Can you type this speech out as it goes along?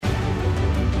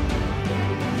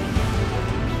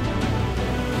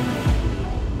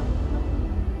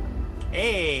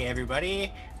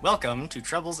everybody. Welcome to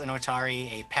Troubles in Otari,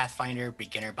 a Pathfinder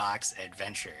beginner box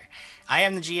adventure. I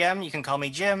am the GM. You can call me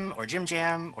Jim or Jim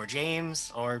Jam or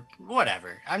James or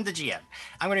whatever. I'm the GM.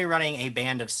 I'm going to be running a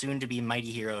band of soon-to-be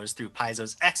mighty heroes through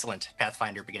Paizo's excellent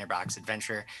Pathfinder beginner box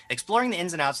adventure, exploring the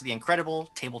ins and outs of the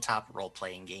incredible tabletop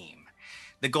role-playing game.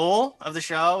 The goal of the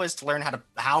show is to learn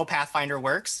how Pathfinder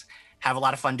works, have a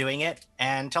lot of fun doing it,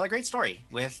 and tell a great story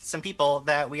with some people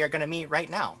that we are going to meet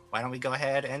right now. Why don't we go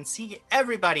ahead and see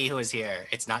everybody who is here?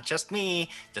 It's not just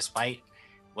me, despite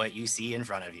what you see in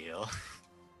front of you.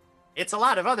 It's a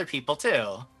lot of other people,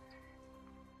 too.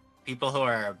 People who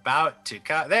are about to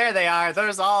come. There they are.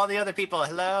 Those are all the other people.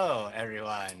 Hello,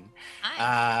 everyone.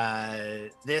 Hi.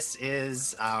 This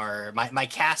is my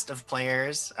cast of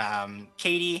players.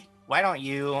 Katie, why don't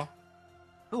you...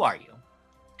 Who are you?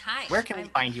 Hi. Where can we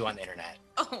find you on the internet?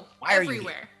 Oh, Why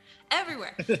everywhere.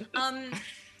 Everywhere.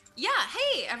 Yeah,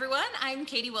 hey everyone, I'm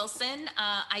Katie Wilson.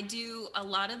 I do a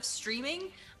lot of streaming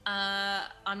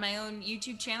on my own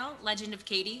YouTube channel, Legend of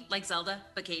Katie, like Zelda,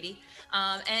 but Katie.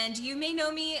 And you may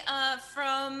know me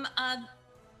from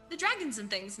the Dragons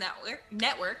and Things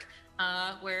network,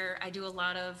 where I do a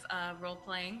lot of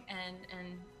role-playing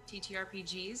and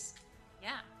TTRPGs.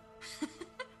 Yeah.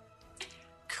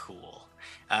 Cool.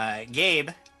 Gabe,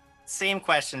 same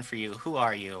question for you. Who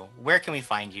are you? Where can we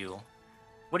find you?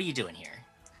 What are you doing here?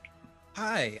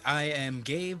 Hi, I am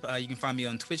Gabe. You can find me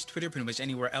on Twitch, Twitter, pretty much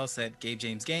anywhere else at Gabe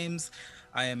James Games.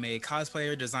 I am a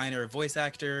cosplayer, designer, voice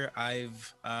actor.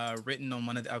 I've written on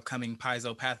one of the upcoming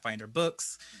Paizo Pathfinder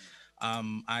books.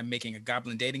 I'm making a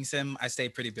goblin dating sim. I stay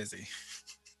pretty busy.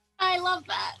 I love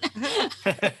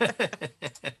that.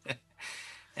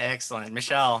 Excellent.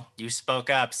 Michelle, you spoke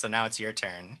up, so now it's your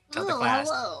turn. Tell the class.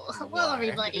 Hello,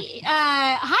 everybody.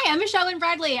 Hi, I'm Michelle and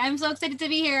Bradley. I'm so excited to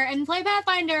be here and play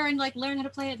Pathfinder and learn how to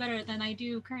play it better than I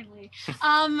do currently.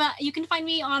 You can find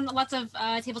me on lots of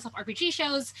tabletop RPG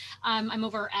shows. I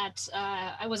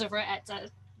was over at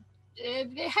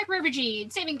Hyper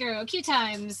RPG, Saving Throw, Q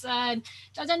Times, I've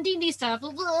done D&D stuff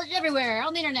everywhere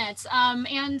on the internet.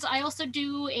 And I also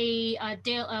do a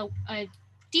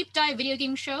deep dive video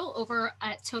game show over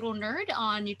at Total Nerd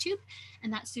on YouTube,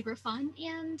 and that's super fun.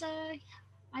 And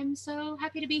I'm so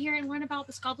happy to be here and learn about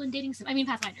this goblin dating sim.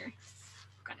 Pathfinder.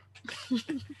 Got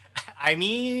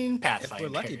it. Pathfinder. If we're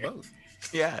lucky, both.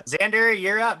 Yeah. Xander,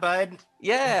 you're up, bud.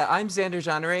 Yeah, I'm Xander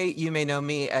Genre. You may know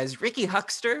me as Ricky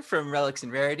Huckster from Relics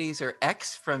and Rarities, or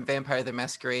X from Vampire the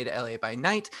Masquerade LA by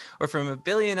Night, or from a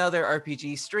billion other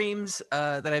RPG streams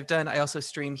that I've done. I also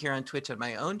stream here on Twitch on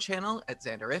my own channel at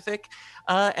Xanderific.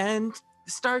 And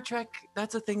Star Trek,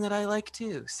 that's a thing that I like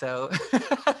too. So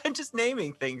I'm just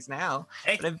naming things now.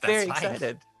 Hey, but I'm very fine.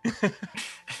 excited.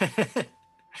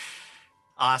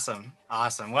 Awesome.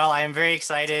 Well, I am very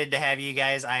excited to have you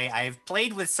guys. I've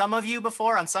played with some of you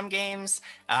before on some games.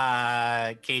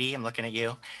 Katie, I'm looking at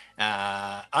you.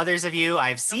 Others of you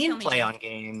I've seen play on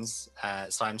games,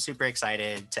 so I'm super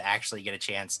excited to actually get a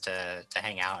chance to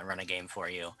hang out and run a game for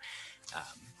you.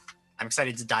 I'm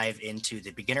excited to dive into the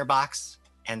beginner box,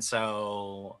 and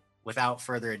so without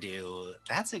further ado,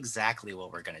 that's exactly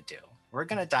what we're going to do. We're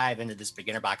going to dive into this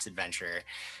beginner box adventure.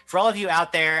 For all of you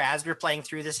out there, as we're playing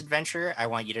through this adventure, I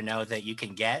want you to know that you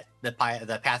can get the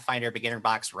Pathfinder beginner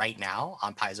box right now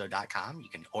on Paizo.com. You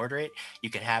can order it. You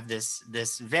can have this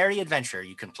very adventure.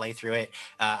 You can play through it.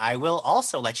 I will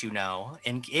also let you know,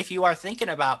 and if you are thinking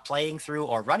about playing through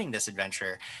or running this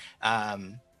adventure,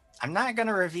 I'm not going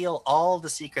to reveal all the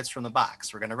secrets from the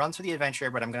box. We're going to run through the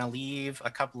adventure, but I'm going to leave a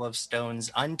couple of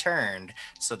stones unturned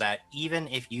so that even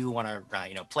if you want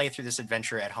to play through this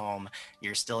adventure at home,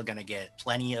 you're still going to get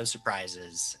plenty of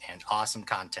surprises and awesome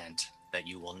content that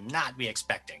you will not be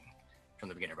expecting from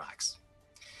the beginner box.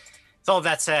 With all of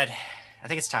that said, I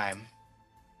think it's time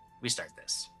we start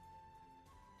this.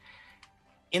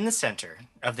 In the center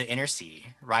of the inner sea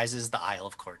rises the Isle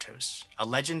of Kortos, a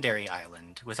legendary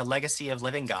island with a legacy of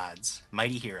living gods,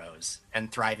 mighty heroes, and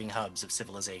thriving hubs of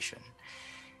civilization.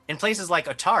 In places like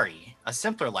Otari, a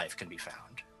simpler life can be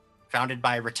found. Founded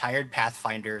by retired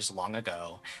pathfinders long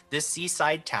ago, this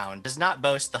seaside town does not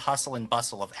boast the hustle and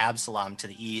bustle of Absalom to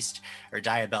the east or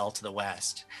Diabel to the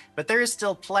west, but there is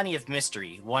still plenty of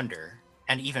mystery, wonder,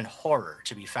 and even horror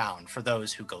to be found for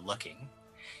those who go looking.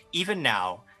 Even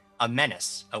now, a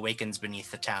menace awakens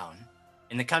beneath the town.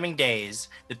 In the coming days,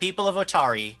 the people of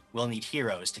Otari will need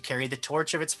heroes to carry the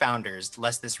torch of its founders,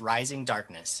 lest this rising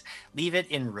darkness leave it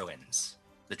in ruins.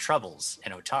 The troubles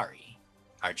in Otari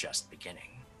are just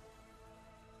beginning.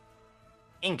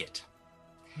 Ingot.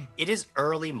 It is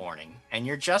early morning, and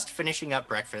you're just finishing up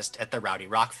breakfast at the Rowdy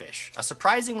Rockfish, a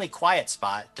surprisingly quiet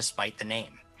spot despite the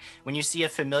name, when you see a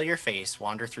familiar face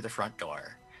wander through the front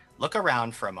door. look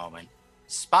around for a moment,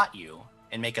 spot you,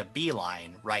 and make a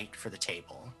beeline right for the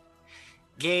table.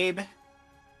 Gabe,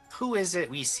 who is it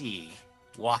we see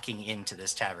walking into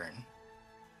this tavern?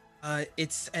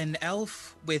 It's an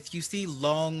elf with, you see,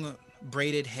 long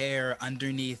braided hair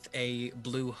underneath a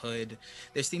blue hood.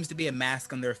 There seems to be a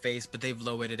mask on their face, but they've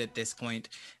lowered it at this point.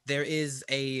 There is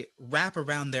a wrap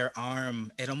around their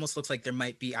arm. It almost looks like there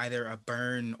might be either a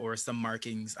burn or some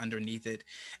markings underneath it.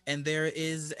 And there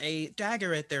is a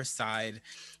dagger at their side.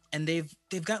 And they've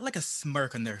got like a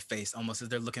smirk on their face almost as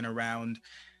they're looking around.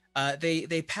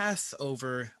 They pass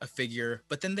over a figure,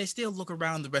 but then they still look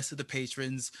around the rest of the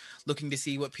patrons, looking to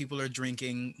see what people are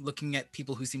drinking, looking at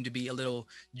people who seem to be a little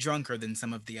drunker than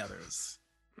some of the others,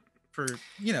 for,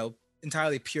 you know,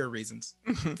 entirely pure reasons.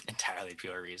 Entirely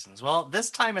pure reasons. Well, this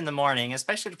time in the morning,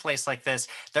 especially at a place like this,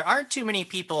 there aren't too many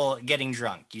people getting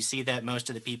drunk. You see that most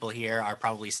of the people here are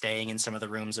probably staying in some of the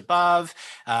rooms above.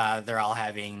 They're all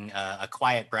having a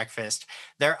quiet breakfast.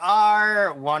 There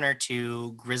are one or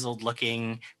two grizzled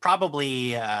looking,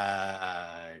 probably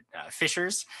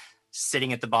fishers,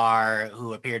 sitting at the bar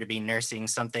who appear to be nursing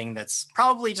something that's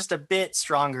probably just a bit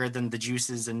stronger than the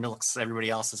juices and milks everybody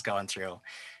else is going through.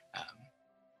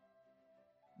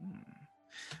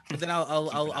 But then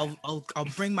I'll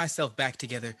bring myself back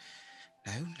together.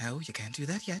 No, you can't do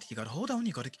that yet. You gotta hold on.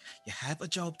 You have a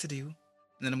job to do. And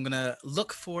then I'm gonna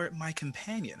look for my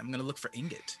companion. I'm gonna look for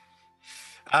Ingot.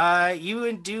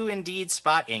 You do indeed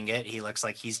spot Ingot. He looks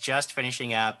like he's just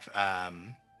finishing up.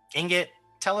 Ingot,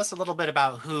 tell us a little bit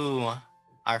about who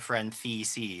our friend Thee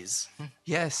sees.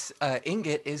 Yes,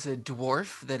 Ingot is a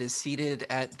dwarf that is seated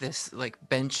at this like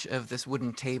bench of this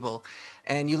wooden table,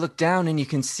 and you look down and you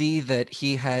can see that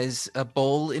he has a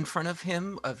bowl in front of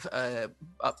him of a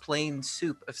plain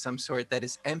soup of some sort that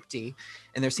is empty,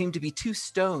 and there seem to be 2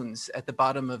 stones at the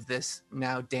bottom of this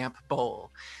now damp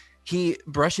bowl. He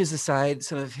brushes aside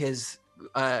some of his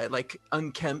like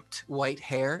unkempt white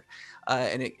hair,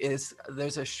 and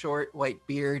there's a short white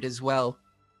beard as well.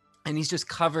 And he's just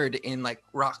covered in like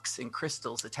rocks and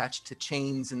crystals attached to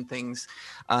chains and things.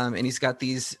 And he's got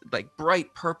these like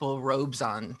bright purple robes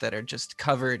on that are just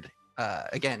covered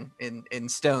again in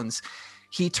stones.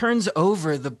 He turns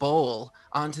over the bowl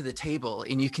onto the table,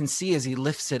 and you can see as he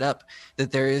lifts it up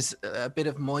that there is a bit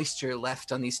of moisture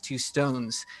left on these 2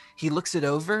 stones. He looks it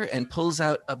over and pulls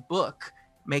out a book,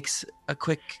 makes a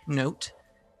quick note,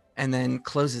 and then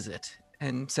closes it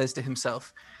and says to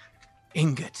himself,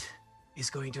 "Ingot is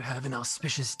going to have an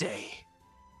auspicious day,"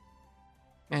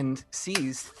 and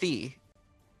sees Thee.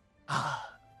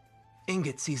 Ah,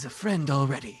 Ingot sees a friend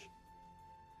already.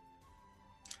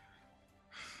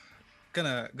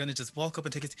 Gonna just walk up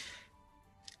and take it.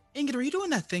 Ingot, are you doing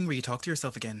that thing where you talk to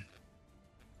yourself again?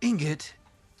 Ingot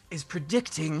is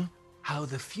predicting how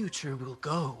the future will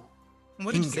go.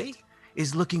 What did you say?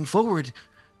 Is looking forward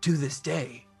to this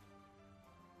day.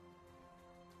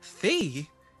 Thee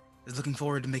is looking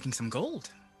forward to making some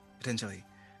gold, potentially.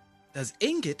 Does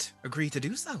Ingot agree to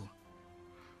do so?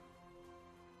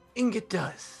 Ingot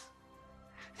does.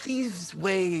 Thieves'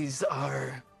 ways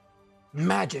are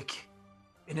magic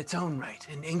in its own right,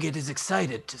 and Ingot is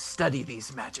excited to study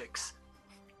these magics.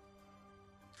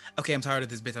 Okay, I'm tired of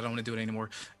this bit. I don't want to do it anymore.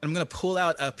 And I'm gonna pull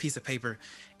out a piece of paper.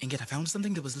 Ingot, I found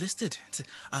something that was listed.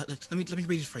 Let me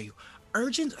read it for you.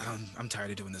 Urgent. I'm tired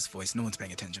of doing this voice. No one's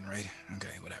paying attention, right?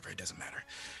 Okay, whatever. It doesn't matter.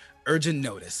 Urgent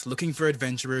notice. Looking for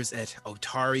adventurers at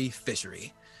Otari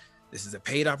Fishery. This is a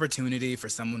paid opportunity for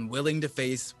someone willing to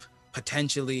face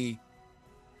potentially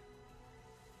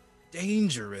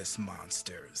dangerous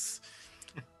monsters.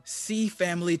 See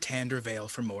Family Tandervale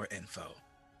for more info.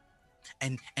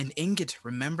 And Ingot,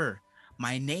 remember,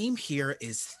 my name here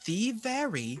is Thee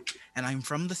Very, and I'm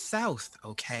from the south,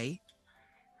 okay?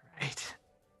 Right.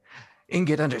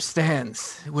 Ingot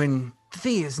understands when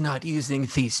Thee is not using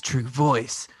Thee's true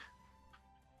voice.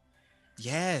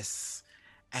 Yes,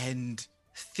 and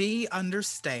Thee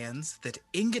understands that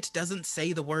Ingot doesn't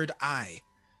say the word I.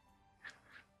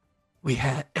 We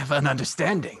have an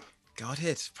understanding. Got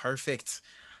it. Perfect.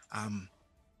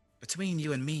 Between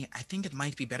you and me, I think it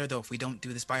might be better though if we don't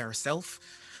do this by ourselves.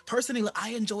 Personally, I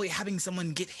enjoy having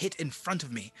someone get hit in front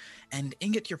of me. And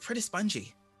Ingot, you're pretty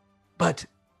spongy. But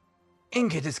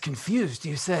Ingot is confused.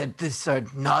 You said these are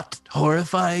not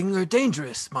horrifying or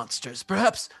dangerous monsters.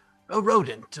 Perhaps a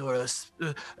rodent or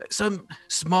some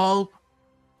small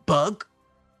bug?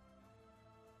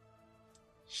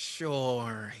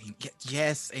 Sure.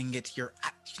 Yes, Ingot, you're...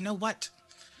 You know what?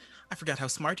 I forgot how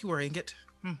smart you were, Ingot.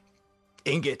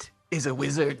 Ingot is a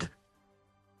wizard.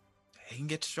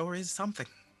 Ingot sure is something.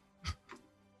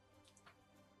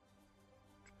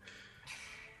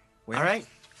 All right.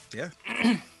 Yeah.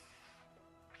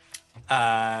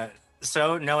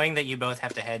 So knowing that you both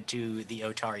have to head to the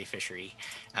Otari fishery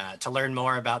to learn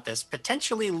more about this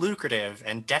potentially lucrative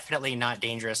and definitely not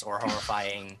dangerous or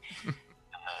horrifying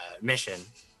mission,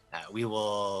 we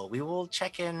will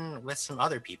check in with some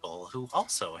other people who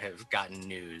also have gotten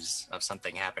news of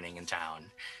something happening in town.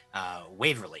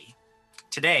 Waverly,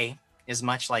 today is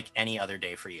much like any other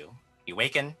day for you. You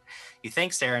waken, you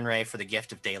thank Sarenrae for the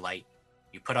gift of daylight.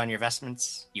 You put on your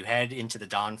vestments, you head into the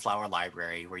Dawnflower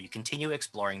Library, where you continue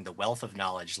exploring the wealth of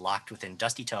knowledge locked within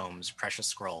dusty tomes, precious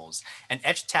scrolls, and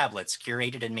etched tablets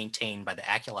curated and maintained by the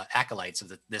acolytes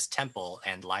of this temple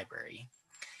and library.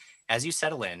 As you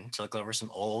settle in to look over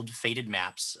some old, faded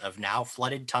maps of now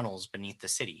flooded tunnels beneath the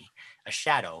city, a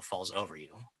shadow falls over you.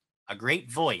 A great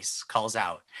voice calls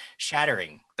out,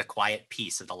 shattering the quiet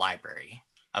peace of the library.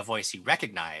 A voice you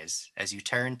recognize as you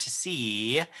turn to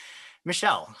see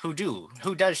Michelle. Who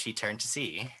does she turn to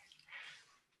see?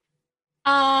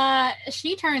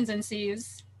 She turns and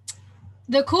sees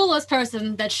the coolest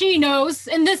person that she knows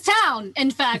in this town.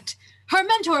 In fact, her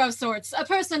mentor of sorts, a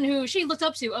person who she looked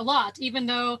up to a lot, even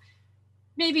though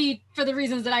maybe for the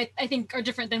reasons that I think are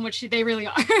different than what they really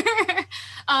are.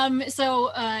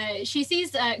 So she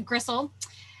sees Gristle,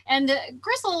 and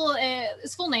Gristle,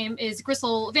 his full name is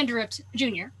Gristle Vanderript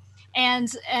Jr.,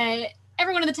 and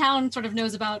everyone in the town sort of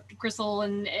knows about Gristle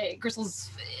and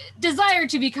Gristle's desire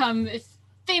to become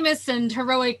famous and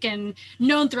heroic and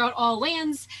known throughout all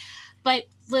lands, but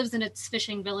lives in its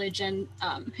fishing village, and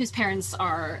whose parents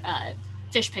are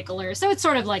fish picklers. So it's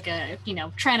sort of like a,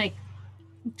 trying to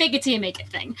fake it till you make it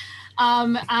thing.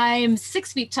 I'm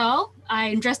 6 feet tall.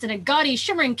 I'm dressed in a gaudy,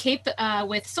 shimmering cape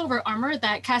with silver armor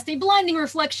that casts a blinding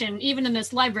reflection, even in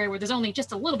this library where there's only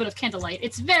just a little bit of candlelight.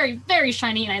 It's very, very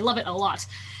shiny, and I love it a lot.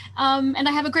 And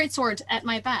I have a great sword at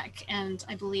my back, and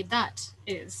I believe that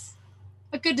is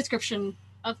a good description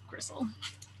of Gristle.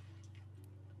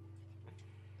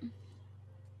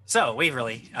 So,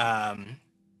 Waverly,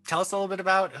 tell us a little bit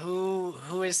about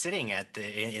who is sitting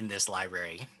in this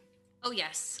library. Oh,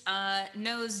 yes.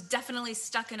 Nose definitely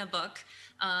stuck in a book.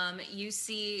 You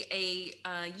see a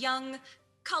young,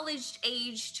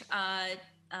 college-aged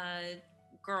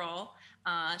girl.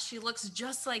 She looks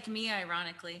just like me,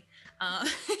 ironically.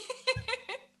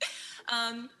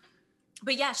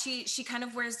 But yeah, she kind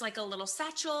of wears like a little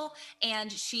satchel,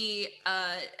 and she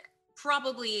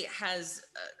probably has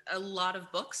a lot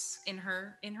of books in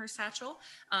her satchel,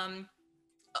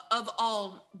 of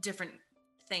all different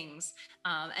things,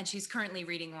 and she's currently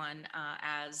reading one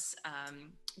as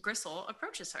Gristle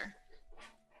approaches her.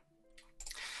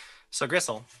 So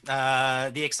Gristle,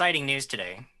 the exciting news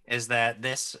today is that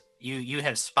you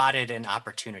have spotted an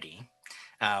opportunity,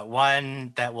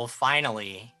 one that will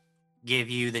finally give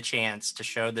you the chance to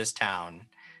show this town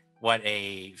what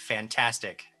a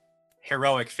fantastic,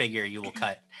 heroic figure you will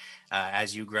cut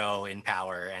as you grow in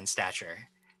power and stature.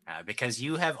 Because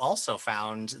you have also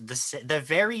found the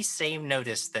very same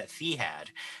notice that Fee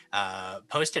had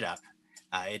posted up.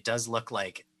 It does look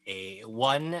like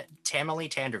one Tamily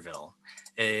Tanderville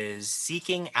is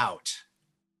seeking out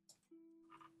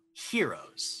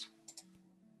heroes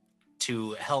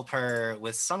to help her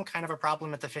with some kind of a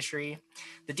problem at the fishery.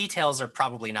 The details are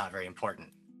probably not very important.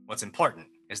 What's important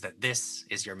is that this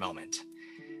is your moment,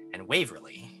 and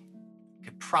Waverly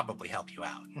could probably help you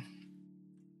out.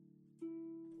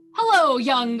 Hello,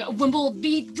 young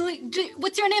Wimbleby.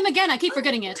 What's your name again? I keep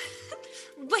forgetting it.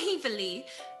 Waverly,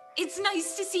 it's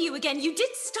nice to see you again. You did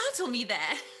startle me there.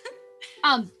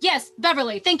 Yes,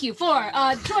 Beverly, thank you for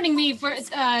joining me for,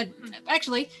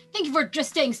 actually, thank you for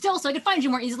just staying still so I could find you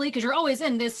more easily, because you're always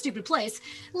in this stupid place.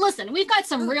 Listen, we've got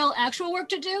some real actual work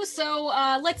to do, so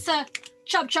let's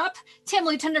chop.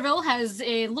 Tamily Tenderville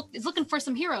is looking for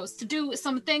some heroes to do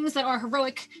some things that are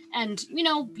heroic, and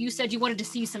you said you wanted to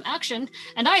see some action,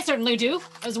 and I certainly do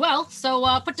as well.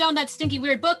 So put down that stinky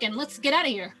weird book and let's get out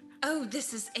of here. Oh,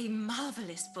 this is a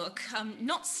marvelous book.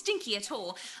 Not stinky at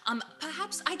all.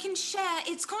 Perhaps I can share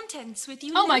its contents with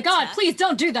you. Oh later. My God! Please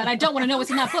don't do that. I don't want to know what's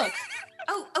in that book.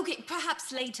 Oh, okay.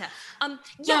 Perhaps later.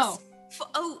 Yes. No.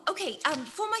 Okay.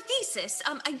 For my thesis,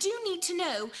 I do need to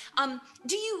know.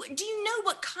 Do you know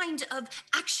what kind of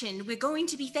action we're going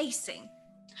to be facing?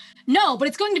 No, but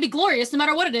it's going to be glorious no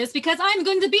matter what it is, because I'm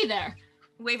going to be there.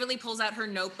 Waverly pulls out her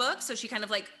notebook, so she kind of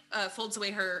like folds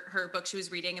away her book she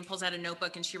was reading and pulls out a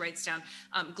notebook, and she writes down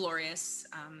glorious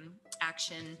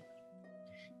action.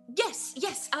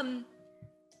 Yes.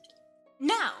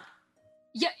 Now.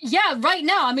 Yeah, right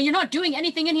now. I mean, you're not doing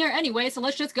anything in here anyway, so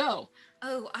let's just go.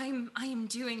 Oh, I am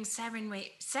doing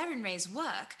Sarenrae's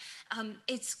work.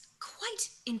 It's quite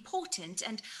important,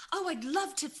 and I'd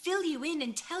love to fill you in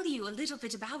and tell you a little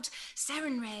bit about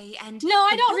Sarenrae and. No,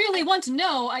 I the don't book really want to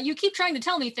know. You keep trying to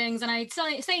tell me things, and I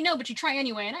say no, but you try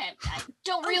anyway, and I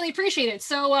don't really appreciate it.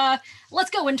 So let's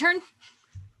go, intern.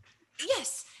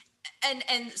 Yes,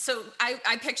 and so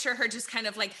I picture her just kind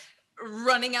of like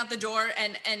running out the door,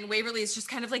 and Waverly is just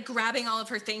kind of like grabbing all of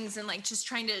her things and like just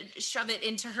trying to shove it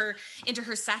into her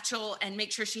satchel and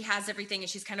make sure she has everything, and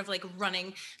she's kind of like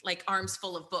running like arms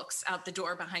full of books out the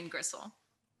door behind Gristle.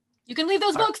 You can leave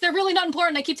those books. They're really not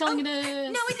important. I keep telling you to.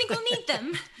 No, I think we'll need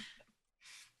them.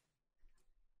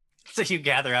 So you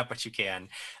gather up what you can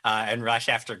and rush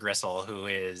after Gristle, who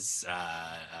is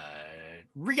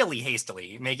really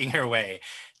hastily making her way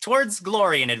towards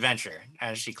glory and adventure,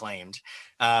 as she claimed.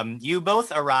 You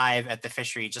both arrive at the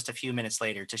fishery just a few minutes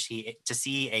later to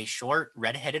see a short,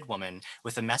 red-headed woman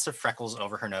with a mess of freckles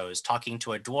over her nose talking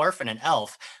to a dwarf and an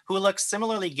elf who looks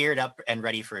similarly geared up and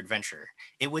ready for adventure.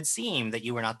 It would seem that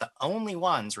you were not the only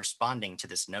ones responding to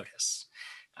this notice.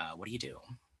 What do you do?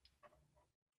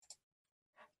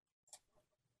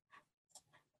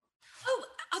 Oh,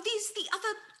 are these the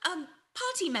other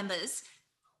party members?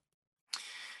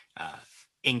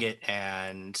 Ingot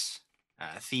and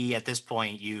Thea, at this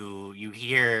point, you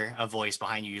hear a voice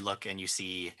behind you. You look and you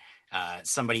see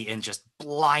somebody in just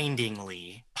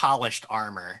blindingly polished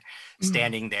armor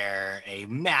standing there, a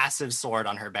massive sword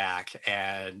on her back,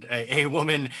 and a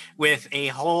woman with a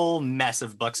whole mess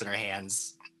of books in her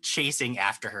hands chasing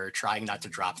after her, trying not to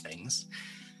drop things.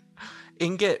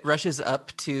 Ingot rushes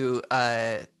up to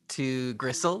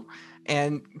Gristle,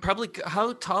 and probably,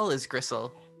 how tall is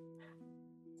Gristle?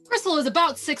 Gristle is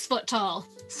about 6 foot tall.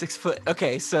 6 foot.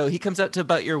 Okay, so he comes up to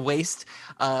about your waist,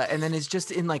 and then is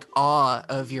just in like awe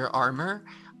of your armor.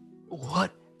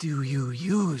 What do you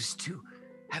use to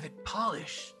have it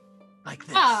polished like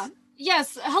this?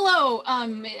 Yes. Hello.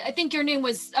 I think your name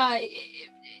was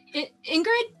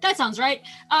Ingrid? That sounds right.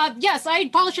 Yes, I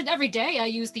polish it every day. I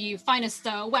use the finest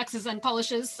waxes and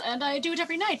polishes, and I do it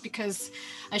every night because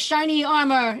a shiny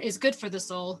armor is good for the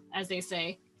soul, as they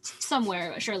say.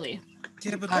 Somewhere, surely.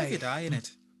 Yeah, but what if you die in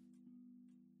it?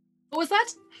 What was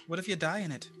that? What if you die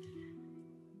in it?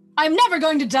 I'm never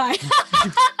going to die.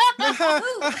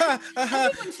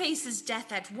 Everyone faces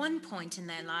death at one point in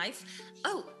their life.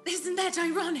 Oh, isn't that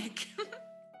ironic?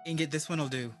 Ingot, this one'll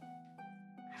do.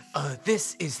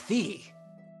 This is Thea.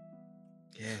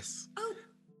 Yes. Oh,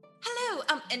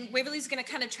 hello. And Waverly's gonna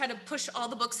kind of try to push all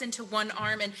the books into one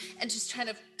arm and just try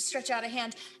to stretch out a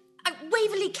hand.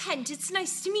 Waverly Kent, it's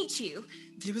nice to meet you.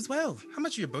 You as well. How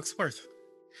much are your books worth?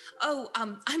 Oh,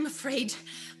 I'm afraid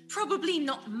probably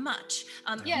not much.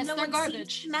 Yes, no they're one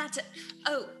garbage. seems to matter.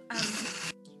 Oh,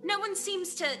 no one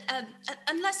seems to,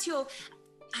 unless you're...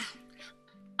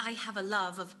 I have a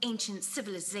love of ancient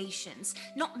civilizations.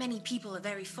 Not many people are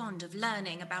very fond of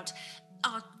learning about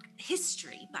our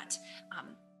history, but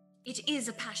it is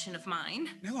a passion of mine.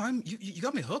 No, you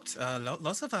got me hooked.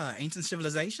 Lots of ancient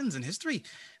civilizations and history.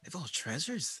 They've got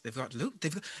treasures. They've got loot.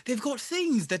 They've got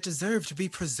things that deserve to be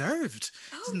preserved.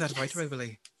 Oh, Isn't that yes. right,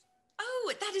 Waverly?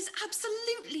 Oh, that is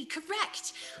absolutely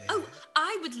correct. Yeah. Oh,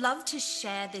 I would love to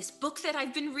share this book that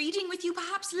I've been reading with you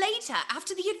perhaps later,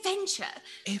 after the adventure.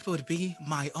 It would be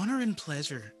my honor and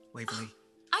pleasure, Waverly.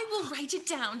 I will write it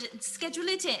down and schedule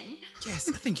it in. Yes,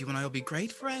 I think you and I will be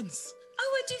great friends.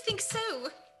 Oh, I do think so.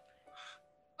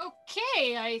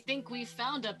 Okay, I think we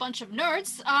found a bunch of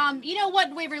nerds. You know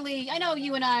what, Waverly? I know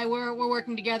you and I were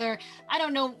working together. I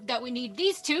don't know that we need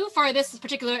these two for this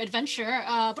particular adventure,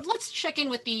 but let's check in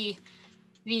with the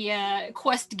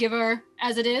quest giver,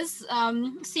 as it is.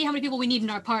 See how many people we need in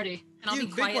our party. And I'll You be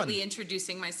big one. quietly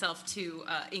introducing myself to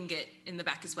Ingot in the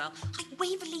back as well. Hi,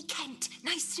 Waverly Kent.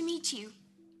 Nice to meet you.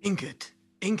 Ingot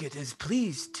is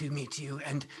pleased to meet you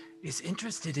and is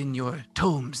interested in your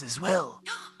tomes as well.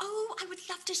 Oh, I would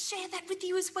love to share that with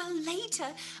you as well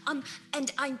later. And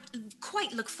I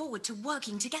quite look forward to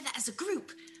working together as a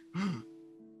group.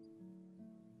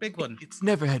 Big one. It's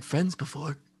never had friends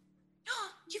before.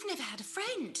 You've never had a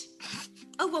friend.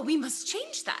 Oh, well, we must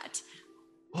change that.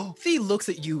 Oh, Thea looks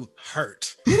at you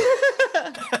hurt.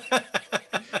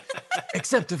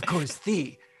 except of course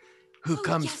Thea, who Oh,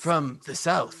 comes yes. from the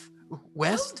south,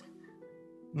 west,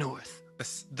 north.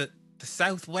 The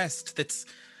southwest, that's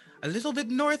a little bit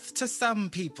north to some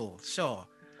people, sure.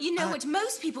 You know what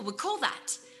most people would call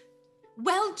that?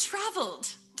 Well-traveled.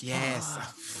 Yes.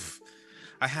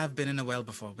 I have been in a well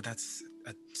before, but that's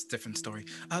a different story.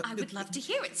 I would love to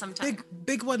hear it sometime.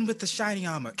 Big one with the shiny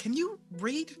armor. Can you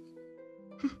read?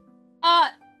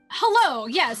 hello.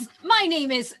 Yes, my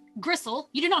name is Gristle.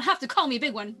 You do not have to call me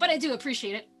Big One, but I do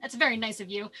appreciate it. That's very nice of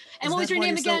you. And Is what was that your why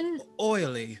name you're so again?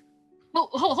 oily. Well,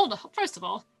 hold on. First of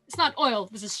all, it's not oil.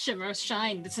 This is shimmer,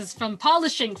 shine. This is from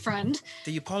polishing, friend.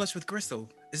 Do you polish with Gristle?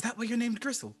 Is that why you're named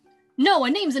Gristle? No, a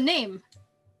name's a name.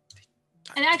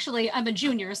 And actually, I'm a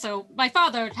junior, so my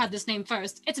father had this name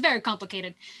first. It's very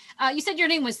complicated. You said your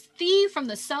name was Thee from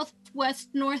the southwest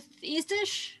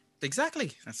northeast-ish?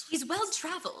 Exactly. That's He's well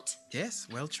traveled. yes,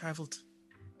 well traveled.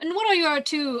 And what are your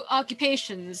two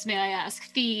occupations, may I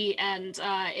ask? Thee and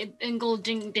Ingle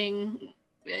Ding Ding.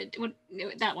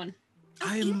 That one.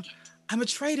 I'm a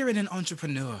trader and an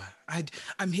entrepreneur.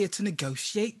 I'm here to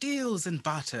negotiate deals and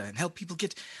barter and help people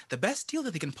get the best deal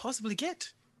that they can possibly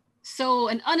get. So,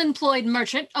 an unemployed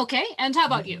merchant. Okay, and how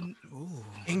about you? Ooh.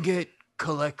 Ingot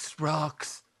collects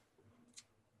rocks.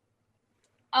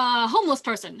 Homeless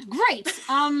person. Great.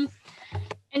 And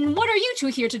what are you two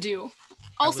here to do?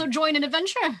 Also join an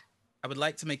adventure? I would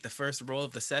like to make the first roll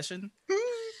of the session.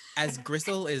 As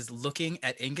Gristle is looking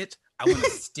at Ingot, I want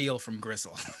to steal from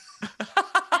Gristle.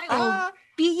 I will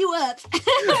beat you up.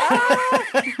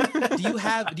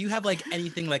 Do you have like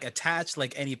anything like attached,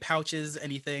 like any pouches,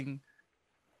 anything?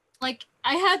 Like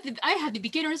I had the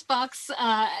beginner's box,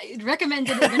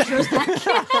 recommended adventurers pack.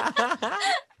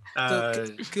 So,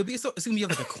 could be assume you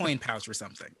have like a coin pouch or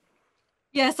something.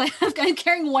 Yes, I'm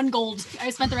carrying 1 gold. I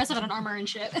spent the rest of it on armor and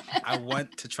shit. I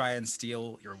want to try and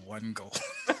steal your 1 gold.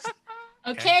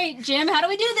 Okay, Jim, how do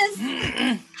we do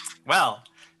this? Well,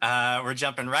 we're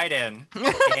jumping right in.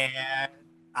 And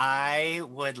I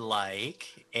would like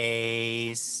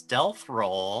a stealth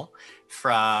roll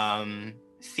from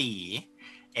Thee,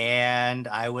 and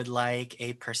I would like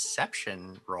a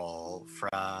perception roll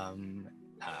from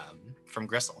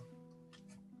Gristle.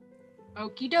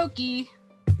 Okie dokie.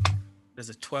 There's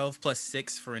a 12 plus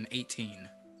 6 for an 18.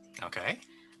 Okay.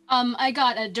 I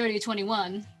got a dirty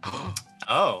 21.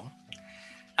 Oh.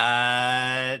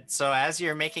 So as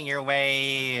you're making your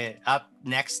way up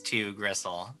next to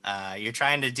Gristle, you're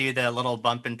trying to do the little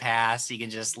bump and pass. You can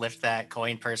just lift that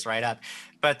coin purse right up.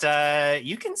 But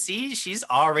you can see she's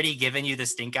already given you the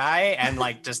stink eye and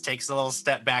like just takes a little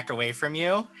step back away from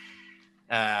you.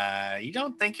 You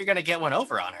don't think you're going to get one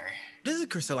over on her. This is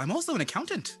Gristle. I'm also an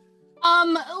accountant.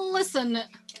 Listen,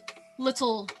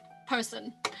 little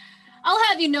person. I'll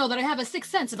have you know that I have a sixth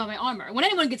sense about my armor. When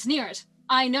anyone gets near it,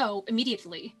 I know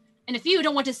immediately. And if you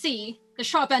don't want to see the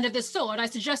sharp end of this sword, I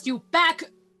suggest you back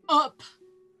up.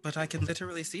 But I can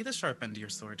literally see the sharp end of your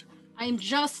sword.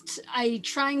 I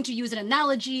trying to use an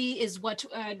analogy is what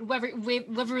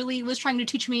Weverly was trying to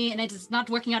teach me, and it is not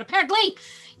working out apparently,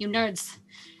 you nerds.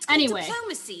 Anyway.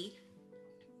 Diplomacy.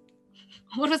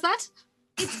 What was that?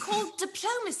 It's called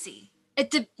diplomacy.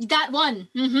 That one.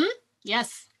 Mm-hmm.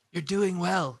 Yes. You're doing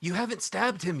well. You haven't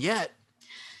stabbed him yet.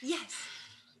 Yes.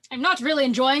 I'm not really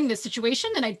enjoying this situation,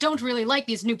 and I don't really like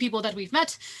these new people that we've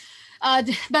met.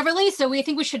 Beverly, so we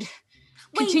think we should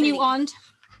continue on.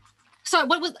 Sorry,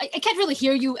 what was... I can't really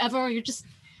hear you ever. You're just...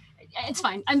 It's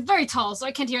fine. I'm very tall, so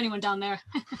I can't hear anyone down there.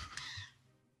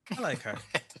 I like her.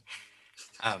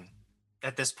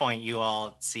 At this point, you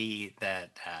all see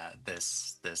that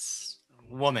this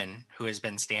woman who has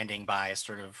been standing by,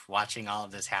 sort of watching all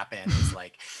of this happen, is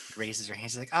like raises her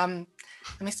hands. She's like,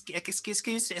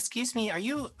 excuse me, are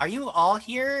you all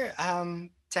here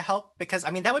to help? Because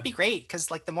I mean, that would be great.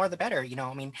 Because like the more the better, you know.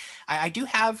 I mean, I do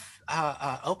have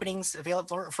openings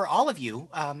available for all of you.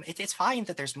 It's fine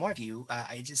that there's more of you.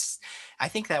 I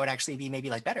think that would actually be maybe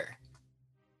like better.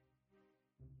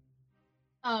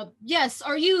 Yes.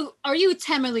 Are you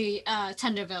Tamerly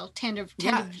Tenderville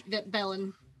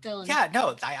and Villain? Yeah,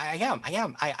 no, I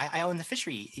am. I own the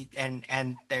fishery,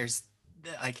 and there's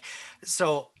like,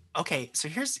 so okay. So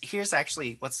here's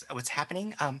actually what's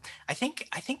happening. I think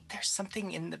there's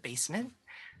something in the basement.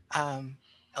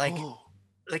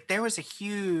 Like there was a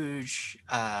huge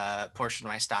portion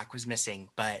of my stock was missing,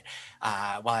 but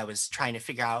while I was trying to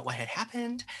figure out what had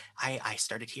happened, I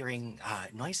started hearing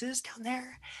noises down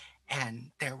there.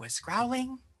 And there was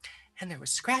growling, and there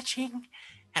was scratching,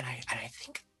 and I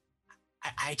think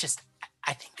there's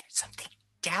something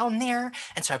down there.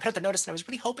 And so I put up the notice, and I was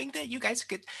really hoping that you guys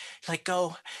could like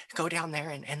go down there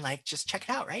and like just check it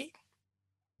out, right?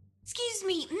 Excuse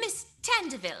me, Miss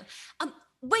Tanderville.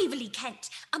 Waverly Kent.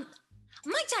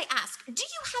 Might I ask, do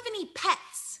you have any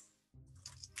pets?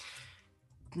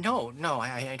 No,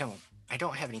 I don't. I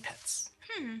don't have any pets.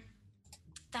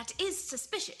 That is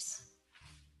suspicious.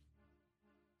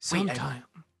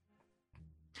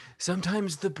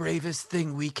 Sometimes the bravest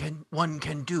thing one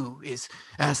can do is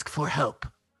ask for help.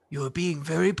 You are being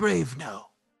very brave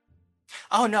now.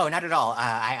 Oh no, not at all.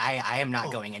 I am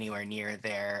not going anywhere near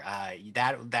there.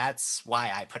 That's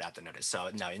why I put out the notice. So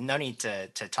no need to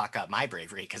talk up my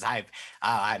bravery because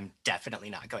I'm definitely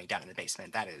not going down in the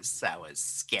basement. That was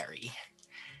scary.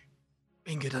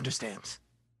 Ingrid understands.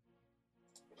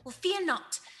 Well, fear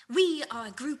not. We are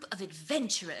a group of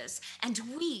adventurers, and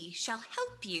we shall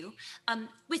help you.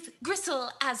 With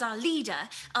Gristle as our leader,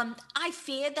 I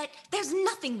fear that there's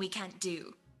nothing we can't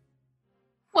do.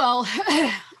 Well,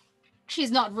 she's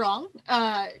not wrong.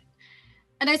 And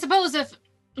I suppose if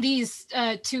these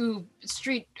two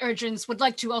street urchins would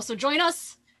like to also join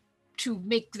us to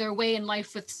make their way in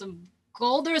life with some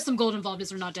gold, there is some gold involved, is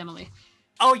there not, Emily?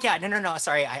 Oh yeah, no.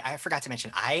 Sorry, I forgot to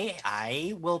mention.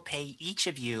 I will pay each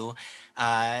of you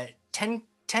 10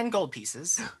 gold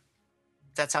pieces. Does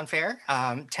that sound fair?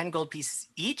 10 gold pieces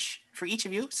each for each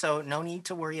of you. So no need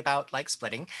to worry about like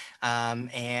splitting.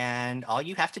 And all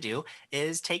you have to do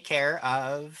is take care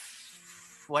of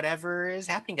whatever is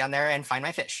happening down there and find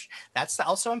my fish. That's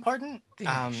also important.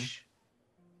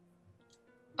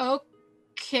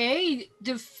 Okay.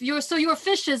 So your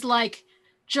fish is like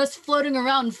just floating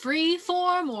around free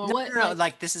form, or what? No,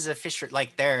 like this is a fish,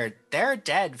 like they're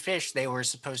dead fish. They were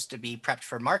supposed to be prepped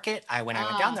for market. I went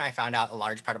down there, I found out a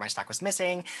large part of my stock was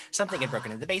missing. Something had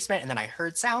broken into the basement, and then I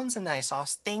heard sounds, and then I saw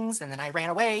things, and then I ran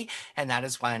away. And that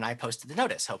is when I posted the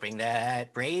notice, hoping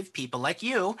that brave people like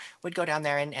you would go down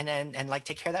there and like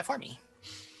take care of that for me.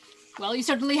 Well, you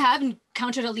certainly have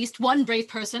encountered at least one brave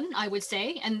person, I would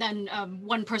say, and then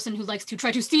one person who likes to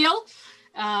try to steal.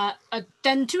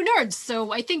 Then 2 nerds.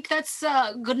 So I think that's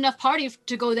a good enough party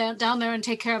to go down there and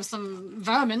take care of some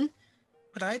vermin.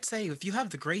 But I'd say if you have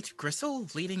the great Gristle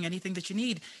leading anything that you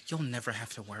need, you'll never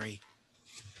have to worry.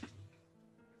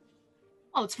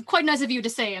 Oh, it's quite nice of you to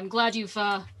say. I'm glad you've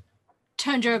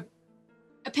turned your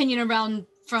opinion around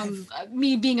from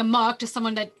me being a mark to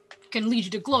someone that can lead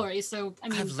you to glory. So, I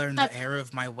mean, I've learned the error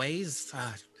of my ways.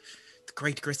 The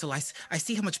great Gristle, I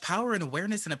see how much power and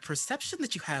awareness and a perception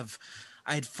that you have.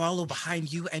 I'd follow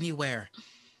behind you anywhere.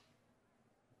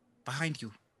 Behind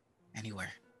you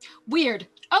anywhere. Weird.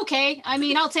 Okay, I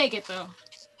mean, I'll take it though.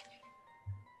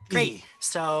 Great.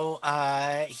 So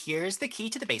here's the key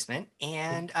to the basement,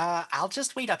 and I'll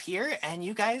just wait up here, and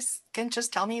you guys can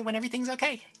just tell me when everything's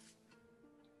okay.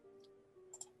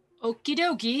 Okie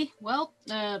dokie. Well,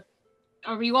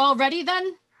 are you all ready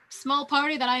then? Small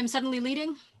party that I am suddenly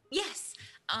leading? Yes.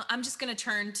 I'm just gonna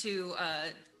turn to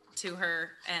her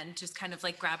and just kind of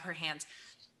like grab her hand.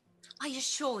 I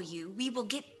assure you, we will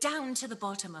get down to the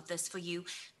bottom of this for you.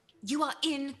 You are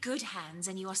in good hands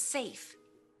and you are safe.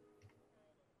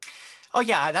 Oh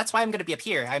yeah, that's why I'm going to be up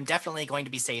here. I'm definitely going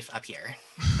to be safe up here.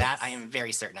 That I am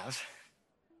very certain of.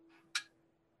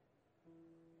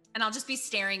 And I'll just be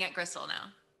staring at Gristle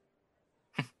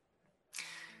now.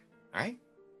 All right.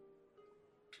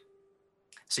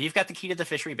 So you've got the key to the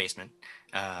fishery basement.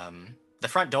 The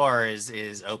front door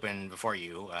is open before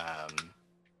you.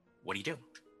 What do you do?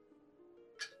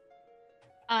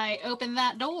 I open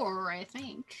that door, I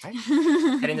think. Right.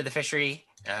 Head into the fishery.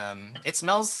 It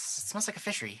smells like a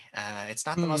fishery. It's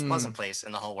not the most pleasant place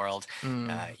in the whole world.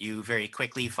 You very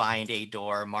quickly find a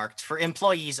door marked for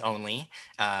employees only.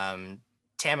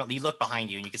 You look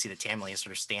behind you and you can see that Tamily is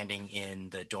sort of standing in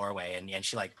the doorway, and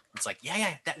she it's like,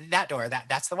 yeah, that door,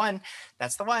 that's the one.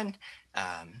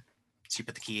 So you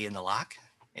put the key in the lock,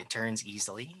 it turns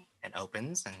easily and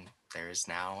opens, and there is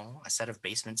now a set of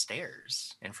basement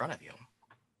stairs in front of you.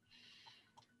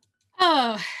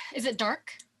 Is it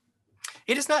dark?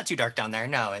 It is not too dark down there.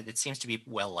 No, it seems to be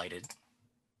well lighted.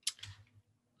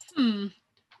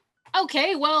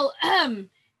 Okay, well,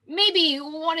 maybe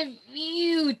one of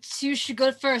you two should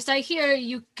go first. I hear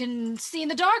you can see in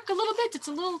the dark a little bit. It's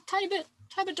a little tiny bit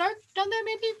dark down there,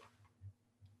 maybe?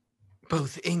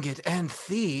 Both Ingrid and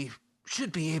Thee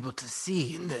should be able to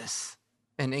see in this.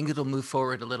 And Ingrid will move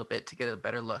forward a little bit to get a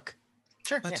better look.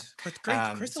 Sure. But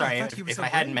great Gristle, sorry, I thought you were if so I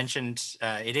hadn't brave. mentioned,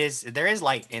 there is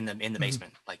light in the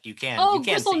basement. Like you can. Oh, you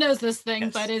can Gristle see. knows this thing,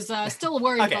 Yes. but is still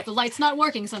worried Okay. about the lights not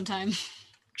working sometime.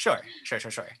 Sure.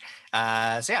 So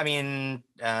yeah, I mean,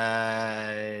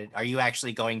 are you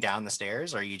actually going down the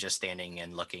stairs, or are you just standing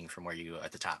and looking from where you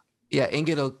at the top? Yeah,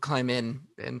 Ingrid will climb in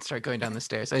and start going down the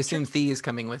stairs. I assume Thee is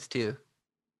coming with too.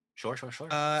 Sure.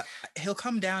 He'll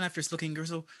come down after looking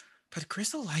Gristle. But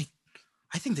Gristle, I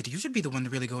think that you should be the one to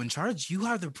really go in charge. You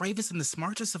are the bravest and the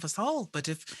smartest of us all. But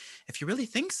if you really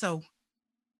think so.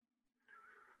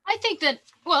 I think that,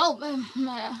 well,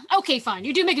 okay, fine.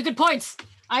 You do make a good point.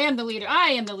 I am the leader.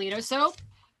 So,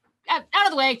 out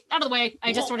of the way.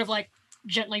 I just sort of like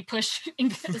gently push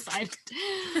Ingrid aside.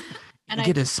 And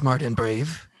Ingrid is smart and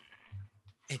brave.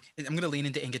 I'm going to lean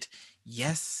into Ingrid.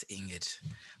 Yes, Ingrid,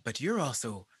 but you're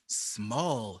also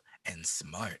small and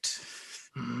smart.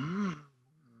 Mm.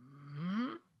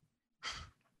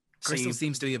 So Gristle you,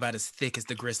 seems to be about as thick as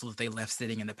the gristle that they left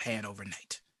sitting in the pan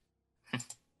overnight.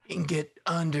 Ingot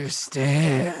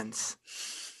understands.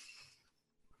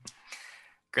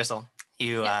 Gristle,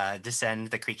 you descend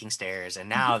the creaking stairs, and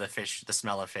now the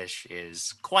smell of fish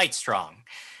is quite strong.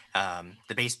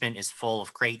 The basement is full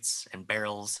of crates and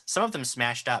barrels, some of them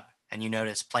smashed up, and you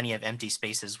notice plenty of empty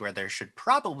spaces where there should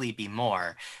probably be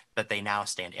more, but they now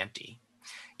stand empty.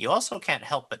 You also can't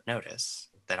help but notice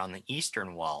that on the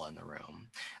eastern wall in the room,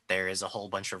 there is a whole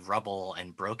bunch of rubble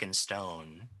and broken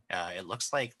stone. It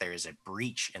looks like there is a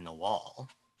breach in the wall.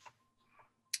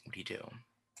 What do you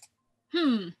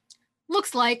do?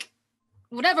 Looks like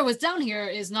whatever was down here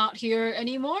is not here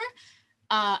anymore.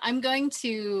 I'm going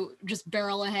to just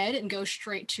barrel ahead and go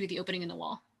straight to the opening in the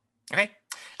wall. Okay.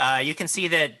 You can see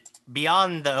that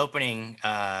beyond the opening,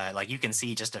 like you can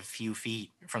see just a few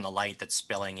feet from the light that's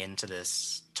spilling into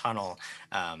this tunnel,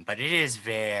 but it is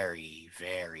very,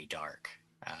 very dark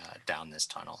down this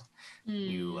tunnel.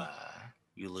 You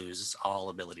lose all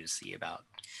ability to see about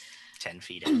 10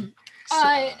 feet in.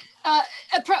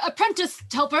 Apprentice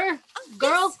helper,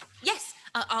 girl. Yes.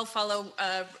 I'll follow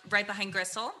right behind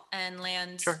Gristle and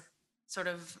land sort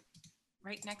of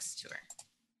right next to her.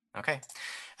 Okay.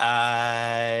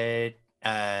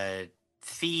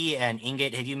 Thea and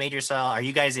Ingot, have you made yourself? Are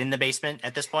you guys in the basement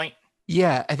at this point?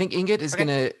 Yeah, I think Ingot is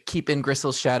gonna keep in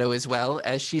Gristle's shadow as well.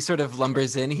 As she sort of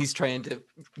lumbers in, he's trying to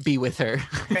be with her.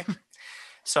 Okay.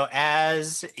 So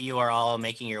as you are all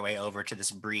making your way over to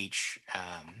this breach,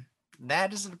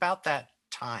 that is about that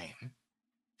time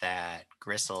that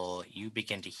Gristle, you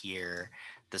begin to hear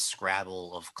the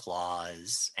scrabble of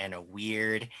claws and a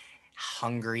weird,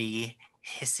 hungry,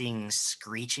 hissing,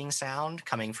 screeching sound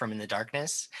coming from in the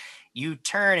darkness. You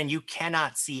turn and you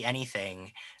cannot see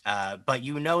anything, but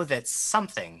you know that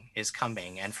something is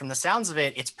coming. And from the sounds of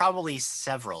it, it's probably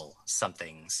several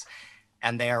somethings.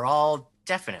 And they are all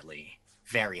definitely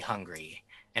very hungry.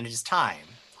 And it is time,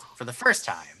 for the first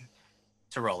time,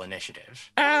 to roll initiative.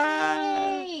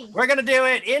 We're going to do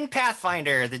it in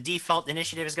Pathfinder. The default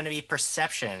initiative is going to be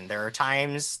perception. There are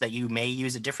times that you may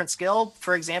use a different skill.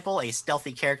 For example, a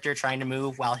stealthy character trying to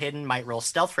move while hidden might roll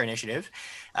stealth for initiative.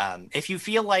 If you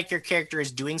feel like your character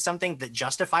is doing something that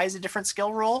justifies a different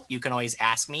skill roll, you can always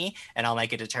ask me, and I'll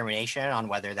make a determination on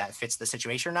whether that fits the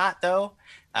situation or not, though.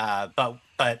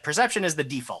 But perception is the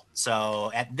default. So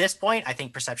at this point, I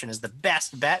think perception is the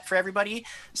best bet for everybody.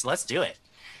 So let's do it.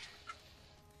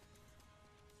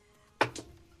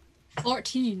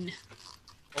 14.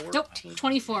 Nope,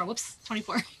 24. Whoops,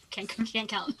 24. Can't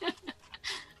count.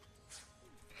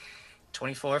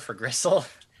 24 for Gristle.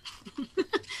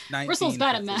 Gristle's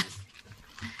bad at math.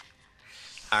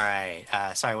 All right.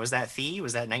 Sorry, was that Thea?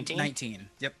 Was that 19? 19.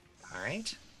 Yep. All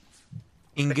right.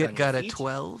 Ingot got a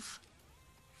 12.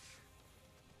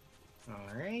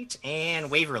 All right.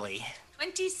 And Waverly.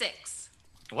 26.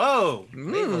 Whoa.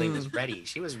 Waverly was ready.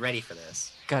 She was ready for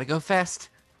this. Gotta go fast.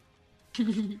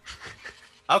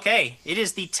 Okay, it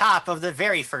is the top of the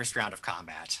very first round of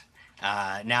combat.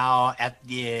 Now, at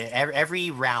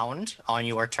every round on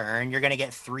your turn, you're going to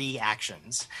get 3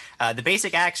 actions. The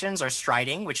basic actions are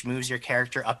striding, which moves your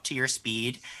character up to your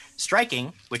speed.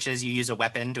 Striking, which is you use a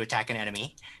weapon to attack an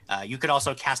enemy. You could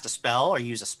also cast a spell or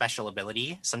use a special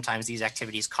ability. Sometimes these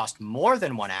activities cost more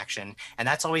than 1 action, and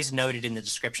that's always noted in the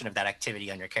description of that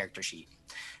activity on your character sheet.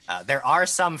 There are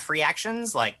some free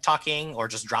actions like talking or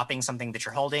just dropping something that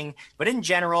you're holding, but in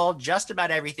general, just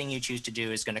about everything you choose to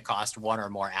do is going to cost 1 or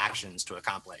more actions to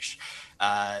accomplish.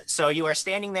 So you are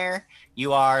standing there,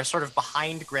 you are sort of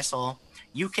behind Gristle.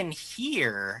 You can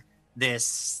hear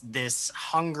this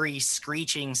hungry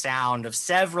screeching sound of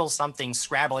several somethings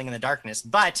scrabbling in the darkness,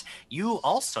 but you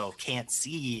also can't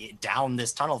see down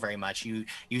this tunnel very much. You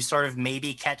sort of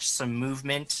maybe catch some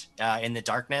movement in the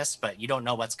darkness, but you don't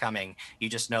know what's coming. You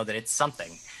just know that it's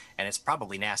something, and it's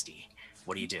probably nasty.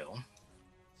 What do you do?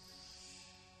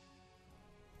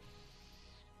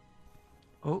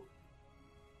 Oh,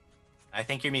 I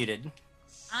think you're muted.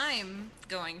 I'm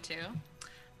going to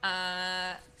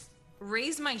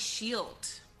raise my shield.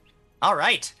 All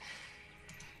right.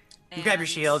 You grab your And-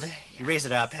 shield, you raise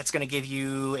it up. That's going to give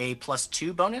you a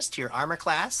 +2 bonus to your armor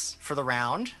class for the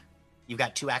round. You've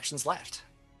got 2 actions left.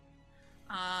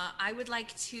 I would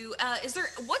like to.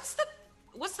 What's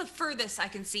the furthest I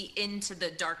can see into the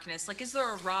darkness? Like, is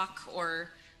there a rock or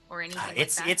anything like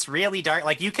that? It's really dark.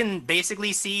 Like, you can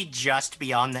basically see just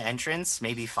beyond the entrance,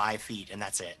 maybe 5 feet, and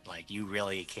that's it. Like, you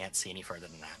really can't see any further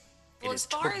than that. Well, as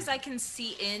far as I can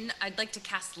see in, I'd like to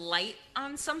cast light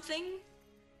on something.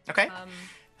 Okay.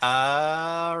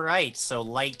 All right. So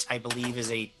light, I believe,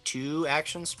 is a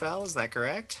 2-action spell. Is that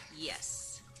correct?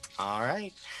 Yes. All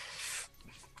right.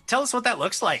 Tell us what that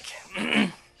looks like.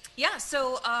 Yeah,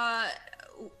 so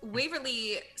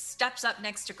Waverly steps up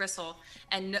next to Gristle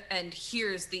and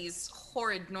hears these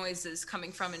horrid noises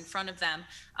coming from in front of them.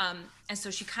 And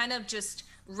so she kind of just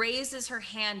raises her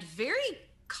hand very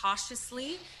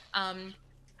cautiously. And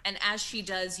as she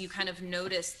does, you kind of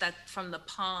notice that from the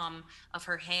palm of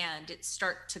her hand, it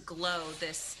start to glow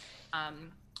this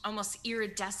almost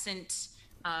iridescent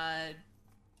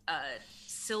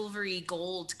silvery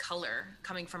gold color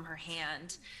coming from her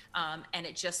hand, and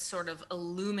it just sort of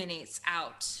illuminates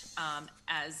out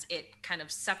as it kind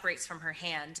of separates from her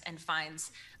hand and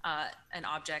finds an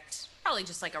object, probably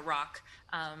just like a rock.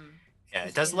 Yeah,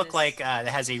 it does look like it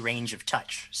has a range of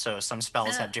touch. So some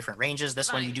spells have different ranges.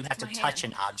 This one, you do have to touch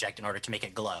an object in order to make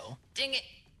it glow. Dang it.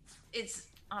 It's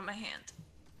on my hand.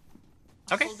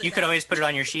 Okay, you could always put it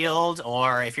on your shield,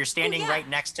 or if you're standing right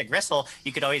next to Gristle,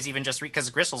 you could always even just, because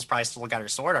Gristle's probably still got her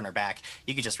sword on her back,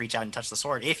 you could just reach out and touch the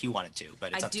sword if you wanted to,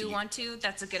 but it's up to you. I do want to.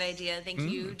 That's a good idea. Thank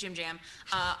you, Jim Jam.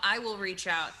 I will reach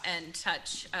out and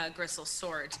touch Gristle's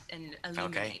sword and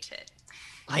illuminate it.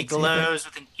 It glows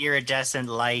with an iridescent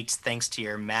light thanks to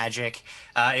your magic.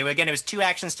 It was 2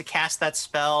 actions to cast that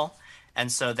spell,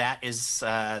 and so that is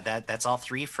that's all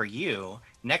 3 for you.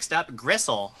 Next up,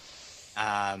 Gristle.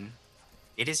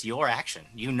 It is your action.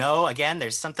 You know, again,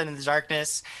 there's something in the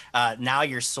darkness. Now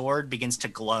your sword begins to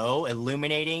glow,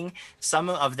 illuminating some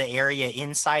of the area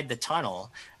inside the tunnel.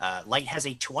 Light has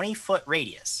a 20-foot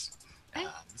radius.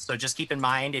 So just keep in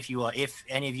mind, if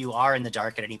any of you are in the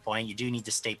dark at any point, you do need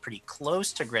to stay pretty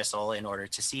close to Gristle in order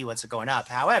to see what's going up.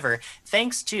 However,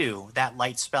 thanks to that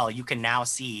light spell, you can now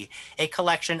see a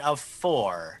collection of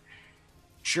 4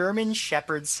 German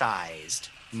Shepherd-sized,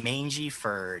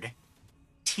 mangy-furred,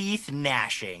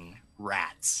 teeth-gnashing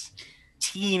rats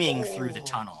teeming through the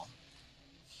tunnel.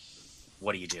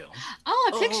 What do you do?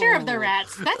 Oh, a picture of the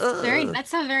rats. That's a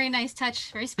very nice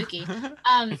touch. Very spooky.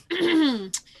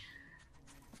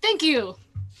 Thank you,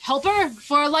 helper,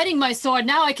 for lighting my sword.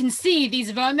 Now I can see these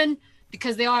vermin,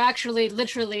 because they are actually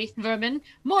literally vermin,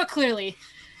 more clearly.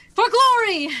 For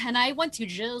glory! And I want to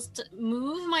just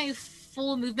move my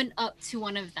full movement up to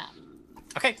one of them.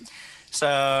 Okay.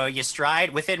 So you stride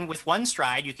with 1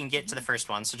 stride, you can get to the first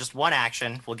one. So just 1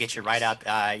 action will get you right up.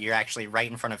 You're actually right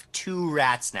in front of 2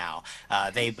 rats now.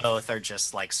 They both are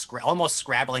just like almost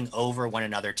scrabbling over one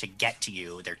another to get to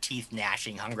you. Their teeth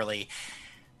gnashing hungrily.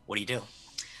 What do you do?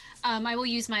 I will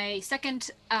use my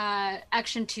second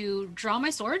action to draw my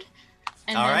sword.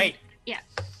 And All right. Yeah.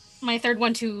 My third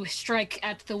one to strike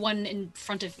at the one in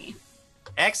front of me.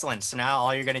 Excellent. So now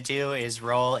all you're going to do is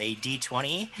roll a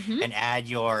d20 and add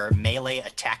your melee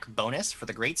attack bonus for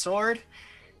the greatsword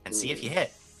and see if you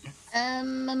hit.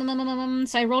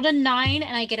 So I rolled a 9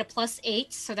 and I get a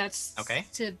 +8, so that's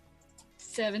to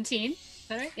 17. Is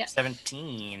that right? Yeah.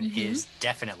 17 is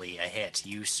definitely a hit.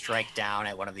 You strike down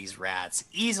at one of these rats,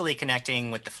 easily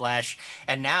connecting with the flesh,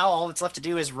 and now all that's left to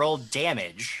do is roll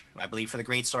damage. I believe for the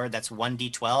greatsword that's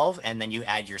 1d12, and then you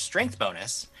add your strength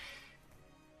bonus.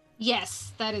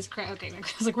 Yes, that is correct. Okay, I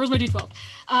was like, where's my d12?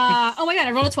 Oh my god,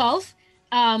 I rolled a 12.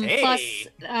 Plus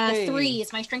 3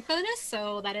 is my strength bonus,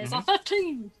 so that is a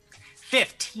 15.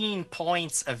 15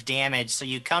 points of damage. So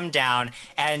you come down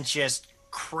and just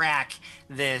crack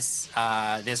this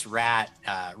rat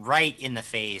right in the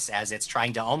face as it's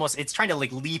trying to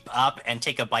like leap up and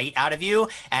take a bite out of you,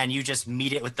 and you just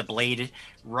meet it with the blade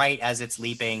right as it's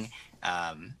leaping.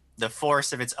 The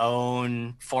force of its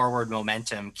own forward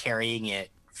momentum carrying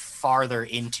it farther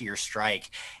into your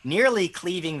strike, nearly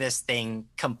cleaving this thing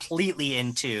completely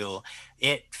into.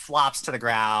 It flops to the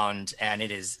ground and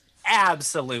it is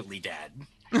absolutely dead.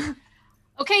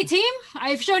 Okay, team,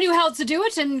 I've shown you how to do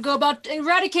it and go about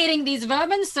eradicating these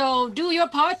vermin, so do your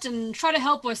part and try to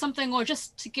help or something, or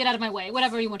just get out of my way,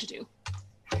 whatever you want to do.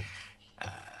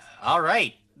 All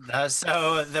right.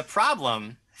 So the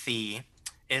problem, Thee,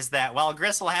 is that while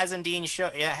Gristle has indeed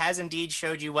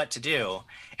showed you what to do,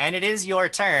 and it is your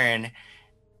turn,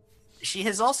 she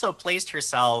has also placed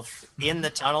herself in the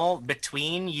tunnel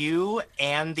between you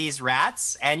and these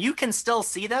rats, and you can still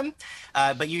see them,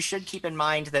 but you should keep in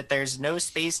mind that there's no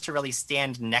space to really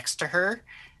stand next to her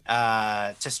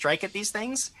to strike at these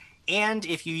things. And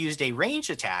if you used a ranged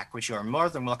attack, which you are more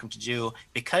than welcome to do,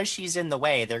 because she's in the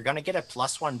way, they're going to get a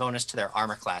 +1 bonus to their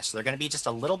armor class, so they're going to be just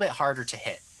a little bit harder to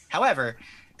hit. However,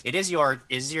 it is your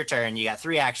turn. You got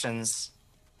 3 actions.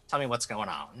 Tell me what's going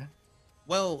on.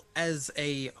 Well, as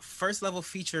a first level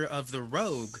feature of the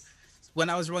rogue, when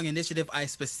I was rolling initiative, I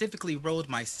specifically rolled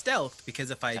my stealth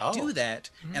because if I do that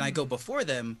and I go before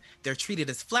them, they're treated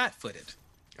as flat-footed.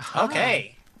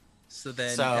 Okay. So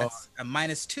then that's a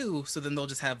 -2. So then they'll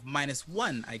just have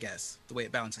 -1, I guess, the way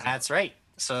it balances. That's right.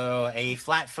 So a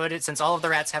flat-footed, since all of the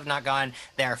rats have not gone,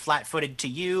 they are flat-footed to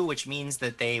you, which means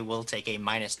that they will take a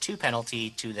 -2 penalty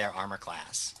to their armor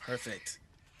class. Perfect.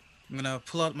 I'm gonna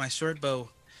pull out my short bow,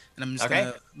 and I'm just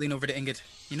gonna lean over to Ingot.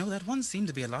 You know, that one seemed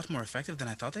to be a lot more effective than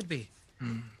I thought they'd be.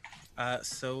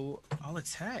 So I'll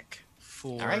attack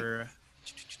for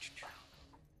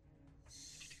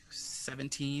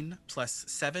 17 plus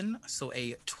 7, so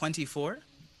a 24.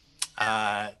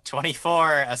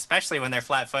 24, especially when they're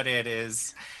flat-footed,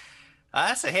 is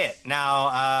that's a hit.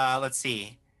 Now, let's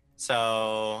see.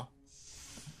 So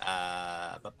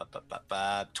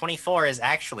 24 is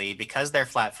actually, because they're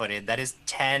flat-footed, that is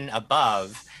 10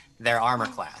 above their armor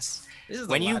class.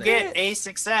 When you get a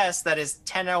success that is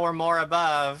 10 or more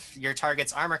above your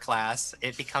target's armor class,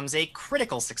 it becomes a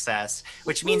critical success,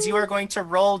 which means you are going to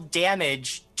roll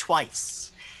damage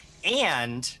twice.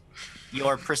 And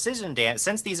your precision damage,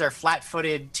 since these are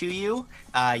flat-footed to you,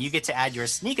 you get to add your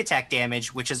sneak attack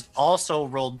damage, which is also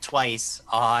rolled twice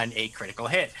on a critical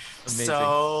hit. Amazing.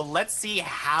 So let's see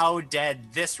how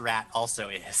dead this rat also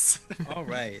is. All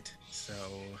right. So...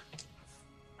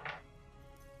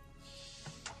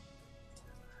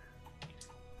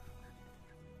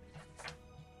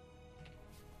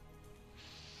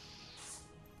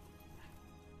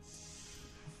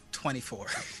 $24.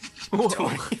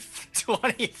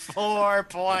 24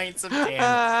 points of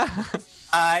damage.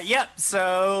 Yep.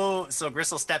 So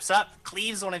Gristle steps up,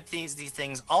 cleaves one of these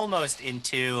things almost in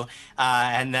two,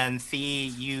 and then Thea,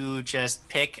 you just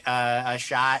pick a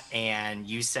shot and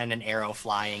you send an arrow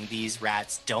flying. These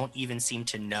rats don't even seem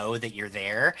to know that you're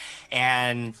there,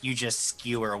 and you just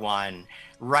skewer one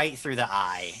right through the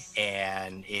eye,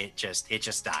 and it just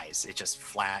dies. It just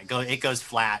it goes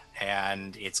flat,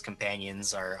 and its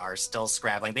companions are still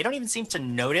scrabbling. They don't even seem to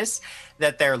notice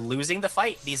that they're losing the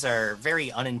fight. These are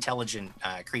very unintelligent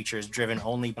creatures driven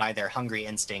only by their hungry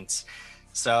instincts.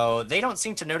 So they don't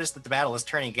seem to notice that the battle is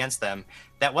turning against them.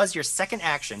 That was your second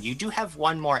action. You do have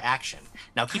one more action.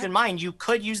 Now, keep in mind, you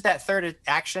could use that third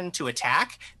action to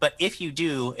attack, but if you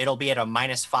do, it'll be at a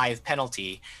 -5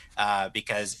 penalty,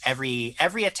 because every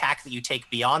attack that you take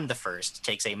beyond the first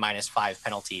takes a -5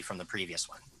 penalty from the previous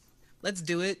one. Let's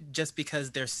do it just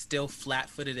because they're still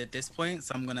flat-footed at this point,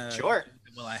 so I'm going to... Sure.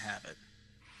 Will I have it?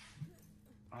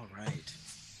 All right.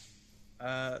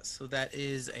 So that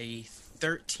is a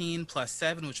 13 plus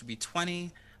 7, which would be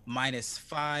 20,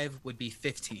 -5 would be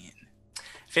 15.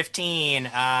 15.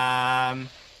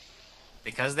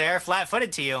 Because they're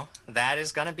flat-footed to you, that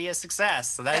is going to be a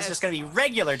success. So that is just going to be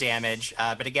regular damage.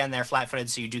 But again, they're flat-footed,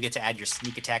 so you do get to add your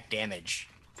sneak attack damage.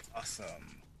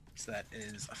 Awesome. So that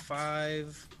is a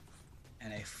 5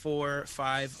 and a 4.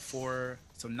 5, 4.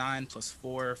 So 9 plus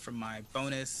 4 from my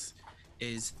bonus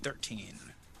is 13.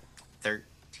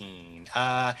 13.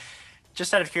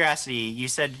 Just out of curiosity, you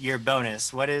said your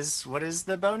bonus. What is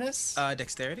the bonus?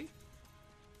 Dexterity.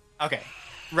 Okay.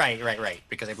 Right.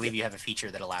 Because I believe you have a feature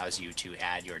that allows you to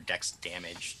add your dex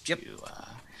damage to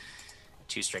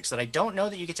two strikes. So I don't know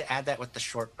that you get to add that with the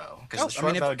short bow, because the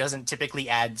short bow doesn't typically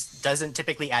add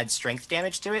strength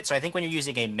damage to it. So I think when you're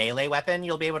using a melee weapon,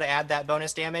 you'll be able to add that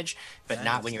bonus damage, but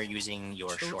not when you're using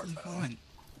your short bow. Fine.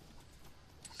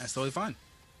 That's totally fine.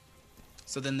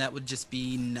 So then that would just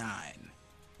be 9.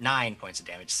 9 points of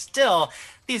damage. Still,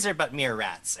 these are but mere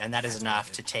rats, and that is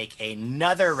enough to take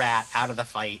another rat out of the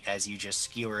fight as you just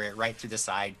skewer it right through the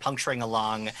side, puncturing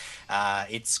along.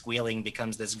 Its squealing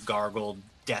becomes this gargled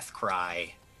death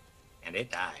cry, and it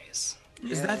dies.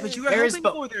 Is that what you were hoping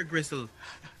for there, Gristle?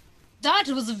 That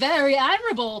was very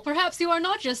admirable. Perhaps you are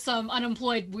not just some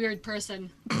unemployed weird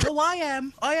person. Oh, I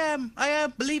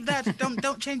am. Believe that.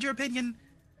 Don't change your opinion.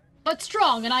 But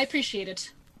strong, and I appreciate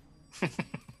it.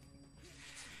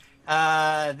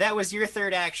 That was your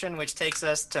third action, which takes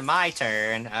us to my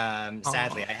turn.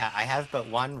 Sadly, I have but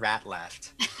one rat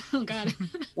left. Oh, God.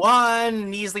 One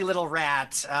measly little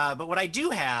rat. But what I do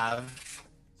have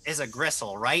is a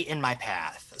Gristle right in my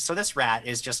path. So this rat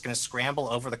is just going to scramble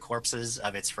over the corpses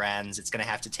of its friends. It's going to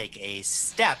have to take a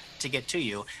step to get to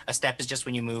you. A step is just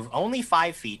when you move only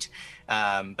 5 feet,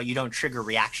 but you don't trigger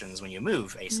reactions when you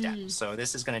move a step. So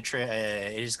this is going to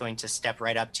it is going to step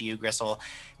right up to you, Gristle,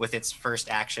 with its first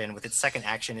action. With its second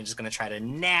action, it is going to try to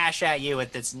gnash at you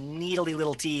with its needly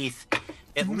little teeth.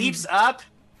 It leaps up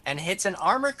and hits an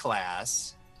armor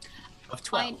class of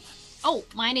 12.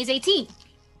 Mine is 18.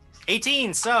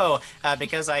 18. So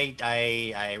because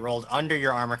I rolled under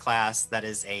your armor class, that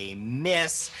is a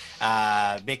miss.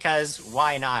 Because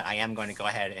why not? I am going to go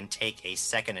ahead and take a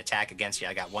second attack against you.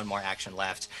 I got one more action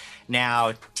left.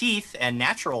 Now, teeth and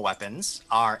natural weapons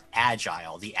are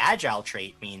agile. The agile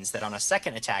trait means that on a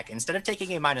second attack, instead of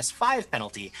taking a -5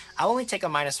 penalty, I'll only take a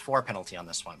 -4 penalty on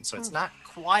this one. So it's not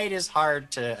quite as hard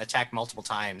to attack multiple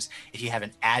times if you have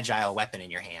an agile weapon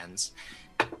in your hands.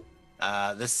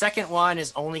 The second one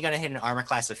is only going to hit an armor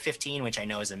class of 15, which I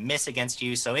know is a miss against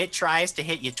you. So it tries to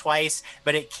hit you twice,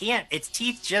 but it can't. Its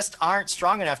teeth just aren't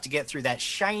strong enough to get through that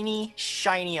shiny,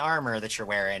 shiny armor that you're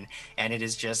wearing. And it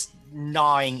is just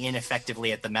gnawing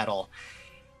ineffectively at the metal.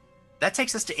 That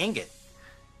takes us to Ingot.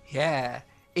 Yeah.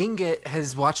 Ingot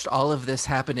has watched all of this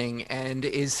happening and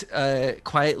is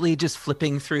quietly just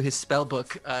flipping through his spell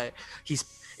book.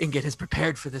 Ingot has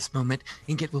prepared for this moment.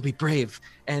 Ingot will be brave,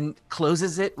 and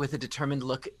closes it with a determined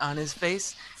look on his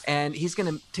face. And he's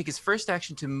going to take his first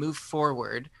action to move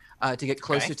forward to get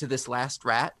closer to this last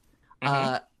rat.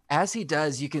 As he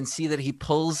does, you can see that he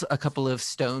pulls a couple of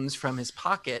stones from his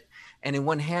pocket, and in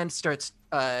one hand starts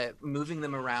moving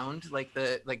them around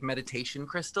like meditation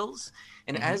crystals.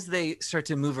 And as they start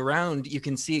to move around, you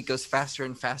can see it goes faster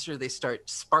and faster. They start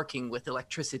sparking with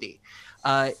electricity.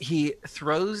 He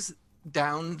throws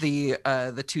down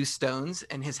the two stones,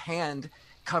 and his hand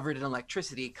covered in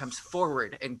electricity comes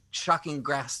forward and shocking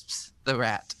grasps the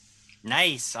rat.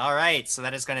 Nice. All right. So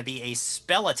that is going to be a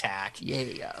spell attack.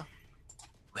 Yeah.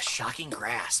 With shocking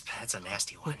grasp. That's a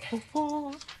nasty one.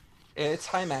 It's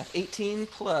high math. 18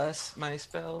 plus my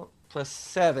spell plus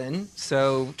 7,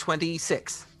 so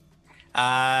 26.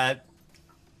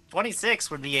 26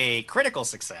 would be a critical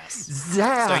success.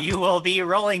 Zap! So you will be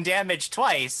rolling damage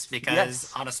twice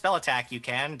because on a spell attack you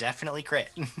can definitely crit.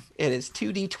 It is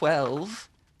 2d12,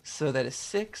 so that is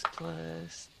 6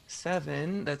 plus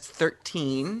 7. That's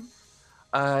 13.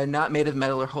 Not made of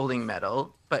metal or holding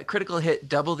metal, but critical hit,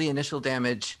 double the initial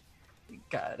damage.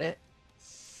 Got it.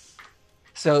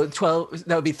 So 12.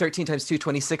 That would be 13 times 2,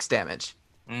 26 damage.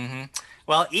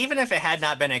 Well, even if it had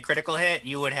not been a critical hit,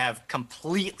 you would have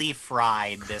completely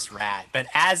fried this rat. But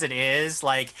as it is,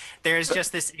 like, there's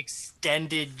just this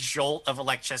extended jolt of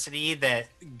electricity that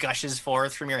gushes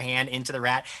forth from your hand into the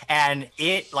rat, and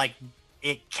it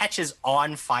catches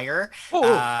on fire.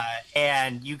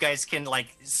 And you guys can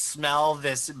smell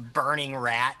this burning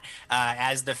rat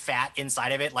as the fat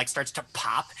inside of it starts to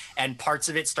pop, and parts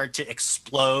of it start to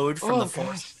explode from the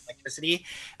force of electricity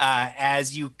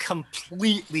as you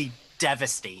completely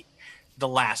devastate the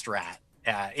last rat.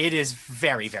 It is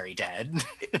very, very dead.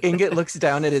 Ingot looks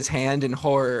down at his hand in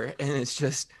horror, and it's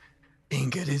just,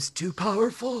 Ingot is too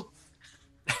powerful.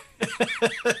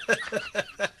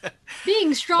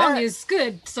 Being strong is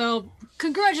good, so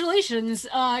congratulations.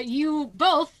 You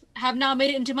both have now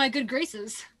made it into my good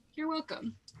graces. You're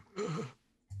welcome.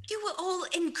 You were all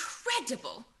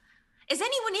incredible. Is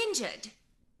anyone injured?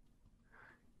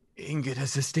 Ingot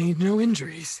has sustained no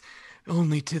injuries,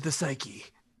 only to the psyche.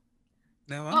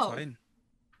 No, I'm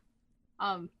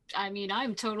fine. I mean,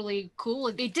 I'm totally cool.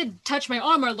 It did touch my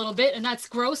armor a little bit, and that's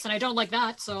gross, and I don't like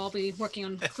that, so I'll be working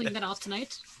on cleaning that off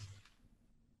tonight.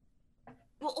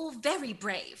 We're all very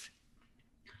brave.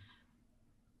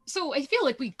 So I feel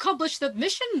like we accomplished the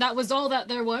mission. That was all that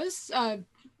there was.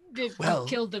 We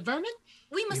killed the vermin.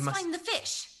 We must find the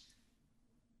fish.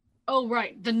 Oh,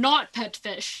 right. The not pet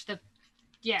fish.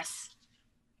 Yes.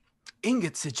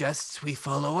 Ingot suggests we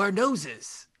follow our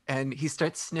noses. And he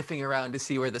starts sniffing around to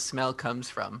see where the smell comes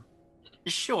from.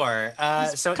 Sure.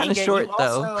 So kind of Ingot, short,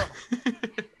 though.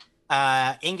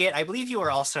 Ingot, I believe you are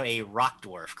also a rock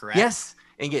dwarf, correct? Yes,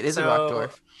 Ingot is a rock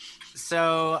dwarf.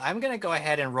 So I'm going to go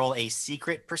ahead and roll a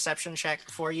secret perception check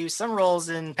for you. Some rolls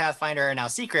in Pathfinder are now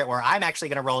secret, where I'm actually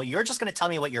going to roll. You're just going to tell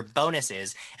me what your bonus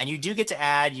is, and you do get to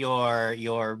add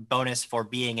your bonus for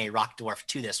being a rock dwarf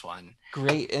to this one.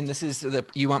 Great. And this is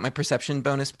you want my perception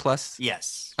bonus plus?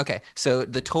 Yes. Okay. So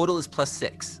the total is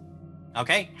 +6.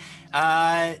 Okay.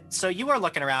 So you are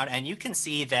looking around, and you can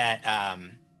see that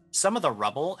some of the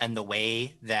rubble and the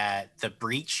way that the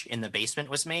breach in the basement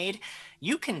was made,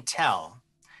 you can tell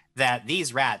that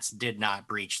these rats did not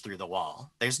breach through the wall.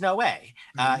 There's no way.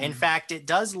 In fact, it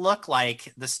does look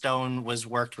like the stone was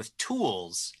worked with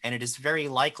tools, and it is very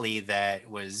likely that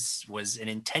was an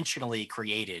intentionally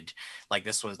created,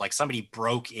 this was somebody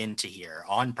broke into here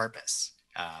on purpose,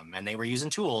 and they were using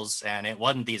tools, and it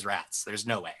wasn't these rats. There's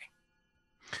no way.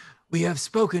 We have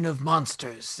spoken of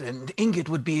monsters, and Ingot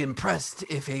would be impressed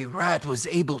if a rat was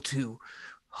able to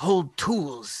hold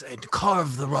tools and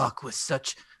carve the rock with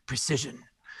such precision.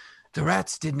 The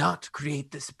rats did not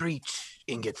create this breach,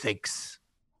 Ingot thinks.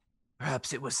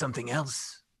 Perhaps it was something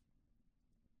else.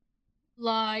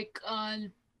 Like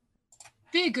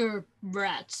bigger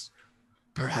rats.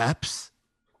 Perhaps.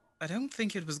 I don't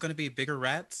think it was going to be bigger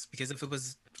rats, because if it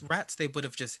was rats, they would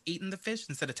have just eaten the fish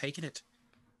instead of taking it.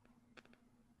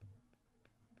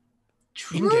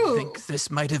 Ingrid True. thinks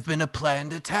this might have been a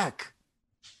planned attack.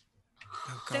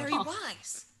 Oh, God. Very Huh.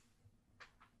 wise.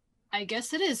 I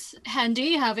guess it is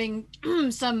handy having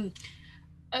some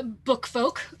book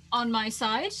folk on my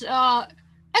side.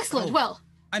 Excellent. Oh. Well,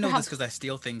 I know perhaps- this because I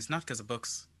steal things, not because of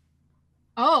books.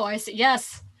 oh, I see.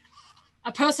 Yes.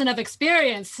 A person of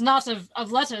experience, not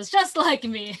of letters, just like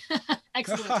me.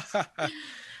 Excellent.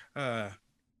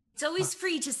 It's always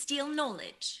free to steal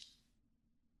knowledge.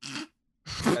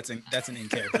 That's an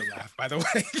in-character laugh, by the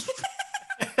way.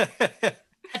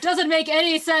 It doesn't make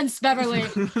any sense, Beverly.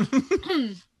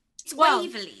 It's Well-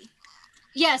 Waverly.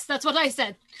 Yes, that's what I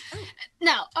said.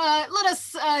 Now, let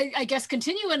us, I guess,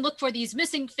 continue and look for these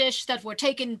missing fish that were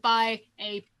taken by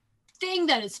a thing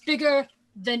that is bigger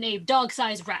than a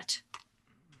dog-sized rat.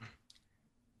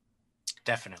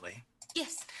 Definitely.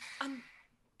 Yes.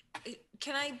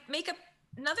 Can I make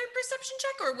another perception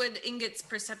check, or would Ingot's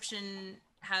perception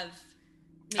have?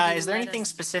 maybe Is there led anything us-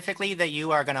 specifically that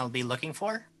you are going to be looking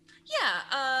for?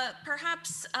 Yeah.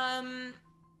 Perhaps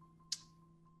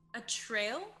a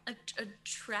trail, a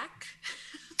track.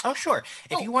 Oh, sure.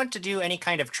 If Oh. you want to do any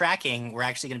kind of tracking, we're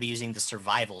actually going to be using the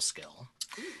survival skill.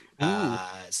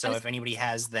 So was- if anybody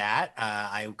has that,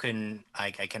 I can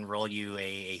roll you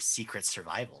a secret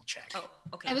survival check. Oh,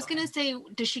 okay. I was go gonna ahead. say,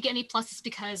 does she get any pluses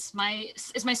because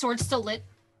is my sword still lit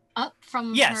up from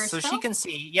her Yes, so spell? she can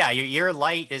see. Yeah, your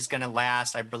light is going to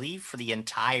last, I believe, for the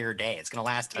entire day. It's going to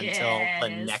last until the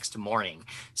Yes. next morning.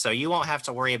 So you won't have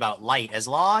to worry about light as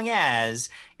long as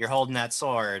you're holding that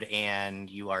sword and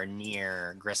you are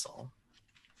near Gristle.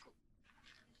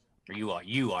 Or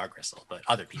you are Gristle, but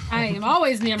other people. I am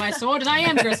always near my sword, and I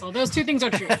am Gristle. Those two things are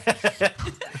true.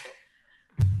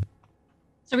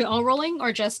 So are we all rolling,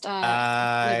 or just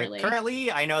Waverly?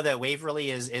 Currently, I know that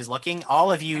Waverly is looking.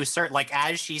 All of you start, like,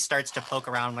 as she starts to poke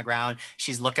around on the ground,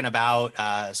 she's looking about.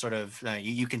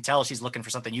 You can tell she's looking for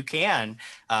something. You can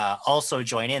also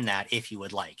join in that if you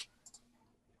would like.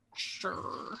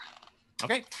 Sure.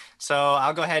 Okay, so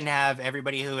I'll go ahead and have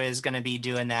everybody who is going to be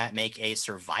doing that make a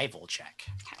survival check.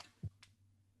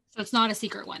 So it's not a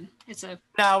secret one. It's a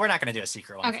No, we're not going to do a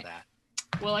secret one Okay. for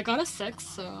that. well, I got a 6,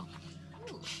 so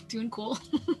doing cool.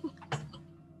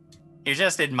 You're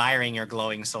just admiring your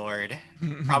glowing sword,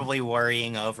 probably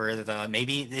worrying over is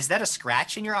that a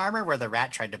scratch in your armor where the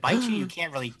rat tried to bite you? You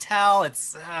can't really tell.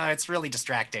 It's really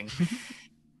distracting.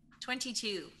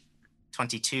 22.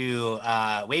 22.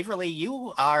 Waverly,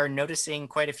 you are noticing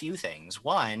quite a few things.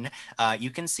 One, you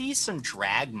can see some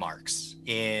drag marks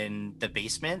in the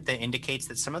basement that indicates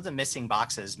that some of the missing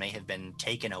boxes may have been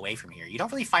taken away from here. You don't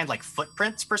really find like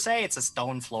footprints per se. It's a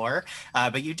stone floor,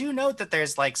 but you do note that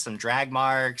there's like some drag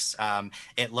marks.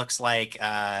 It looks like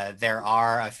there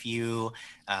are a few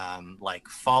like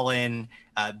fallen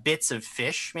bits of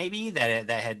fish maybe that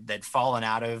had fallen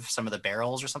out of some of the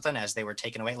barrels or something as they were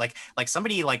taken away. Like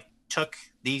somebody like took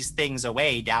these things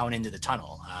away down into the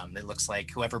tunnel. It looks like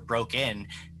whoever broke in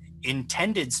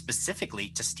intended specifically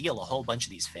to steal a whole bunch of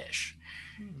these fish.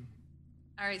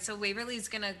 All right, so Waverly's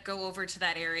gonna go over to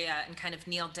that area and kind of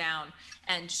kneel down,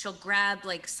 and she'll grab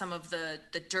like some of the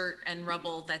dirt and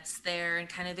rubble that's there and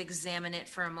kind of examine it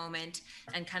for a moment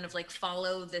and kind of like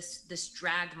follow this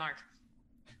drag mark.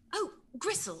 Oh,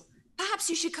 Gristle, perhaps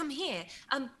you should come here.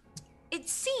 It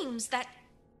seems that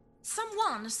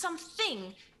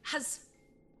something has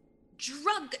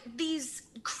drug these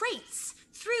crates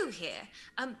through here.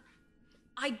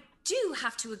 I do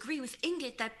have to agree with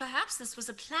Ingot that perhaps this was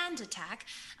a planned attack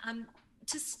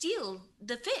to steal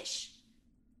the fish.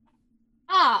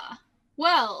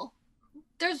 Well,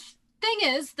 thing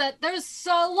is that there's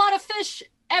a lot of fish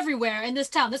everywhere in this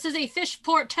town. This is a fish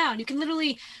port town. You can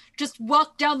literally just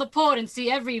walk down the port and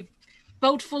see every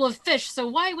boat full of fish. So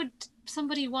why would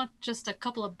somebody want just a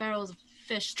couple of barrels of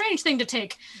fish? Strange thing to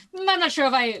take. I'm not sure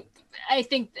if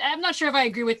I'm not sure if I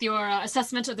agree with your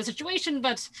assessment of the situation,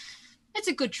 but it's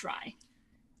a good try.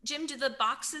 Jim, do the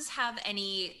boxes have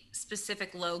any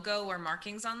specific logo or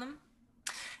markings on them?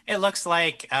 It looks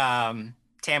like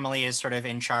Tamily is sort of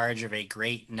in charge of a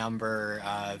great number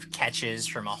of catches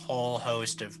from a whole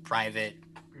host of private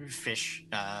fishers.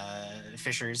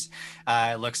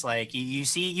 It looks like you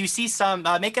see some.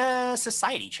 Make a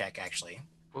society check, actually.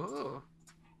 Ooh.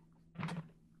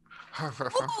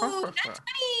 Ooh, that's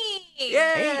me!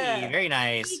 Yeah. Hey, very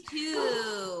nice. Me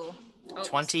too. Oh,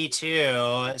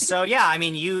 22. So yeah, I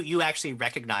mean, you actually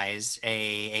recognize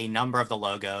a number of the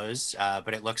logos,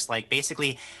 but it looks like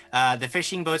basically the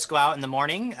fishing boats go out in the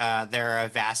morning. There are a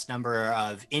vast number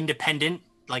of independent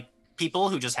like people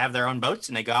who just have their own boats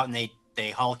and they go out and they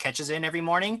haul catches in every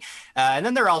morning. And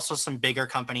then there are also some bigger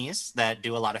companies that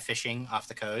do a lot of fishing off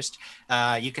the coast.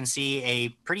 You can see a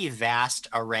pretty vast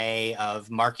array of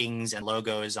markings and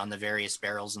logos on the various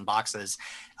barrels and boxes.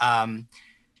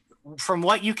 From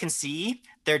what you can see,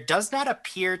 there does not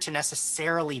appear to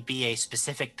necessarily be a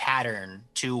specific pattern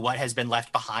to what has been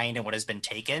left behind and what has been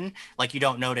taken. Like you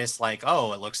don't notice like,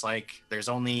 oh, it looks like there's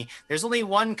only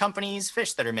one company's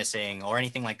fish that are missing or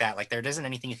anything like that. Like there isn't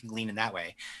anything you can glean in that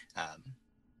way.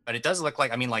 But it does look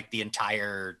like, I mean, like the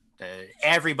entire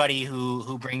everybody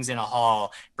who brings in a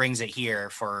haul brings it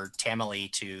here for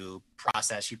Tamily to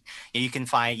process. You can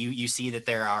find you see that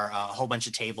there are a whole bunch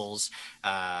of tables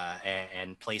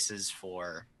and places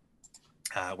for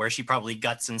where she probably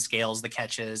guts and scales the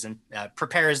catches and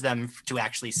prepares them to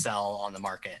actually sell on the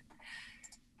market.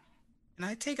 Can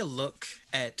I take a look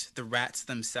at the rats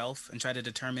themselves and try to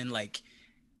determine like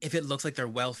if it looks like they're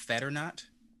well fed or not?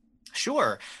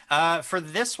 Sure. For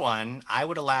this one, I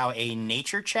would allow a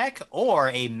nature check or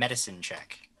a medicine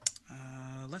check.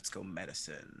 Let's go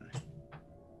medicine.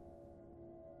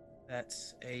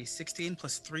 That's a 16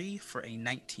 plus 3 for a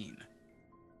 19.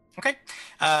 Okay.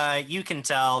 You can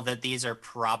tell that these are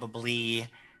probably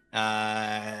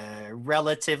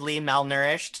relatively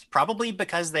malnourished, probably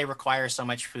because they require so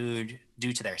much food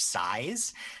due to their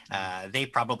size. They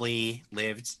probably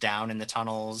lived down in the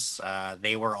tunnels.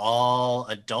 They were all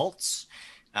adults.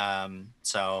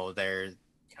 So they're,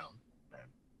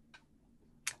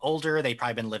 older. They've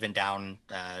probably been living down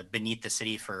beneath the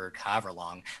city for however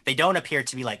long. They don't appear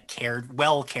to be like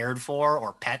well cared for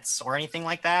or pets or anything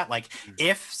like that. Like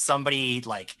if somebody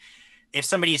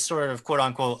sort of quote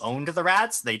unquote owned the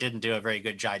rats, they didn't do a very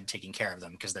good job taking care of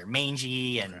them because they're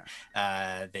mangy and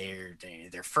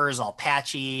their fur's all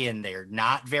patchy and they're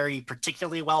not very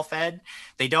particularly well fed.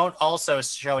 They don't also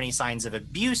show any signs of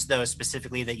abuse though,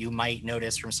 specifically that you might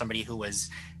notice from somebody who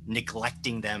was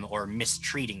neglecting them or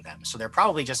mistreating them. So they're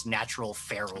probably just natural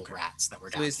feral rats that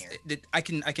were down here. I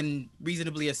can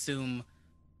reasonably assume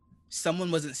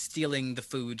someone wasn't stealing the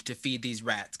food to feed these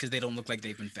rats because they don't look like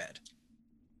they've been fed.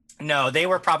 No, they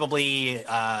were probably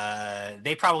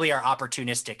they probably are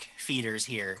opportunistic feeders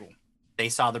here. Cool. They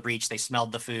saw the breach, they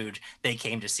smelled the food, they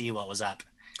came to see what was up.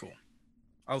 Cool.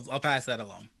 I'll pass that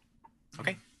along.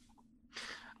 Okay.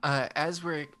 As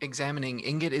we're examining,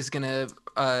 Ingot is gonna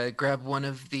grab one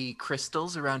of the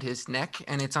crystals around his neck,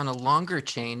 and it's on a longer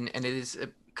chain, and it is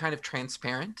kind of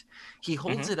transparent. He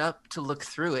holds it up to look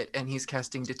through it, and he's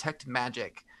casting Detect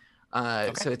Magic.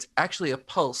 So it's actually a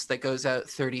pulse that goes out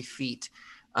 30 feet.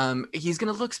 He's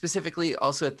going to look specifically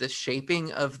also at the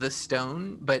shaping of the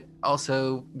stone, but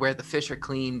also where the fish are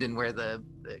cleaned and where the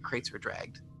crates were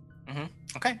dragged.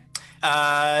 Okay.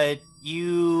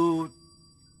 You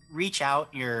reach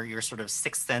out your sort of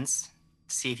sixth sense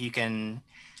to see if you can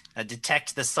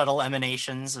detect the subtle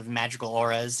emanations of magical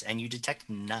auras, and you detect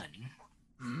none.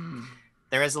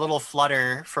 There is a little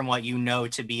flutter from what you know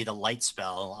to be the light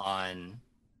spell on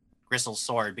Gristle's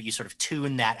sword, but you sort of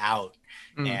tune that out,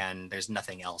 and there's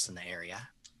nothing else in the area.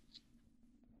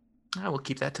 I will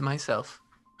keep that to myself.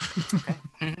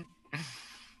 Okay.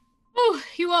 Oh,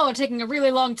 you all are taking a really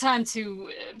long time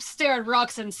to stare at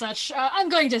rocks and such. I'm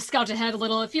going to scout ahead a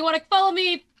little. If you want to follow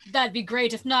me, that'd be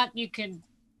great. If not,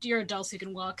 you're adults, you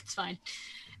can walk. It's fine.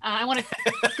 I want to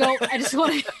go. I just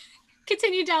want to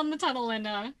continue down the tunnel and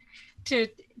I'm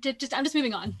just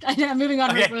moving on. I'm moving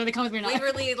on whether they come with me or not.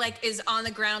 Waverly is on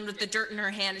the ground with the dirt in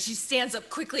her hand, and she stands up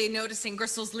quickly, noticing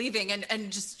Gristle's leaving,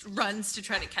 and just runs to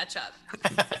try to catch up.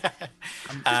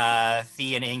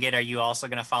 Thea and Ingot, are you also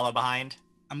going to follow behind?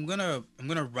 I'm gonna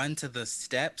run to the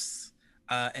steps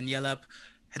and yell up,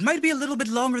 "It might be a little bit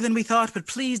longer than we thought, but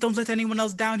please don't let anyone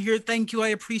else down here. Thank you, I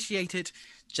appreciate it."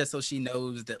 Just so she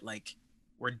knows that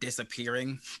we're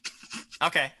disappearing.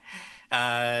 Okay.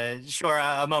 Sure.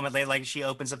 A moment later, she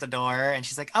opens up the door and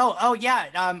she's like, "Oh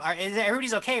yeah.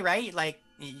 Everybody's okay, right?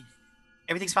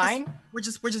 Everything's fine." We're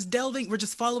just delving. We're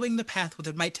just following the path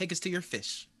that might take us to your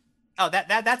fish. Oh,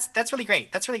 that's really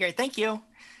great. That's really great. Thank you.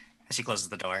 And she closes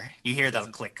the door. You hear the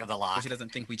click of the lock. So she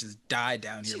doesn't think we just die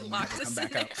down here She when we locks come us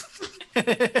back in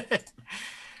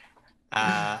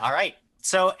up. All right.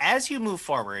 So as you move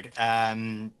forward,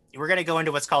 we're going to go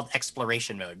into what's called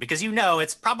exploration mode because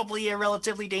it's probably a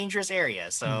relatively dangerous area.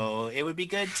 So it would be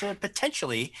good to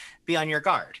potentially be on your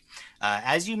guard.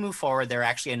 As you move forward, there are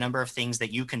actually a number of things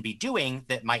that you can be doing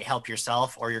that might help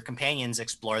yourself or your companions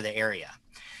explore the area.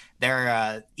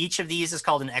 Each of these is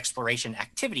called an exploration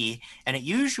activity, and it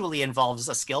usually involves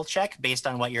a skill check based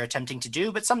on what you're attempting to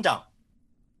do, but some don't.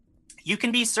 You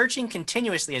can be searching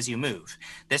continuously as you move.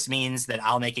 This means that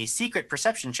I'll make a secret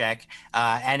perception check,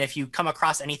 and if you come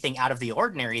across anything out of the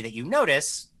ordinary that you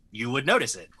notice, you would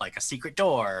notice it, like a secret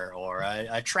door or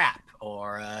a trap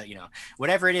or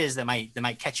whatever it is that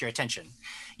might catch your attention.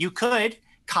 You could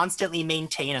constantly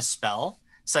maintain a spell,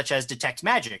 such as detect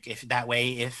magic.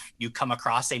 If you come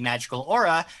across a magical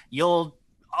aura, you'll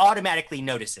automatically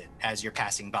notice it as you're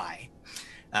passing by.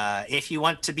 If you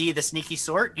want to be the sneaky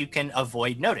sort, you can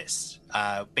avoid notice.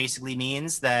 Basically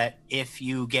means that if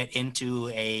you get into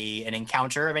an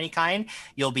encounter of any kind,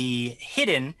 you'll be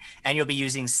hidden and you'll be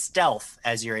using stealth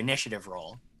as your initiative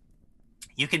roll.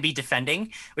 You can be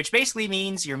defending, which basically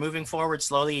means you're moving forward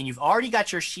slowly and you've already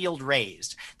got your shield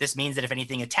raised. This means that if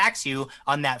anything attacks you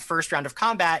on that first round of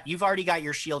combat, you've already got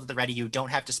your shield at the ready. You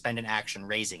don't have to spend an action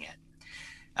raising it.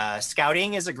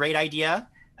 Scouting is a great idea.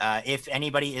 If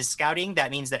anybody is scouting,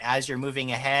 that means that as you're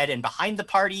moving ahead and behind the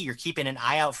party, you're keeping an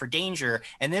eye out for danger.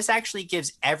 And this actually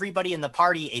gives everybody in the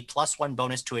party a +1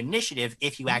 bonus to initiative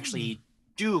if you actually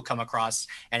do come across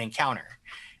an encounter.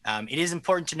 It is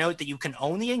important to note that you can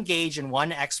only engage in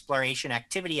one exploration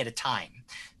activity at a time.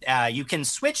 You can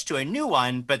switch to a new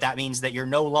one, but that means that you're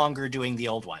no longer doing the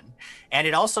old one. And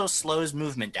it also slows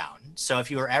movement down. So if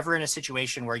you are ever in a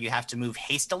situation where you have to move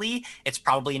hastily, it's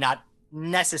probably not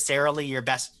necessarily your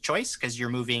best choice because you're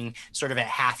moving sort of at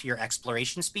half your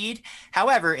exploration speed.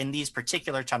 However, in these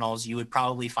particular tunnels, you would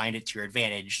probably find it to your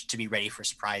advantage to be ready for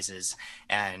surprises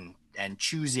and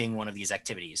choosing one of these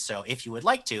activities. So if you would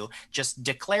like to, just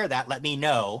declare that, let me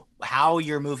know how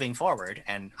you're moving forward,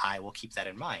 and I will keep that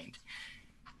in mind.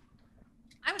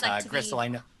 I would like to Gristle, I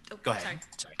know. Go ahead.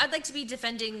 Sorry. I'd like to be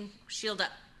defending shield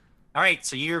up. All right,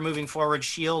 so you're moving forward,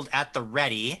 shield at the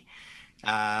ready.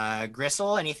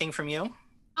 Gristle, anything from you?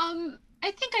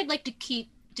 I think I'd like to keep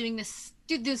doing this.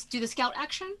 Do the scout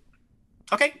action.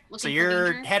 Okay, Looking so for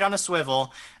you're danger. head on a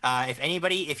swivel.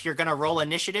 If you're gonna roll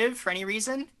initiative for any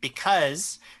reason,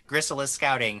 because Gristle is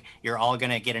scouting, you're all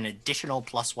gonna get an additional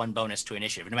 +1 bonus to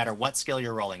initiative, no matter what skill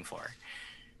you're rolling for.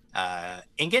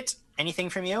 Ingot, anything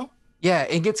from you? Yeah,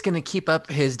 Ingot's going to keep up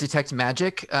his detect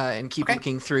magic and keep Okay.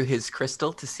 looking through his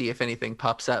crystal to see if anything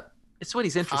pops up. It's what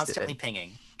he's interested Constantly in.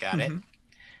 pinging. Got it. Mhm.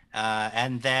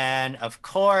 And then, of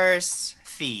course,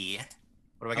 Fee.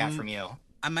 What do I got from you?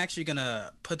 I'm actually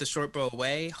gonna put the short bow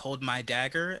away, hold my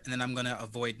dagger, and then I'm gonna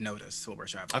avoid notice while we're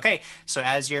traveling. Okay, so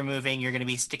as you're moving, you're going to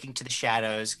be sticking to the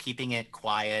shadows, keeping it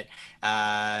quiet.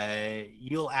 I'll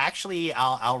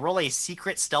roll a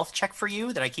secret stealth check for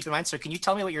you that I keep in mind. So can you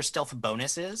tell me what your stealth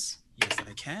bonus is? Yes,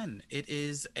 I can. It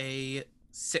is a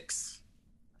 6.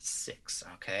 6.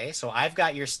 Okay, so I've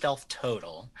got your stealth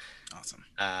total.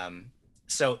 Awesome.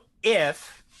 So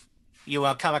if you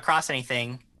come across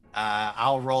anything,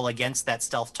 I'll roll against that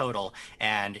stealth total,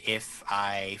 and if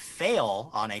I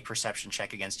fail on a perception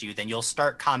check against you, then you'll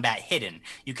start combat hidden.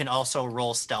 You can also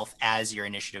roll stealth as your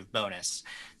initiative bonus,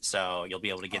 so you'll be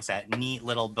able to get that neat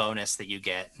little bonus that you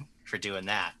get for doing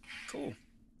that. Cool.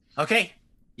 Okay,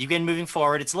 you begin moving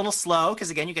forward. It's a little slow because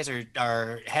again, you guys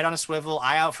are head on a swivel,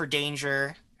 eye out for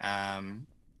danger,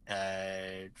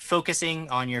 focusing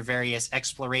on your various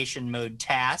exploration mode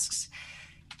tasks.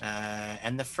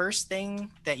 And the first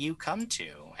thing that you come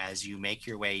to as you make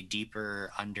your way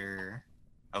deeper under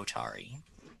Otari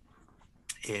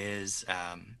is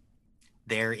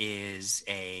there is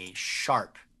a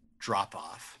sharp drop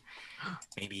off,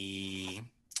 maybe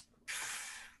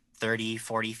 30,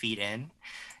 40 feet in.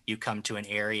 You come to an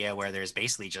area where there's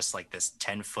basically just like this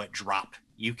 10-foot drop.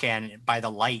 You can, by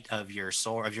the light of your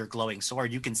sword, of your glowing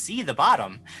sword, you can see the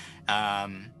bottom.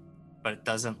 But it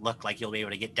doesn't look like you'll be able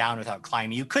to get down without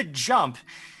climbing. You could jump,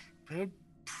 but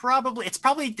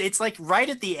it's like right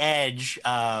at the edge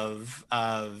of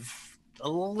a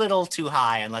little too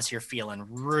high unless you're feeling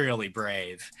really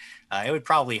brave. It would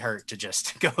probably hurt to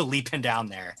just go leaping down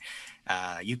there.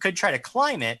 You could try to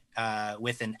climb it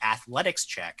with an athletics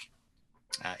check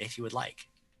if you would like.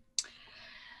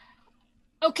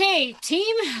 Okay,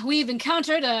 team, we've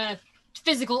encountered a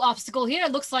physical obstacle here.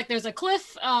 It looks like there's a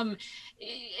cliff.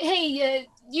 Hey,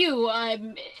 you,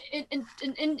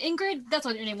 Ingrid, that's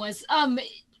what your name was.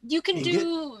 You can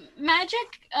do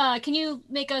magic? Can you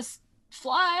make us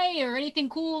fly or anything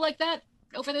cool like that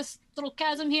over this little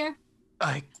chasm here?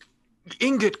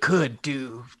 Ingot could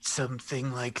do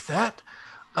something like that.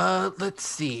 Let's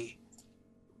see.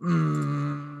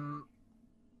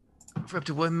 For up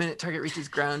to 1 minute, target reaches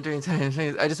ground during time.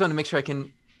 I just want to make sure I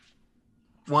can.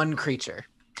 One creature.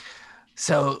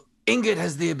 So Ingot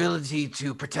has the ability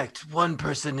to protect one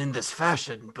person in this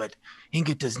fashion, but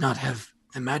Ingot does not have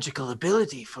the magical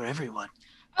ability for everyone.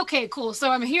 Okay, cool. So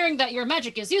I'm hearing that your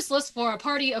magic is useless for a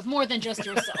party of more than just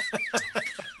yourself.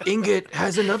 Ingot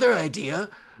has another idea,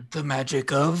 the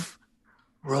magic of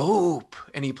rope.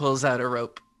 And he pulls out a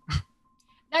rope.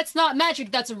 That's not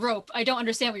magic, that's a rope. I don't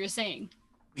understand what you're saying.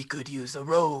 We could use a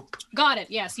rope. Got it.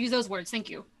 Yes, use those words. Thank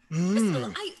you.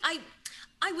 Crystal,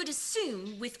 I would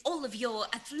assume with all of your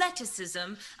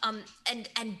athleticism,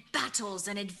 and battles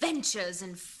and adventures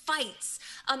and fights,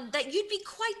 that you'd be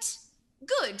quite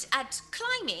good at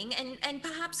climbing and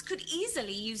perhaps could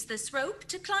easily use this rope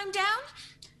to climb down.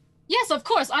 Yes, of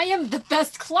course. I am the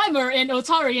best climber in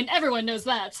Otari, and everyone knows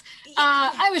that.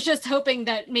 I was just hoping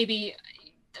that maybe...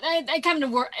 I kind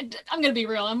of I'm going to be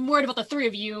real. I'm worried about the three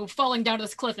of you falling down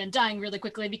this cliff and dying really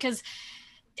quickly because...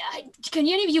 can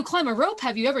any of you climb a rope?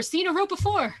 Have you ever seen a rope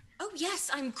before? Oh, yes,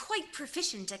 I'm quite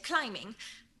proficient at climbing.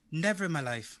 Never in my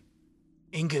life.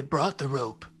 Ingot brought the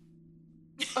rope.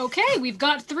 Okay, we've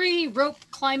got 3 rope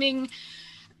climbing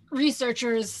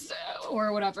researchers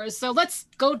or whatever. So let's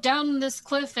go down this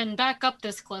cliff and back up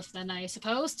this cliff then, I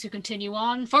suppose, to continue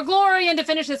on for glory and to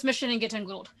finish this mission and get 10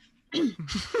 gold.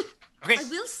 Okay. I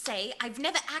will say I've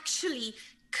never actually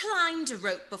climbed a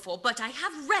rope before, but I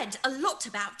have read a lot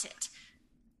about it.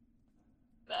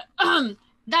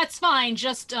 That's fine.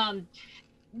 Just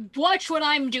watch what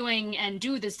I'm doing and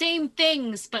do the same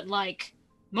things, but like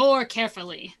more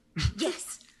carefully.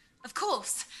 Yes, of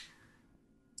course.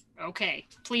 Okay,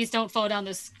 please don't fall down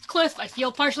this cliff. I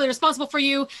feel partially responsible for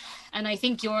you, and I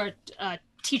think your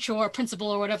teacher or principal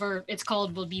or whatever it's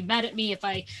called will be mad at me if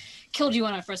I killed you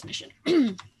on our first mission.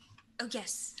 Oh,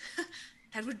 yes.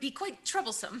 That would be quite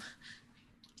troublesome.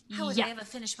 How would I ever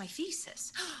finish my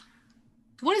thesis?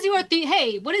 What is your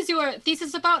what is your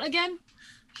thesis about again?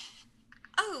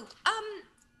 Oh,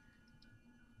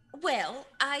 well,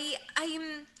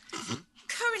 I'm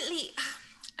currently,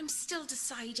 I'm still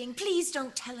deciding. Please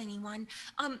don't tell anyone.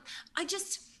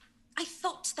 I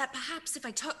thought that perhaps if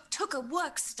I took a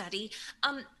work study,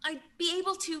 I'd be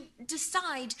able to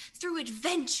decide through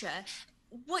adventure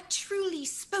what truly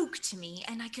spoke to me,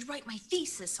 and I could write my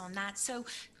thesis on that. So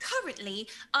currently,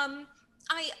 I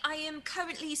am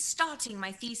currently starting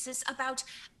my thesis about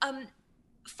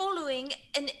following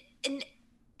an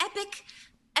epic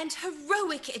and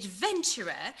heroic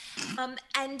adventurer,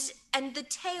 and the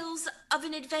tales of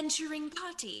an adventuring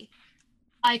party.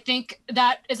 I think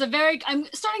that is I'm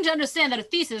starting to understand that a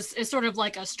thesis is sort of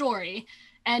like a story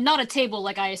and not a table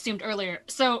like I assumed earlier.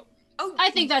 So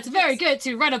I think that's very good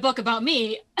to write a book about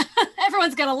me.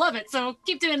 Everyone's gonna love it, so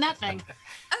keep doing that thing.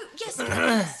 Oh, yes,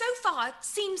 so far it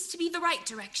seems to be the right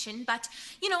direction, but,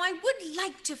 I would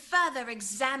like to further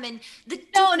examine the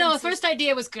No, first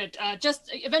idea was good.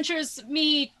 Just adventures,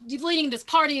 me leading this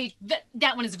party,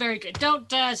 that one is very good.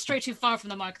 Don't stray too far from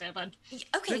the mark there, bud.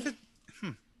 Okay.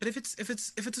 But if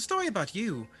it's a story about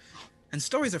you, and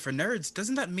stories are for nerds,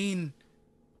 doesn't that mean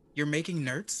you're making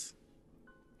nerds?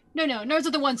 No, nerds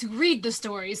are the ones who read the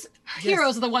stories. Yes.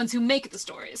 Heroes are the ones who make the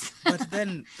stories. But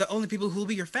then the only people who will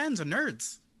be your fans are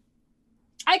nerds.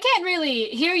 I can't really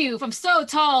hear you. If I'm so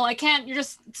tall, I can't. You're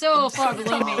just so far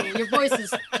below me. Your voice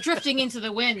is drifting into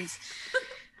the winds.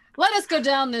 Let us go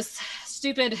down this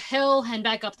stupid hill and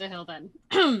back up the hill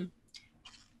then.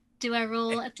 Do I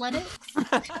roll athletics?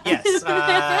 Yes.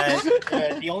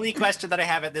 The only question that I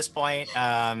have at this point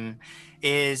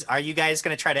is, are you guys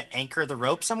going to try to anchor the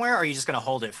rope somewhere, or are you just going to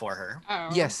hold it for her? Oh.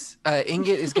 Yes,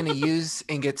 Ingot is going to use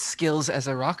Ingot's skills as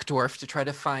a rock dwarf to try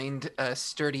to find a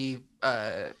sturdy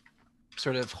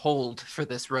sort of hold for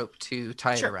this rope to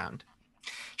tie it around.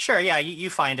 Sure, yeah,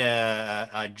 you find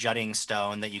a jutting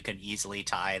stone that you could easily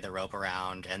tie the rope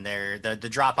around, and the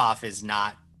drop off is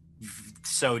not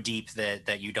so deep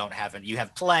that you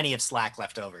have plenty of slack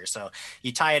left over. So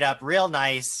you tie it up real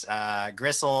nice.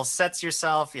 Gristle sets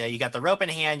yourself, you got the rope in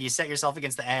hand, you set yourself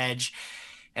against the edge,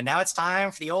 and now it's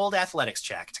time for the old athletics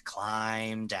check to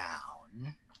climb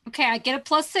down. Okay, I get a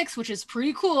 +6, which is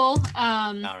pretty cool.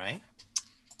 All right.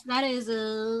 That is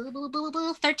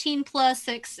 13 plus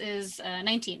 6 is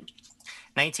 19.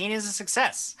 19 is a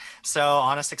success. So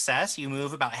on a success, you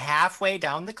move about halfway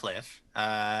down the cliff,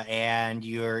 and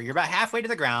you're about halfway to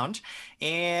the ground,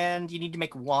 and you need to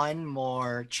make one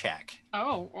more check.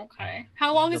 Oh, okay.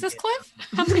 How long is this cliff?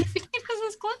 How many feet is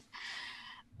this cliff?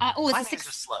 It's a 6.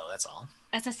 Just slow. That's all.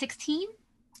 That's a 16.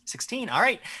 16. All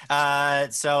right.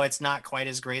 So it's not quite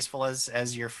as graceful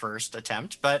as your first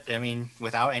attempt, but I mean,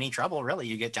 without any trouble, really,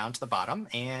 you get down to the bottom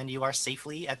and you are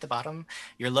safely at the bottom.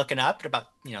 You're looking up at about,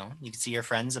 you can see your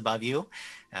friends above you.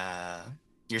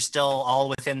 You're still all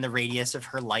within the radius of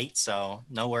her light, so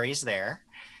no worries there.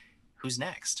 Who's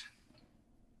next?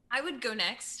 I would go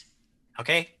next.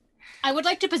 Okay. I would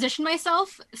like to position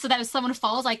myself so that if someone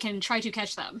falls, I can try to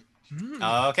catch them.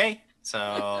 Okay.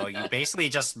 So you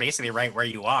basically right where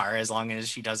you are, as long as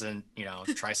she doesn't,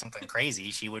 try something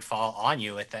crazy, she would fall on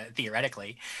you with that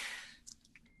theoretically.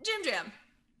 Jam.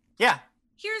 Yeah.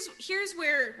 Here's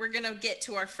where we're gonna get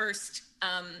to our first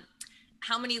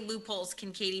how many loopholes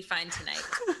can Katie find tonight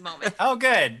moment. Oh,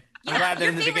 good. I'm Yeah, glad that your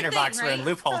in the favorite beginner thing, box we're in right?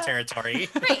 loophole territory.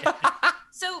 Great.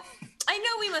 So I know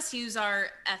we must use our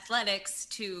athletics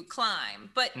to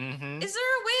climb, but Mhm. is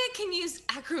there a way I can use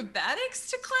acrobatics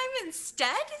to climb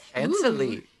instead?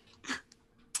 Fancily.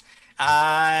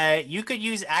 You could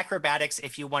use acrobatics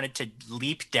if you wanted to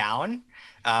leap down.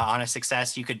 On a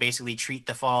success, you could basically treat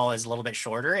the fall as a little bit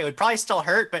shorter. It would probably still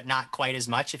hurt, but not quite as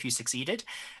much if you succeeded.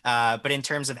 But in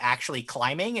terms of actually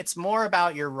climbing, it's more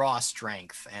about your raw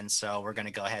strength. And so we're going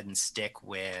to go ahead and stick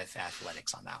with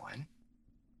athletics on that one.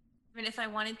 Even if I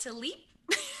wanted to leap?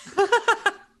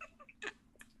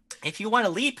 If you want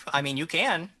to leap, I mean, you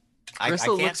can. I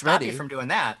Gristle can't looks stop ready. you from doing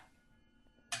that.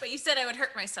 But you said I would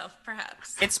hurt myself,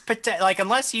 perhaps. It's like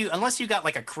unless you got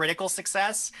like a critical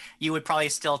success, you would probably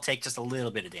still take just a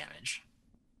little bit of damage.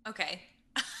 Okay.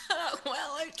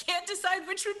 Well, I can't decide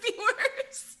which would be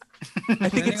worse. I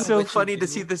think Depending it's on so what you funny to do.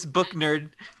 see this book nerd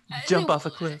jump off a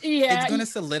cliff. Yeah, It's going to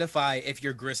solidify if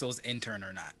you're Gristle's intern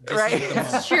or not. This Right. is the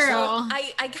moment. it's true. So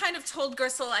I kind of told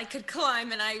Gristle I could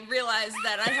climb, and I realized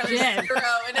that I have a Yeah. 0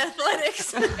 in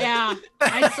athletics. Yeah,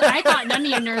 I thought none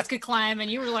of you nerds could climb,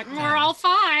 and you were like, we're all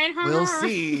fine. We'll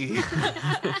see.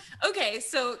 Okay,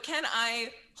 so can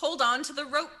I hold on to the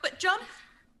rope but jump?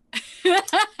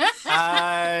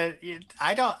 I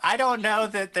don't know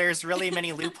that there's really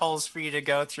many loopholes for you to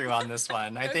go through on this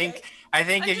one. I think I'm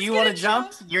if just you want to gonna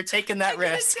jump, jump. you're taking that I'm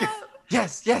gonna risk. jump.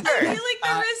 Yes, yes. I feel like the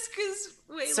Uh, risk is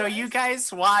way So less. you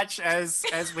guys watch as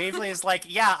Waverly is like,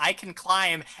 yeah, I can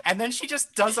climb, and then she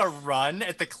just does a run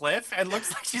at the cliff and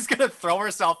looks like she's gonna throw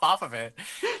herself off of it.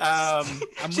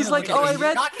 I'm She's gonna like, look at "Oh, I you.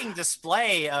 read-" Shocking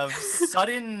display of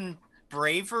sudden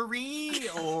bravery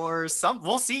or some.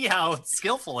 We'll see how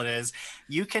skillful it is.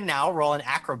 You can now roll an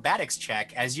acrobatics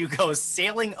check as you go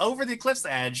sailing over the cliff's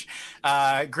edge.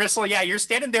 Gristle, yeah, you're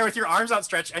standing there with your arms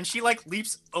outstretched, and she like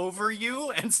leaps over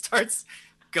you and starts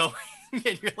going. And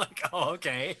you're like, oh,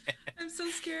 okay. I'm so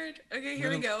scared. Okay, here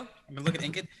we go. I'm going to look at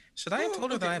Inkit. Should I have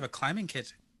told her that I have a climbing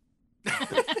kit?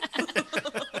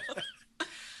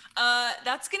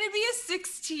 That's gonna be a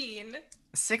 16.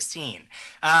 16.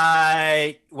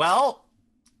 Well,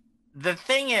 the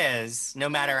thing is, no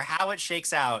matter how it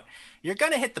shakes out, you're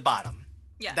gonna hit the bottom.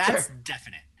 Yeah. That's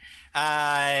definite.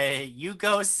 You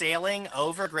go sailing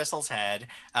over Gristle's head,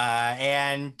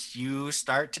 and you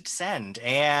start to descend,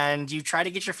 and you try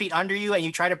to get your feet under you, and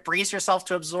you try to brace yourself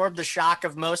to absorb the shock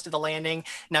of most of the landing.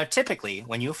 Now, typically,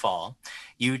 when you fall,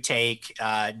 you take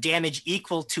damage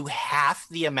equal to half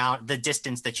the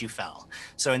distance that you fell.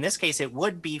 So in this case, it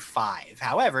would be 5.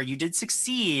 However, you did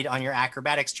succeed on your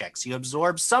acrobatics check. So you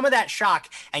absorb some of that shock,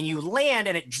 and you land,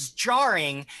 and it's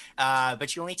jarring,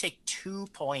 but you only take 2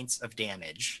 points of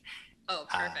damage. Oh,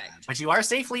 perfect. But you are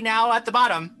safely now at the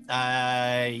bottom.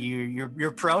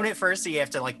 You're prone at first, so you have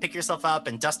to like pick yourself up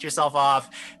and dust yourself off.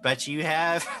 But you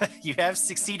have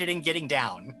succeeded in getting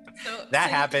down. That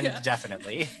happened yeah.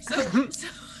 definitely.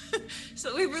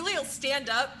 So we really will stand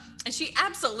up, and she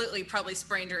absolutely probably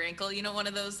sprained her ankle. You know, one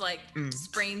of those like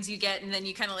sprains you get, and then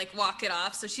you kind of like walk it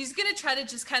off. So she's gonna try to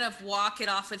just kind of walk it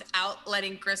off without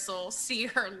letting Gristle see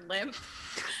her limp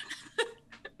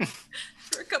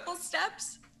for a couple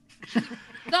steps.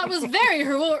 That was very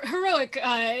heroic,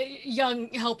 young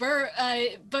helper.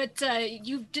 But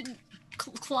you didn't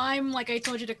climb like I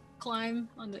told you to climb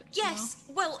on the. Yes,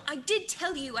 well, I did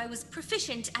tell you I was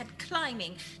proficient at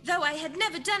climbing. Though I had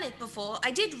never done it before, I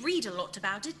did read a lot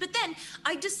about it, but then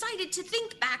I decided to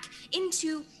think back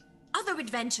into other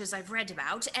adventures I've read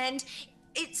about, and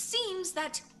it seems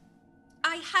that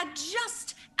I had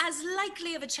just as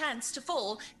likely of a chance to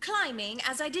fall climbing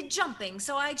as I did jumping,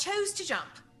 so I chose to jump.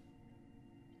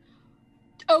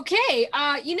 Okay,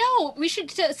 we should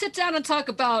sit down and talk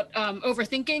about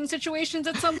overthinking situations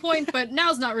at some point, but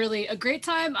now's not really a great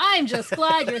time. I'm just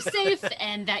glad you're safe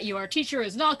and that your teacher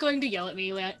is not going to yell at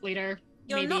me later.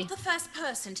 You're maybe. not the first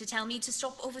person to tell me to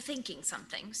stop overthinking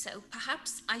something, so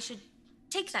perhaps I should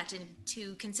take that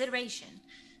into consideration.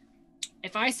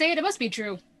 If I say it, it must be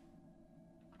true.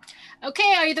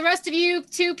 Okay, are the rest of you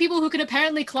two people who can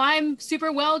apparently climb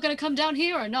super well gonna come down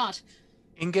here or not?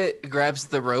 Ingot grabs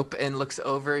the rope and looks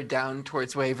over down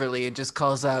towards Waverly and just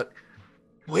calls out,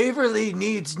 "Waverly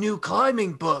needs new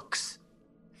climbing books."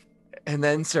 and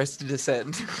then starts to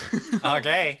descend.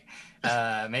 Okay.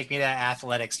 Make me that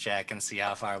athletics check and see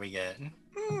how far we get.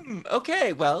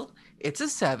 Okay, well, it's a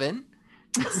 7.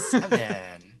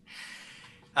 7.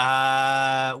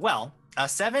 Well, a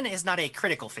 7 is not a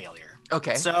critical failure.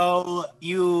 Okay. So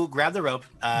you grab the rope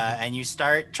and you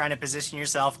start trying to position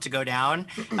yourself to go down,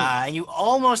 and you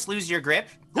almost lose your grip.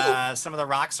 Some of the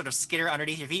rocks sort of skitter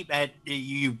underneath your feet, but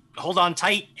you hold on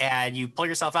tight and you pull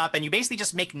yourself up, and you basically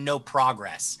just make no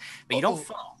progress, but you don't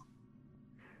fall.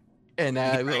 And You I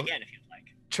can try will again if you'd like.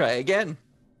 try again.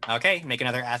 Okay, make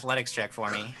another athletics check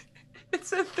for me.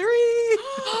 It's a 3.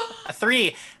 A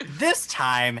 3. This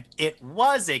time, it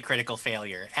was a critical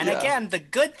failure. And Yeah. again, the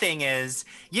good thing is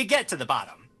you get to the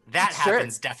bottom. That Sure.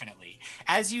 happens definitely.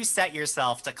 As you set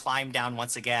yourself to climb down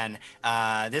once again,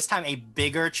 this time a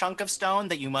bigger chunk of stone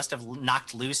that you must have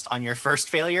knocked loose on your first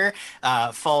failure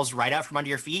falls right out from under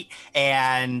your feet.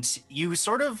 And you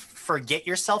sort of forget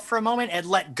yourself for a moment and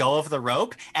let go of the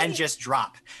rope and just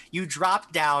drop. You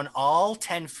drop down all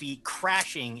 10 feet,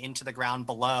 crashing into the ground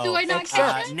below. Do I not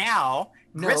catch it? Now,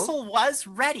 No. Gristle was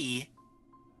ready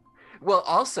Well,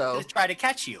 also, to try to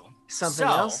catch you. something So-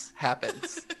 else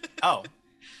happens. Oh,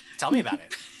 tell me about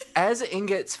it. As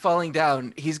Ingot's falling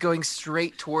down, he's going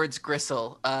straight towards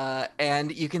Gristle, and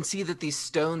you can see that these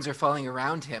stones are falling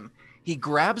around him. He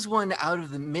grabs one out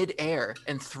of the midair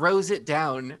and throws it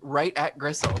down right at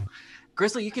Gristle.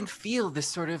 Gristle, you can feel this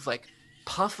sort of like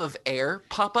puff of air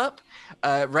pop up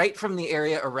right from the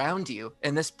area around you,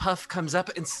 and this puff comes up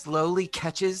and slowly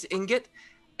catches Ingot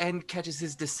and catches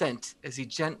his descent as he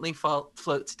gently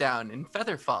floats down in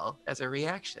feather fall as a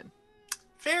reaction.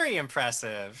 Very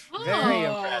impressive. Very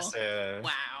Oh. impressive. Wow.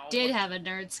 Did have a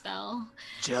nerd spell.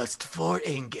 Just for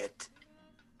Ingot.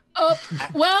 Oh,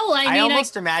 well, I I mean,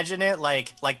 almost imagine it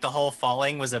like the whole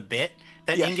falling was a bit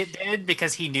that Yeah. Ingot did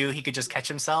because he knew he could just catch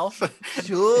himself.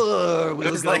 Sure,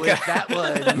 we'll was go like with a- that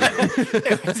one.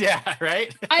 It was- yeah,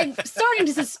 right? I'm starting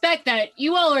to suspect that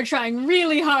you all are trying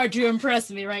really hard to impress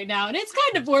me right now, and it's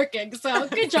kind of working. So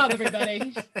good job,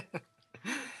 everybody.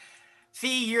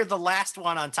 Fee, you're the last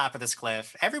one on top of this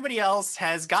cliff. Everybody else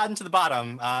has gotten to the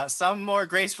bottom, some more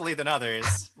gracefully than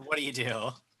others. What do you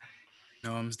do?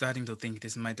 No, I'm starting to think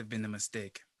this might have been a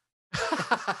mistake.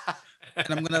 And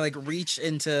I'm gonna like reach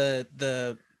into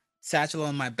the satchel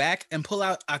on my back and pull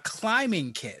out a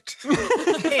climbing kit.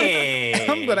 Hey.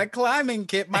 I'm gonna climbing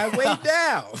kit my way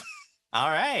down. All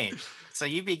right. So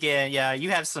you begin. Yeah, you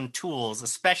have some tools,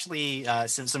 especially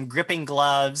some gripping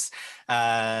gloves.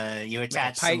 You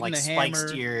attach pipe some like and a spikes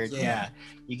hammer. to your. Yeah. Yeah.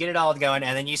 You get it all going,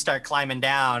 and then you start climbing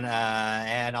down.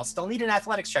 And I'll still need an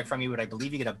athletics check from you, but I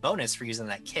believe you get a bonus for using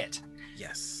that kit.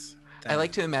 Yes. I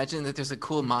like to imagine that there's a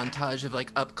cool montage of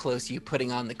like up close you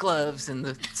putting on the gloves and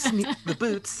the the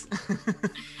boots.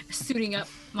 Suiting up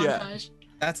Yeah. montage.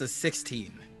 That's a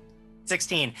 16.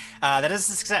 16. That is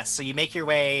a success. So you make your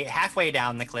way halfway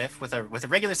down the cliff. With a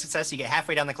regular success, you get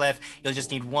halfway down the cliff. You'll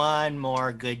just need one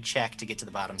more good check to get to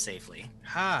the bottom safely.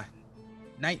 Ha.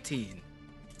 19.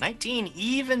 19,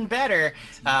 even better.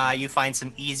 You find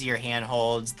some easier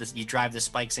handholds. You drive the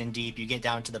spikes in deep. You get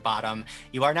down to the bottom.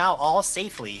 You are now all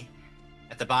safely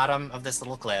at the bottom of this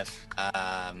little cliff.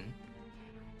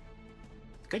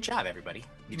 Good job, everybody.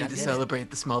 You done need to did it. celebrate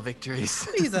the small victories.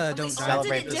 Please don't We die.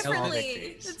 celebrate did it the small differently.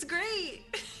 victories. It's great.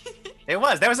 It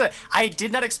was. I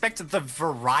did not expect the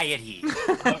variety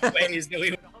of ways that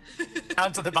we would all get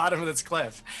down to the bottom of this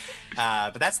cliff.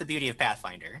 But that's the beauty of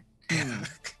Pathfinder.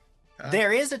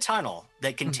 There is a tunnel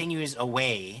that continues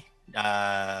away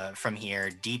from here,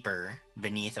 deeper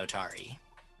beneath Otari.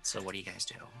 So what do you guys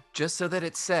do? Just so that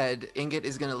it's said, Ingot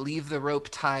is going to leave the rope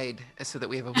tied so that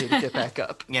we have a way to get back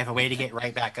up. You have a way to get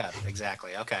right back up.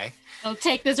 Exactly. Okay. Oh,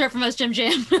 take this hurt from us, Jim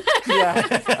Jam.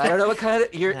 Yeah, I don't know what kind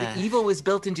of Yeah. evil was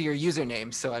built into your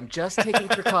username, so I'm just taking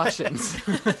precautions.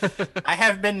 I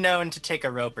have been known to take a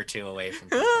rope or two away from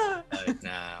people, but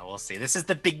we'll see. This is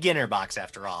the beginner box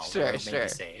after all. Sure, We'll make sure. you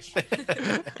safe.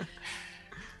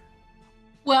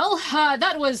 Well,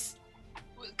 that was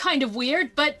kind of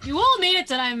weird, but you all made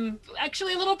it, and I'm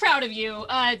actually a little proud of you.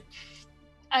 I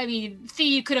mean, Thea,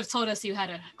 you could have told us you had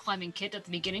a climbing kit at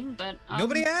the beginning, but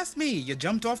Nobody asked me. You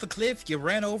jumped off the cliff, you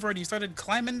ran over, and you started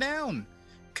climbing down.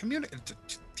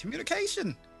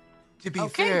 Communication. To be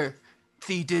Okay. fair,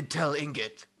 Thea did tell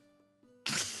Ingot.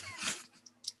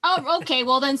 Oh, okay.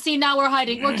 Well, then, see, now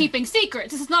we're keeping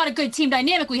secrets. This is not a good team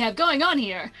dynamic we have going on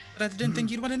here. But I didn't think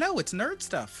you'd want to know. It's nerd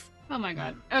stuff. Oh my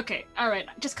god. Okay, all right.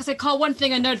 Just because I call one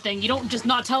thing a nerd thing, you don't just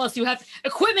not tell us you have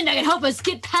equipment that can help us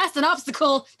get past an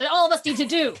obstacle that all of us need to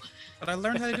do. But I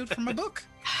learned how to do it from a book.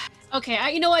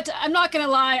 Okay, you know what? I'm not gonna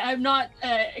lie. I'm not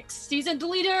a seasoned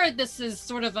leader. This is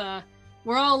sort of a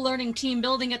we're all learning team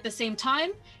building at the same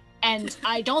time. And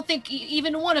I don't think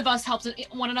even one of us helps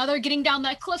one another getting down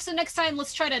that cliff. So next time,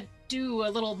 let's try to do a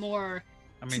little more.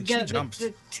 I mean, she jumped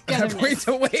that togetherness. point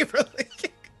away from the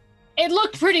It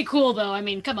looked pretty cool, though. I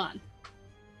mean, come on.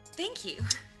 Thank you.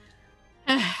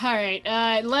 All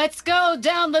right, let's go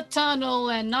down the tunnel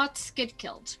and not get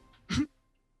killed.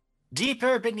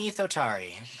 Deeper beneath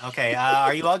Otari. Okay,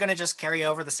 are you all going to just carry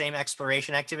over the same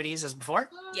exploration activities as before?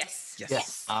 Yes.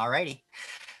 Yes. Alrighty.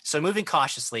 So moving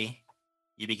cautiously,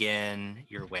 you begin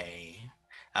your way.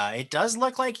 It does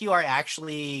look like you are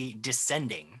actually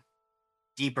descending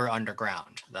deeper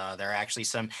underground. There are actually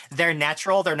they're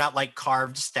natural, they're not like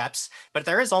carved steps, but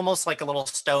there is almost like a little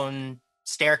stone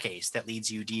staircase that leads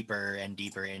you deeper and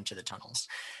deeper into the tunnels.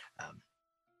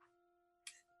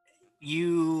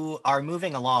 You are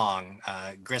moving along.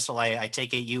 Gristle, I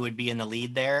take it you would be in the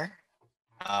lead there?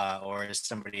 Or is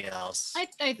somebody else? I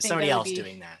think somebody I would else be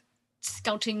doing that?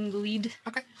 Scouting the lead.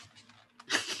 Okay.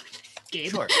 Gabe.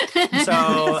 Sure.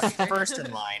 So first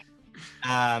in line,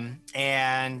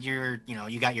 and you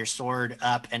got your sword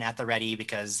up and at the ready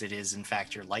because it is in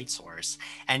fact your light source.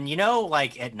 And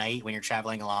like at night when you're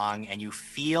traveling along and you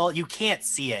can't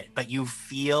see it, but you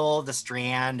feel the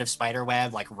strand of spider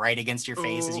web like right against your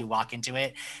face as you walk into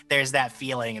it. There's that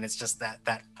feeling, and it's just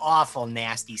that awful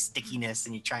nasty stickiness,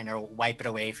 and you're trying to wipe it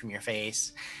away from your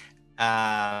face.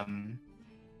 But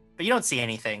you don't see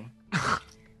anything.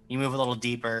 You move a little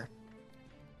deeper,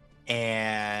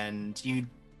 and you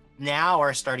now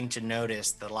are starting to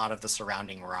notice that a lot of the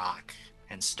surrounding rock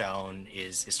and stone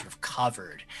is sort of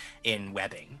covered in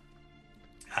webbing.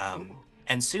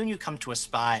 And soon you come to a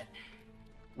spot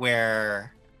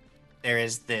where there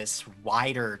is this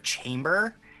wider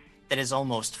chamber that is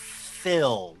almost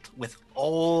filled with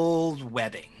old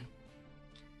webbing.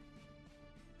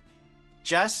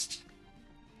 Just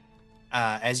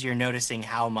as you're noticing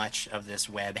how much of this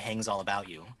web hangs all about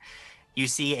you, you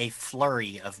see a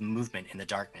flurry of movement in the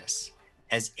darkness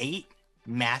as 8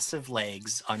 massive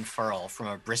legs unfurl from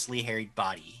a bristly haired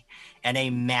body, and a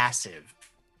massive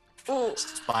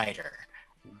spider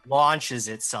launches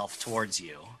itself towards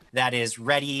you that is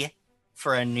ready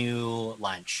for a new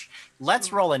lunch.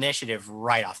 Let's roll initiative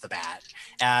right off the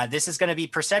bat. This is going to be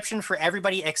perception for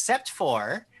everybody except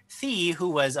for Thea, who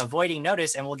was avoiding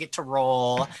notice, and we'll get to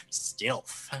roll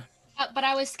stealth. But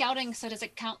I was scouting, so does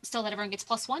it count still that everyone gets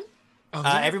 +1?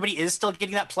 Everybody is still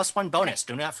getting that +1 bonus.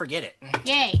 Do not forget it.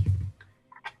 Yay.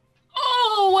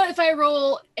 Oh, what if I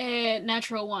roll a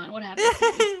natural 1? What happens?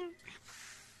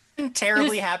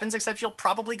 Terribly happens, except you'll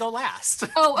probably go last.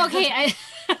 Oh, okay.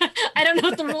 I don't know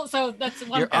what the rule, so that's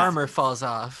one. Your armor falls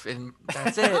off, and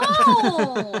that's it.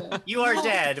 Oh! You are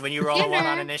dead when you roll a 1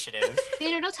 on initiative.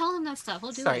 Tanner, don't tell him that stuff.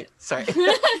 We'll do Sorry.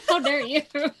 it. How dare you?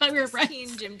 We were friends.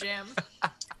 16, Jim Jam.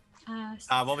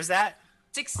 What was that?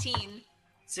 16.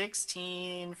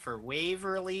 16 for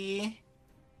Waverly.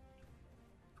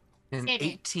 And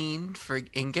 18 for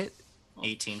Ingot.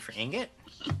 18 for Ingot.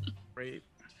 Great.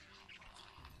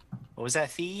 What was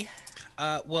that, Thea?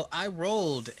 Well, I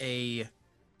rolled a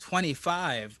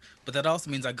 25, but that also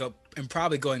means I'm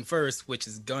probably going first, which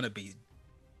is I'm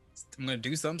gonna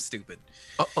do something stupid.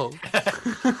 Uh-oh.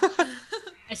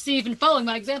 I see you've been following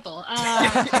my example. All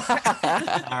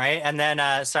right, and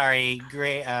then sorry,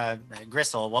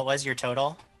 Gristle, what was your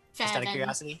total? 7. Just out of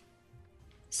curiosity.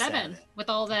 7 with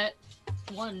all that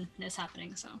oneness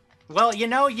happening. So. Well, you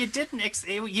didn't.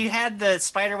 You had the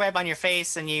spider web on your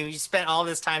face, and you spent all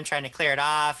this time trying to clear it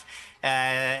off,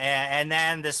 and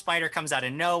then the spider comes out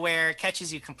of nowhere,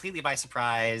 catches you completely by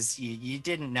surprise. You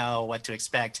didn't know what to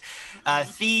expect.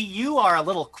 Thea, you are a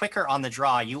little quicker on the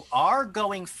draw. You are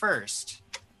going first.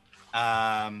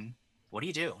 What do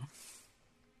you do?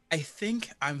 I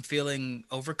think I'm feeling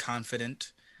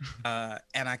overconfident,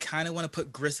 and I kind of want to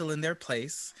put Gristle in their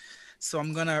place. So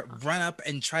I'm going to run up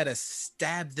and try to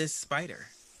stab this spider.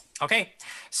 Okay,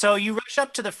 so you rush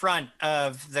up to the front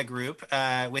of the group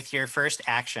with your first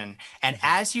action. And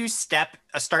as you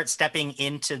start stepping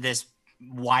into this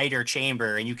wider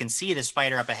chamber and you can see the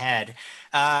spider up ahead,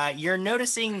 you're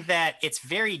noticing that it's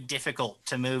very difficult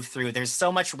to move through. There's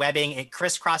so much webbing, it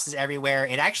crisscrosses everywhere.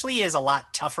 It actually is a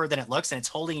lot tougher than it looks, and it's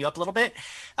holding you up a little bit.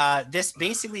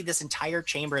 This entire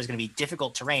chamber is going to be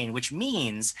difficult terrain, which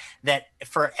means that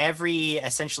for every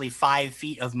essentially 5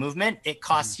 feet of movement, it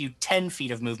costs you 10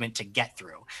 feet of movement to get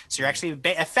through. So you're actually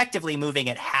effectively moving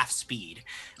at half speed.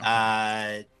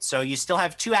 So you still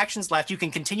have 2 actions left. You can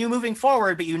continue moving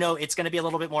forward, but it's going to be a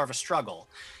little bit more of a struggle.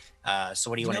 So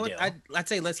what do you want to do? I'd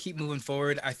say let's keep moving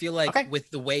forward. I feel like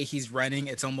with the way he's running,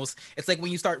 it's like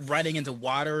when you start running into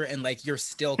water and like you're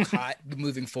still caught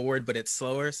moving forward, but it's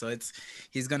slower. So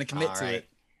he's going to commit to it.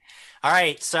 All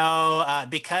right. So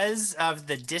because of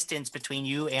the distance between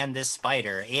you and this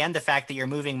spider and the fact that you're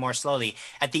moving more slowly,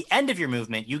 at the end of your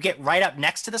movement, you get right up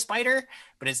next to the spider,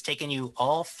 but it's taken you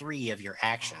all 3 of your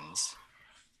actions.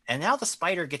 And now the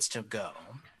spider gets to go.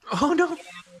 Oh, no.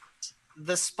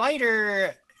 The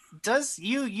spider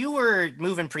you were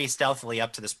moving pretty stealthily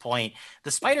up to this point.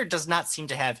 The spider does not seem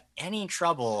to have any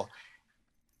trouble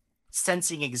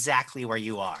sensing exactly where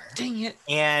you are. Dang it.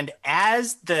 And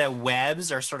as the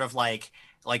webs are sort of like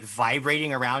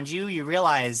vibrating around you, you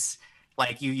realize,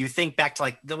 like, you think back to,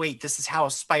 like, wait, this is how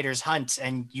spiders hunt,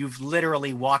 and you've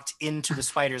literally walked into the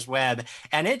spider's web,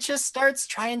 and it just starts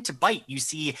trying to bite. You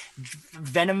see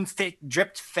venom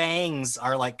dripped fangs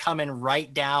are like coming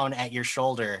right down at your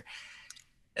shoulder.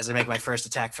 As I make my first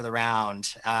attack for the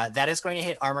round, that is going to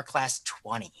hit armor class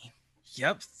 20.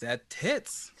 Yep, that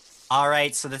hits. All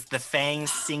right, so the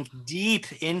fangs sink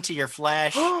deep into your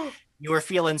flesh. You were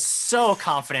feeling so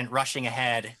confident rushing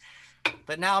ahead.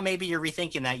 But now maybe you're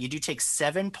rethinking that. You do take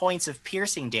 7 points of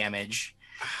piercing damage.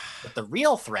 But the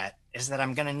real threat is that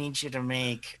I'm going to need you to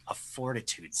make a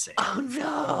fortitude save. Oh, no.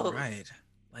 All right,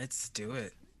 let's do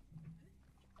it.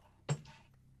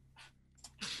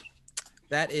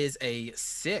 That is a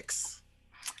 6.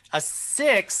 A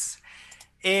 6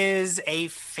 is a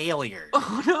failure.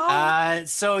 Oh, no.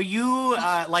 So you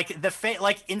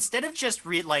instead of just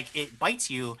it bites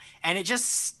you and it just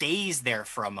stays there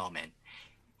for a moment.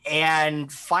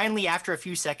 And finally, after a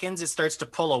few seconds, it starts to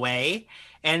pull away.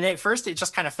 And at first, it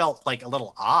just kind of felt like a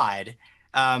little odd.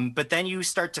 But then you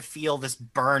start to feel this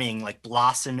burning, like,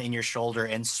 blossom in your shoulder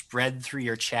and spread through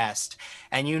your chest.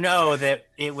 And you know that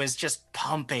it was just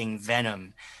pumping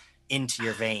venom into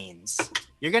your veins.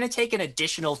 You're going to take an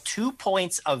additional 2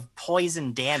 points of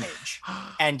poison damage.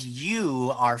 And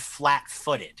you are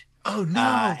flat-footed. Oh,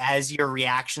 no. As your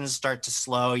reactions start to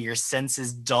slow, your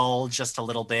senses dull just a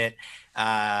little bit.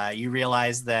 You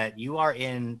realize that you are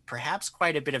in perhaps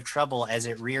quite a bit of trouble as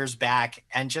it rears back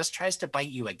and just tries to bite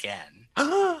you again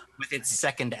with its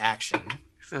second action.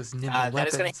 That is going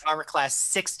to hit armor class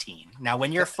 16. Now,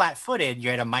 when you're flat-footed,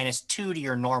 you're at a -2 to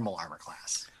your normal armor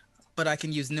class. But I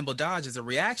can use Nimble Dodge as a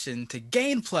reaction to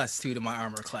gain +2 to my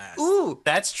armor class. Ooh,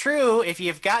 that's true. If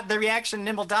you've got the reaction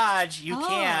Nimble Dodge, you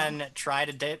can try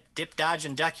to dip, dodge,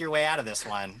 and duck your way out of this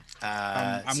one.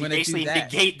 I'm so going to basically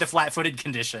negate the flat-footed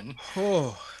condition.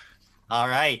 Oh. All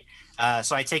right.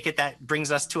 So I take it that brings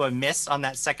us to a miss on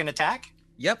that second attack?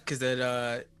 Yep, because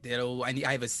I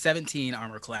have a 17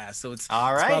 armor class, so it's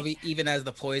all right. It's probably, even as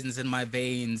the poison's in my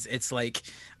veins, it's like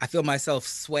I feel myself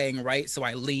swaying right, so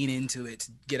I lean into it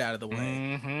to get out of the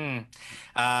way.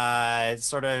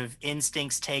 Sort of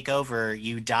instincts take over.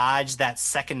 You dodge that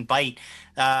second bite.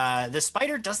 The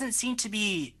spider doesn't seem to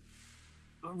be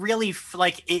really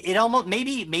like it almost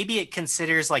maybe it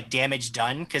considers like damage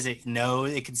done because it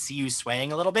can see you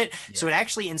swaying a little bit. So it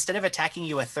actually, instead of attacking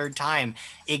you a third time,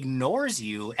 ignores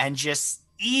you and just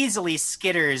easily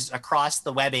skitters across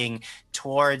the webbing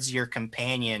towards your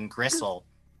companion Gristle.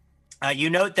 You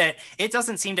note that it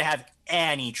doesn't seem to have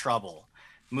any trouble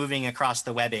moving across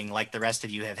the webbing like the rest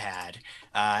of you have had,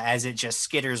 as it just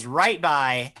skitters right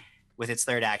by with its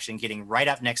third action, getting right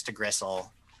up next to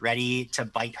Gristle, ready to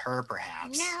bite her,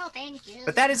 perhaps. No, thank you.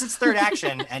 But that is its third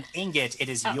action, and Ingot, it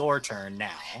is your turn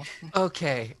now.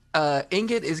 Okay.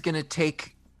 Ingot is going to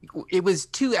take... It was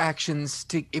 2 actions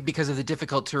because of the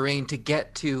difficult terrain to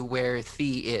get to where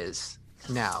Thee is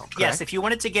now, correct? Yes, if you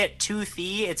wanted to get to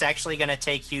Thee, it's actually going to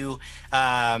take you...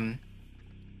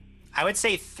 I would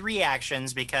say 3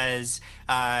 actions because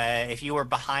if you were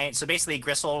behind, so basically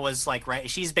Gristle was like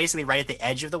she's basically right at the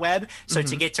edge of the web. So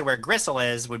to get to where Gristle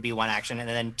is would be 1 action, and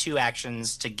then 2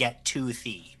 actions to get to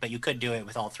Thee. But you could do it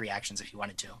with all 3 actions if you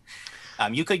wanted to.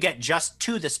 You could get just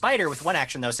to the spider with 1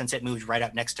 action though, since it moved right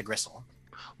up next to Gristle.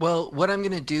 Well, what I'm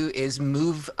going to do is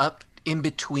move up in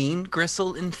between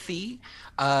Gristle and Thee.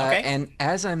 And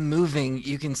as I'm moving,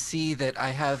 you can see that I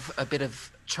have a bit of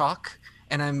chalk.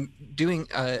 And I'm doing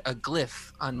a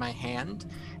glyph on my hand.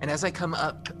 And as I come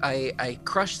up, I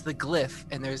crush the glyph,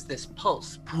 and there's this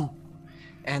pulse.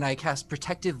 And I cast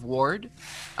Protective Ward.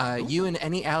 You and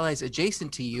any allies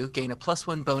adjacent to you gain a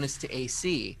 +1 bonus to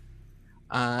AC.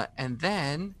 And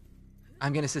then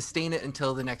I'm going to sustain it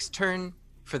until the next turn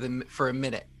for a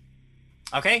minute.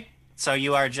 Okay. So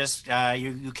you are just,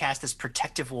 you cast this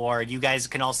Protective Ward. You guys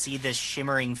can all see this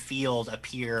shimmering field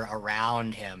appear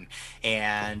around him,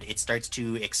 and it starts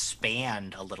to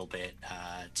expand a little bit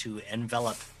to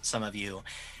envelop some of you.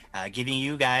 giving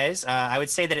you guys. I would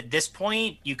say that at this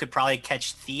point, you could probably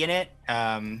catch Thea in it.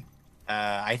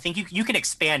 I think you can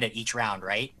expand it each round,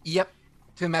 right? Yep,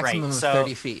 to a maximum of so-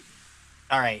 30 feet.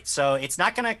 All right, so it's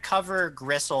not going to cover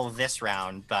Gristle this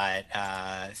round, but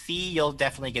Thea, you'll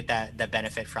definitely get that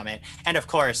benefit from it. And of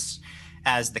course,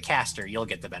 as the caster, you'll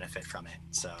get the benefit from it.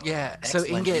 So Yeah, so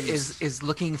excellent Ingot use. is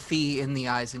looking Thea in the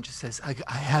eyes and just says, I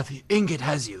have you. Ingot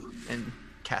has you, and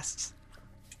casts.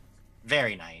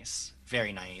 Very nice.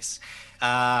 Very nice.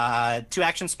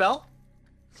 2-action spell?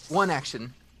 1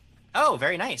 action. Oh,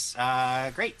 very nice.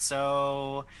 Great.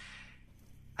 So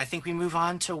I think we move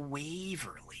on to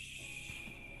Waverly.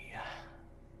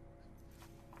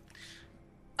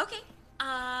 Okay.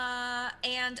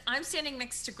 And I'm standing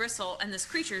next to Gristle, and this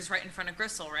creature is right in front of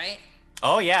Gristle, right?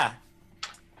 Oh, yeah.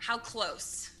 How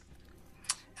close?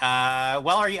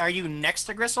 Well, are you next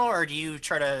to Gristle, or do you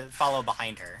try to follow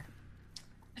behind her?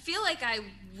 I feel like I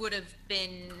would have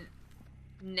been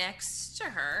next to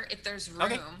her if there's room.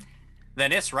 Okay.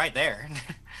 Then it's right there.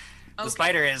 The Okay.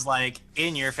 spider is like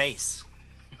in your face.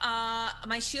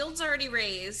 My shield's already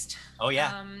raised. Oh,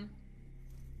 yeah.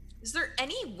 Is there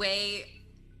any way?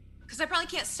 Because I probably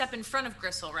can't step in front of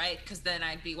Gristle, right? Because then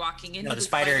I'd be walking into No, the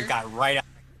spider got right up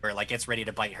where like it's ready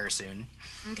to bite her soon.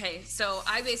 Okay, so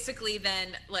I basically then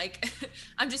like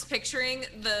I'm just picturing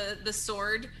the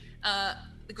sword,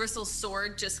 the Gristle's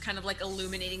sword, just kind of like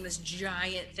illuminating this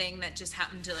giant thing that just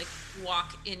happened to like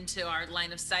walk into our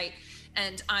line of sight,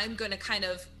 and I'm gonna kind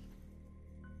of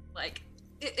like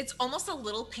it's almost a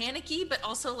little panicky, but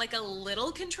also like a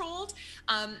little controlled.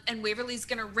 And Waverly's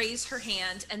gonna raise her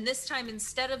hand, and this time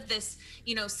instead of this,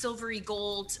 silvery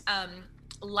gold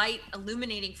light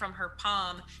illuminating from her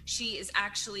palm, she is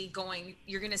actually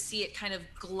you're gonna see it kind of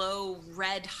glow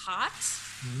red hot,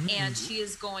 and she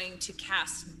is going to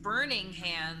cast Burning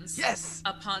Hands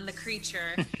upon the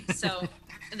creature. So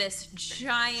this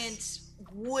giant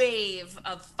wave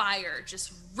of fire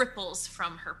just ripples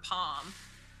from her palm.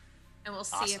 And we'll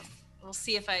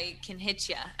see if I can hit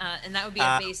you, and that would be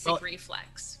a basic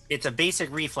reflex. It's a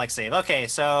basic reflex save. Okay,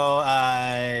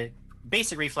 so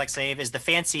basic reflex save is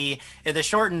the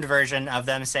shortened version of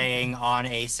them saying on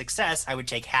a success I would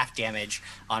take half damage,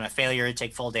 on a failure I'd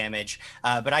take full damage.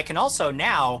 But I can also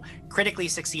now critically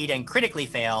succeed and critically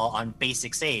fail on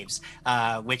basic saves,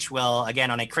 which will,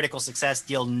 again, on a critical success,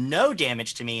 deal no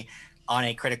damage to me. On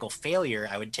a critical failure,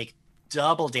 I would take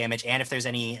double damage, and if there's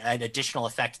an additional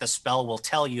effect, the spell will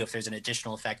tell you if there's an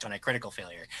additional effect on a critical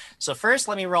failure. So first,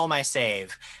 let me roll my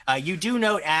save. You do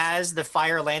note as the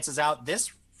fire lances out, this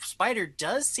spider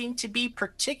does seem to be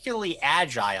particularly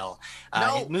agile.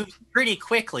 It moves pretty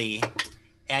quickly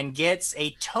and gets a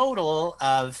total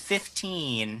of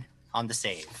 15 on the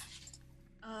save.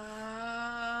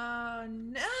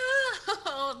 No,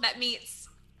 that meets.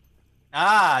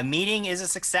 Meeting is a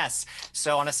success.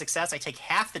 So on a success, I take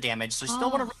half the damage. So you still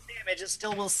want to roll damage. It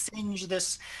still will singe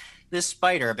this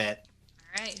spider a bit.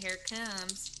 All right, here it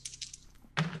comes.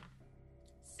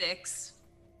 6.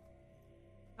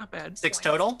 Not bad. 6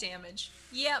 total? Damage.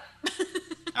 Yep.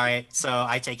 All right, so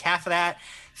I take half of that.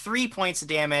 3 points of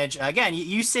damage. Again,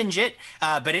 you singe it,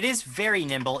 but it is very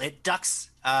nimble. It ducks.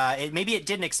 Maybe it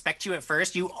didn't expect you at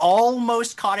first. You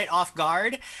almost caught it off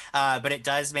guard, but it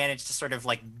does manage to sort of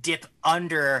like dip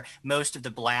under most of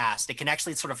the blast. It can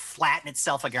actually sort of flatten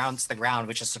itself against the ground,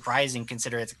 which is surprising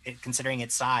considering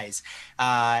its size.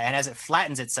 And as it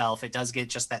flattens itself, it does get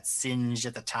just that singe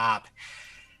at the top.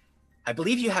 I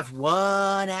believe you have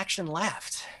 1 action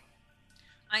left.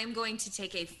 I am going to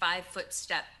take a 5-foot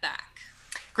step back.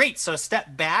 Great. So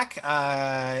step back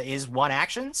is 1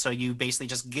 action. So you basically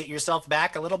just get yourself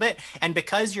back a little bit. And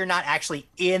because you're not actually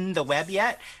in the web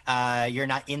yet, you're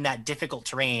not in that difficult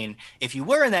terrain. If you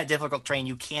were in that difficult terrain,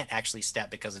 you can't actually step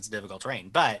because it's difficult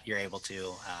terrain. But you're able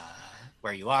to,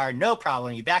 where you are, no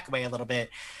problem. You back away a little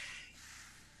bit.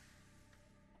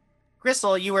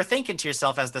 Gristle, you were thinking to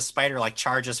yourself as the spider like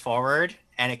charges forward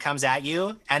and it comes at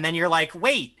you. And then you're like,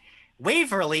 wait,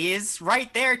 Waverly is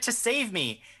right there to save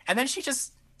me. And then she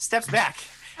just steps back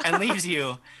and leaves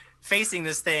you facing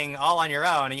this thing all on your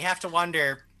own. And you have to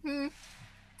wonder,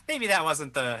 maybe that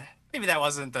wasn't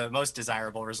the most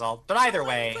desirable result. But either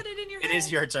way, it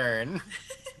is your turn.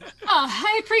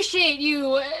 I appreciate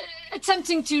you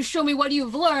attempting to show me what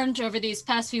you've learned over these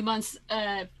past few months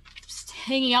just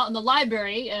hanging out in the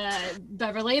library,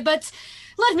 Beverly. But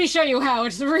let me show you how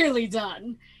it's really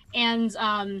done. And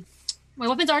my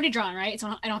weapon's already drawn, right? So I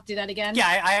don't have to do that again?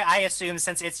 Yeah, I assume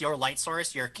since it's your light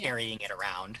source, you're carrying it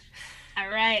around. All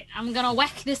right, I'm gonna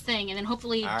whack this thing and then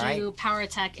hopefully do power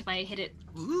attack if I hit it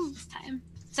this time.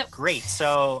 So Great.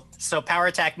 So power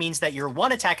attack means that your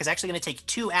one attack is actually going to take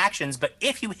 2 actions, but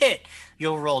if you hit,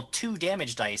 you'll roll 2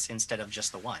 damage dice instead of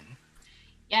just the 1.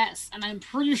 yes, and I'm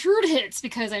pretty sure it hits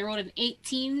because I rolled an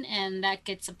 18, and that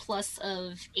gets a plus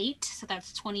of 8, so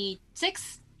that's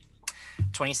 26.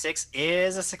 26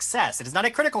 is a success. It is not a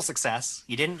critical success.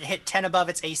 You didn't hit 10 above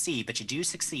its AC, but you do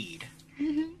succeed.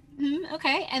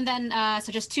 Okay, and then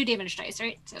so just 2 damage dice,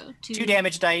 right? So 2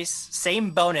 damage dice.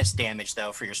 Same bonus damage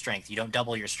though for your strength. You don't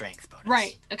double your strength bonus.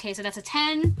 Right. Okay, so that's a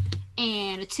 10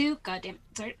 and a 2. God damn it.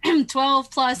 Sorry.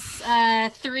 12 plus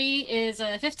 3 is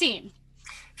 15.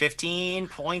 15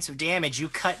 points of damage. You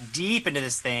cut deep into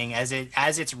this thing as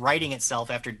it's righting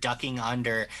itself after ducking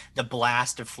under the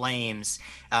blast of flames.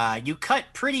 You cut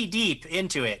pretty deep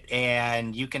into it,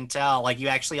 and you can tell, like, you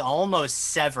actually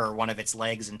almost sever one of its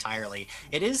legs entirely.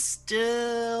 It is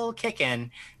still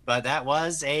kicking, but that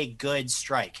was a good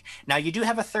strike. Now, you do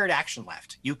have a third action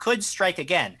left. You could strike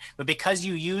again, but because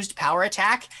you used power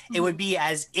attack, it would be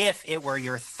as if it were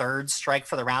your third strike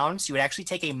for the round. So you would actually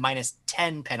take a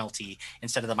 -10 penalty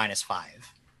instead of the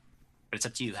 -5. But it's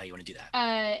up to you how you want to do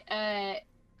that.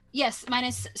 Yes,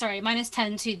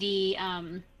 -10 to the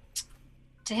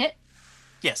to hit.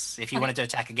 Yes, if you wanted to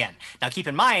attack again. Now, keep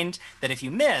in mind that if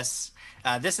you miss,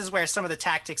 this is where some of the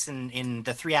tactics in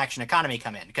the 3-action economy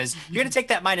come in, because you're going to take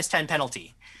that -10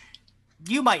 penalty.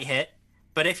 You might hit,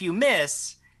 but if you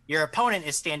miss, your opponent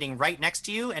is standing right next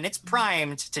to you, and it's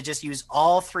primed to just use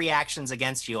all 3 actions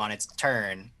against you on its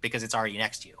turn because it's already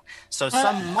next to you. So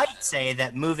some might say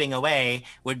that moving away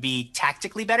would be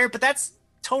tactically better, but that's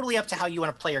totally up to how you want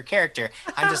to play your character.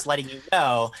 I'm just letting you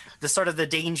know the sort of the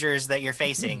dangers that you're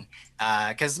facing,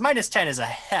 because -10 is a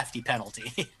hefty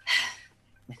penalty.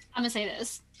 I'm gonna say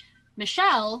this.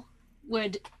 Michelle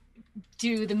would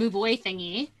do the move away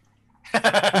thingy,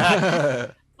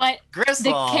 but Gristle.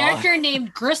 the character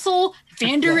named Gristle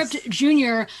Vanderript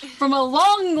Jr. from a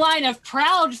long line of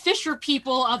proud fisher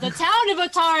people of the town of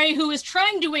Atari who is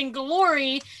trying to win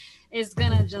glory is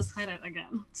gonna just hit it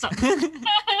again. So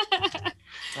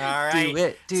All right.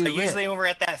 Do it. Usually when we're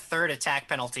at that third attack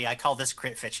penalty, I call this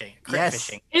crit fishing. Yes.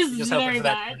 It's Just hoping very for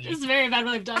that bad. 30. It's very bad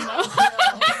what I've done though.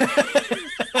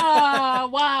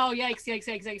 Wow, yikes.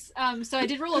 So I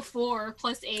did roll a 4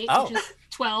 plus 8, which is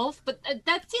 12, but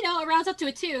that's, it rounds up to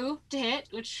a 2 to hit,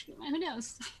 which who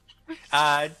knows.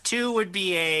 2 would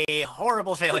be a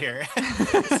horrible failure.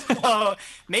 So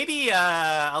maybe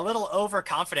a little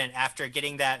overconfident after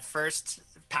getting that first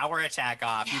power attack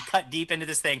off. You cut deep into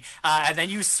this thing, and then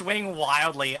you swing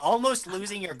wildly, almost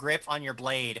losing your grip on your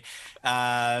blade,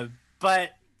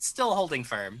 but still holding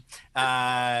firm.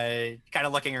 Kind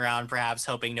of looking around, perhaps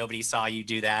hoping nobody saw you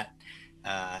do that.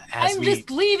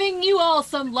 Just leaving you all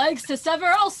some legs to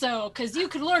sever also, because you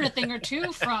could learn a thing or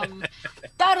two from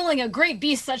battling a great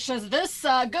beast such as this.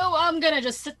 I'm gonna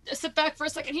just sit back for a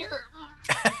second here.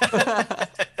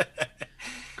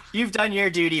 You've done your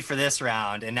duty for this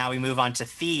round, and now we move on to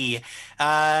Thee.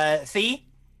 Thee,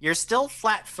 you're still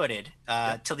flat-footed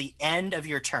till the end of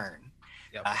your turn.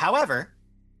 Yep. However,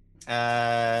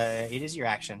 it is your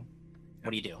action.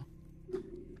 What do you do?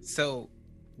 So,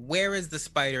 where is the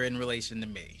spider in relation to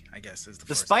me? I guess is the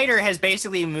first spider has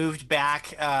basically moved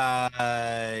back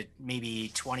maybe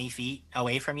 20 feet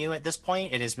away from you at this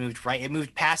point. It has moved right. It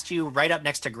moved past you, right up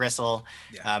next to Gristle,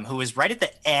 who is right at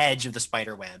the edge of the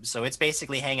spider web. So it's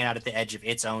basically hanging out at the edge of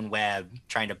its own web,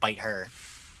 trying to bite her.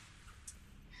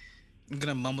 I'm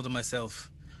gonna mumble to myself.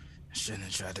 I shouldn't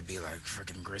have tried to be like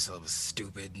freaking Gristle. It was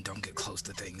stupid. And don't get close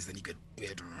to things, then you get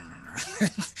bit.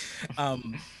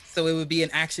 So it would be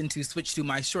an action to switch to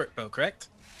my short bow, correct?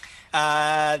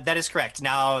 That is correct.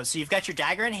 Now, so you've got your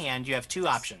dagger in hand. You have 2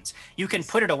 options. You can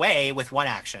put it away with 1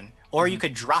 action, or you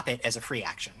could drop it as a free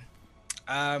action.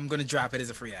 I'm gonna drop it as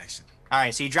a free action. All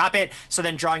right, so you drop it. So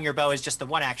then drawing your bow is just the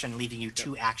 1 action, leaving you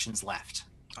 2 actions left.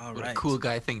 All What right. a cool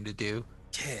guy thing to do.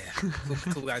 Yeah.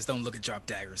 Cool guys don't look at drop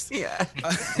daggers. Yeah.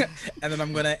 And then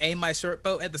I'm gonna aim my short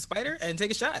bow at the spider and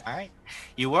take a shot. All right.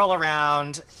 You whirl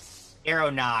around, arrow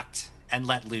knocked, and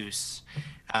let loose.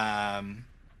 Go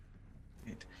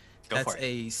That's for it.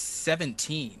 a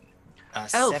 17.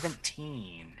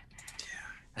 17.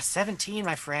 A 17,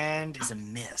 my friend, is a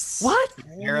miss. What?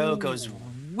 The arrow goes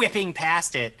whipping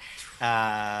past it.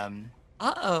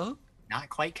 Uh-oh. Not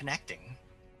quite connecting.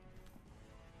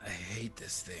 I hate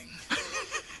this thing.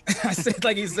 I said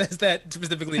like he says that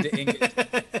specifically to Ingot.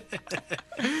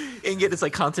 Ingot is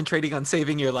like concentrating on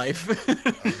saving your life.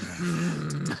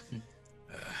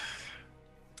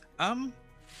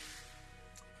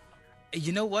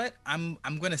 You know what? I'm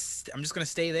just gonna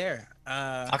stay there.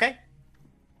 Okay.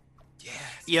 Yeah.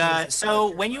 Yeah,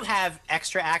 so when you have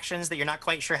extra actions that you're not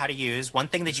quite sure how to use, one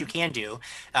thing that you can do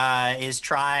is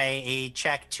try a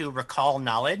check to recall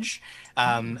knowledge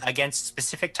against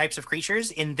specific types of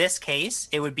creatures. In this case,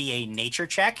 it would be a nature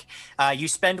check. You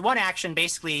spend one action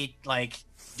basically like,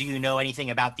 do you know anything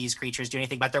about these creatures? Do you know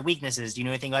anything about their weaknesses? Do you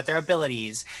know anything about their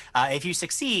abilities? If you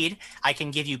succeed, I can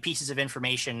give you pieces of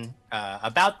information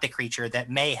about the creature that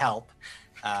may help.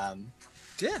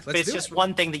 Yeah, But it's just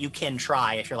one thing that you can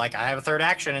try if you're like, I have a third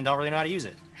action and don't really know how to use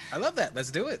it. I love that. Let's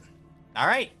do it. All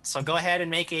right, so go ahead and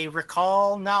make a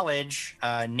recall knowledge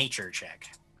nature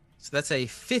check. So that's a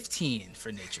 15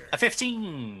 for nature. A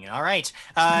 15. All right.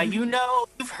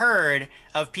 You've heard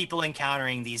of people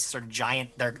encountering these sort of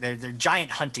giant, they're giant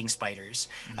hunting spiders.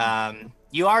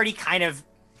 You already kind of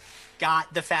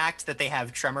got the fact that they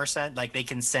have tremor scent, like they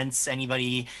can sense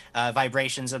anybody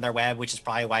vibrations in their web, which is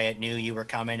probably why it knew you were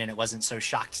coming and it wasn't so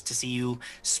shocked to see you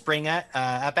spring up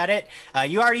at it.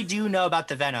 You already do know about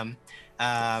the venom.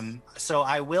 So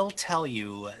I will tell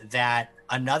you that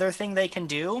another thing they can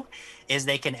do is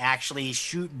they can actually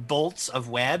shoot bolts of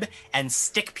web and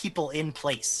stick people in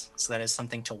place. So that is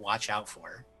something to watch out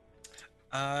for.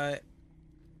 Am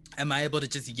I able to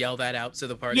just yell that out to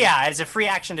the party? Yeah, it's a free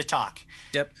action to talk.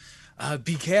 Yep.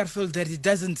 Be careful that it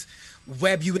doesn't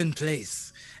web you in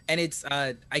place. And it's,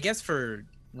 I guess for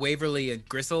Waverly and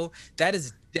Gristle, that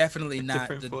is definitely not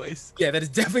Different voice. Yeah, that is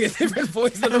definitely a different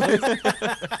voice than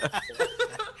the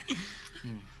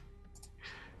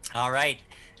All right.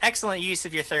 Excellent use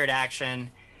of your third action.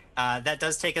 That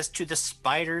does take us to the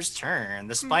spider's turn.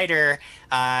 The spider,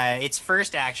 its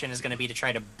first action is going to be to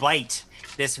try to bite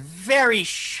this very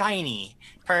shiny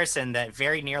person that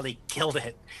very nearly killed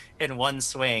it in one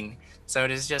swing. So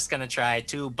it is just going to try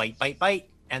to bite,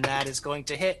 and that is going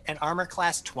to hit an armor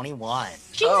class 21.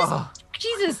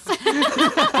 Jesus.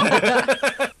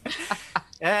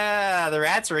 Yeah, the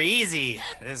rats were easy.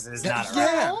 This is not a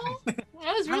rat.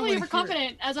 I was really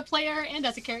overconfident as a player and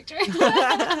as a character.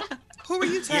 Who are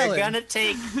you telling?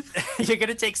 You're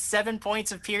gonna take 7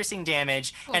 points of piercing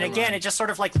damage, and again, it just sort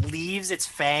of like leaves its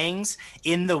fangs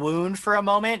in the wound for a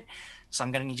moment. So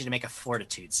I'm gonna need you to make a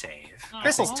fortitude save.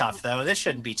 Bristle's tough though. This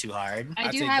shouldn't be too hard. I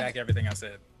take back everything I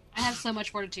said. I have so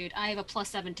much fortitude. I have a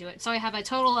 +7 to it, so I have a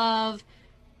total of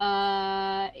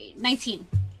 19.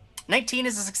 19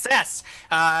 is a success.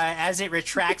 As it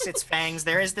retracts its fangs,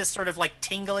 there is this sort of like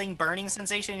tingling, burning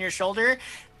sensation in your shoulder,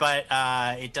 but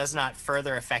it does not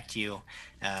further affect you.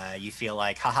 You feel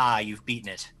like, haha, you've beaten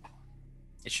it.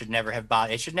 It should never have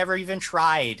it should never even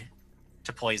tried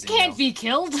to poison you. Can't be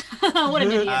killed. What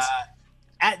an idiot.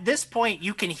 At this point,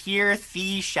 you can hear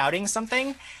Thee shouting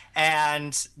something,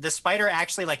 and the spider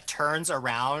actually like turns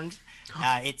around.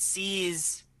 It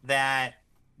sees that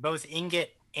both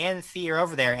Ingot and Thea are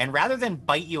over there, and rather than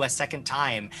bite you a second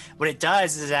time, what it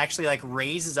does is it actually like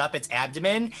raises up its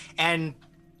abdomen, and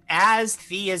as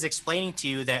Thea is explaining to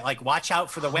you that like watch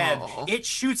out for the web, it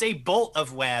shoots a bolt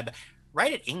of web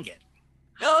right at Ingot.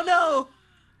 Oh no!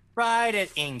 Right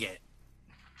at Ingot.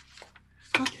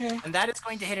 Okay. And that is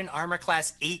going to hit an armor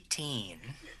class 18.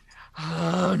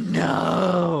 Oh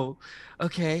no!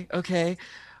 Okay.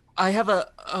 I have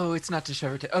it's not to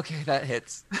Disheveled. Okay, that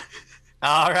hits.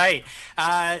 All right.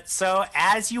 So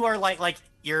as you are like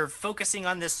you're focusing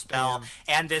on this spell,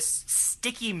 and this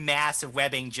sticky mass of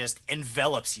webbing just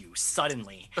envelops you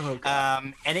suddenly. Oh,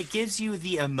 God. And it gives you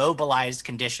the immobilized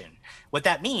condition. What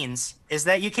that means is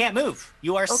that you can't move.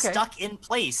 You are stuck in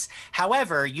place.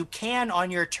 However, you can on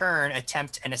your turn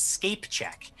attempt an escape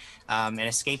check. An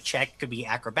escape check could be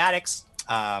acrobatics,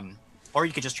 or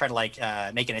you could just try to like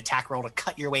make an attack roll to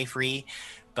cut your way free.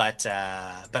 But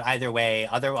either way,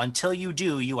 until you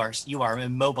do, you are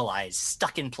immobilized,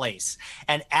 stuck in place.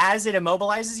 And as it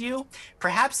immobilizes you,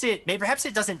 perhaps it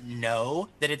doesn't know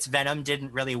that its venom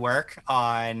didn't really work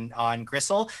on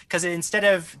Gristle, because instead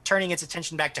of turning its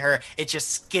attention back to her, it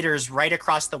just skitters right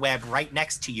across the web, right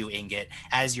next to you, Ingot,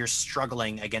 as you're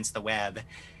struggling against the web.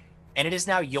 And it is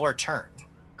now your turn.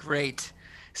 Great.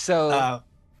 So.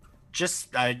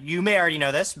 You may already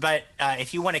know this, but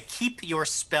if you want to keep your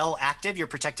spell active, your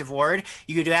protective ward,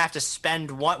 you do have to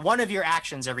spend one of your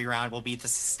actions every round will be the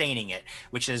sustaining it,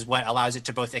 which is what allows it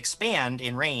to both expand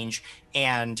in range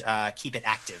and keep it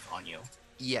active on you.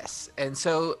 Yes, and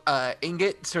so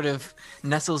Ingot sort of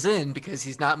nestles in because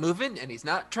he's not moving and he's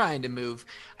not trying to move.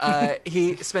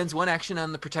 He spends one action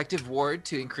on the protective ward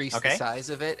to increase the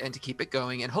size of it and to keep it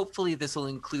going, and hopefully this will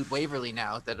include Waverly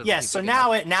now. So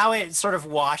now it sort of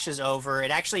washes over.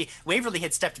 It actually Waverly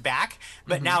had stepped back,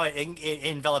 but now it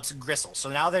envelops Gristle.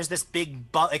 So now there's this big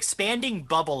expanding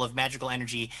bubble of magical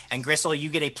energy, and Gristle, you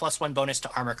get a +1 bonus to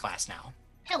armor class now.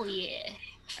 Hell yeah.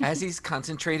 As he's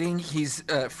concentrating, he's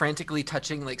frantically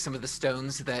touching like some of the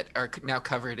stones that are now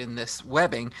covered in this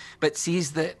webbing, but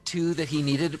sees that 2 that he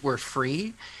needed were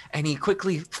free, and he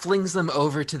quickly flings them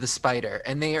over to the spider.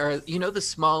 And they are, you know, the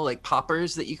small like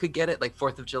poppers that you could get at like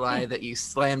 4th of July that you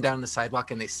slam down the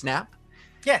sidewalk and they snap?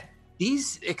 Yeah.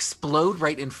 These explode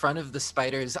right in front of the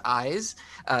spider's eyes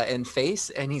and face,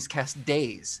 and he's cast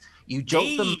Daze. You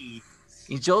jolt them.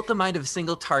 You jolt the mind of a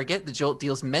single target. The jolt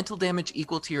deals mental damage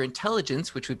equal to your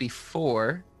intelligence, which would be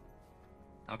 4.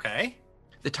 Okay.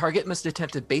 The target must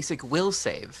attempt a basic will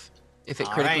save. If it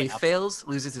All critically right. fails,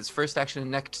 loses its first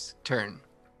action next turn.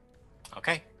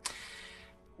 Okay.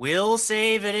 Will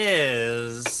save it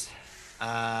is.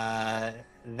 That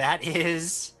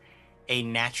is a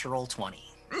natural 20.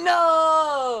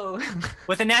 No!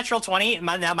 With a natural 20,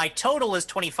 now my total is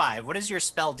 25. What is your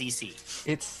spell DC?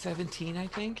 It's 17, I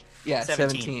think. Yeah,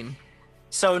 17.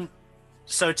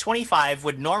 So 25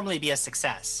 would normally be a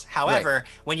success. However,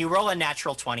 when you roll a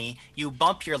natural 20, you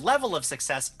bump your level of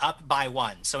success up by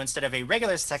 1. So instead of a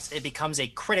regular success, it becomes a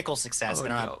critical success. Oh,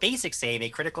 and on no. a basic save, a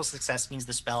critical success means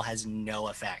the spell has no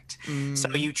effect. Mm. So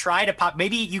you try to pop,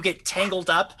 maybe you get tangled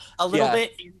up a little Yeah.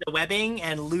 bit in the webbing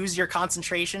and lose your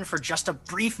concentration for just a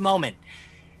brief moment.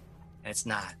 And it's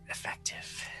not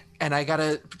effective. And I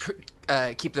gotta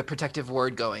keep the protective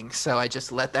ward going, so I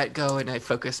just let that go and I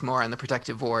focus more on the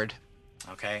protective ward.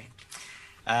 Okay.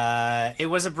 It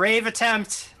was a brave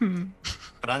attempt,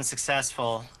 but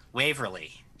unsuccessful.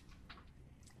 Waverly,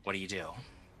 what do you do?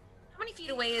 How many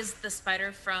feet away is the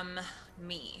spider from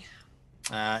me?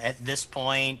 At this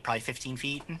point, probably 15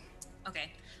 feet.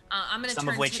 Okay. I'm gonna Some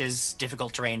turn of which to, is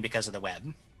difficult terrain because of the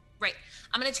web. right.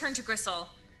 I'm gonna turn to Gristle.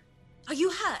 Are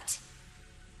you hurt?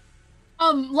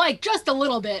 Like just a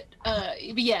little bit.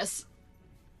 Yes.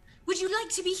 Would you like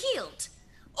to be healed?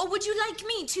 Or would you like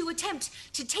me to attempt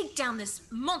to take down this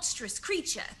monstrous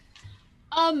creature?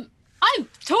 I'm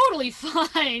totally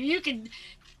fine. You can,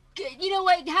 you know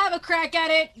what? Have a crack at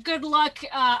it. Good luck.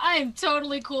 I am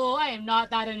totally cool. I am not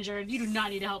that injured. You do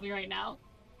not need to help me right now.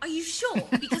 Are you sure?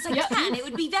 Because I Yeah. can. It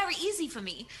would be very easy for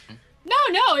me.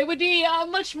 No, it would be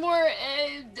much more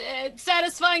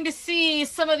satisfying to see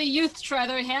some of the youth try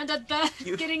their hand at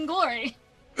getting glory.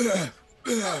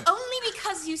 Only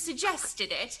because you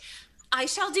suggested it, I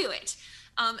shall do it.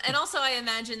 And also, I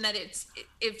imagine that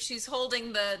if she's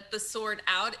holding the sword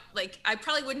out, like I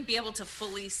probably wouldn't be able to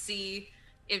fully see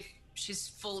if she's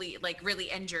fully like really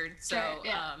injured. So, Sure,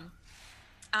 yeah.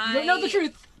 I You don't know the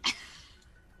truth.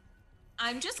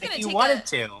 I'm just gonna If you take wanted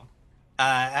to,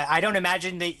 I don't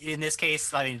imagine that in this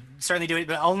case. I mean, certainly do it,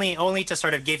 but only to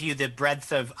sort of give you the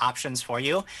breadth of options for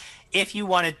you. If you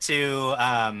wanted to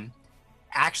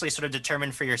actually sort of determine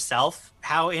for yourself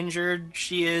how injured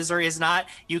she is or is not,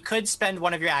 you could spend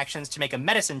one of your actions to make a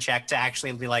medicine check to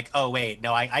actually be like, oh wait,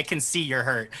 no, I can see you're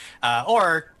hurt,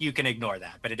 or you can ignore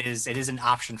that. But it is an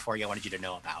option for you. I wanted you to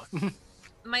know about.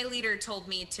 My leader told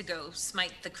me to go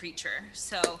smite the creature,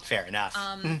 so Fair enough.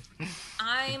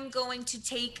 I'm going to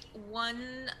take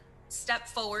one step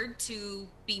forward to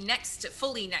be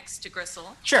fully next to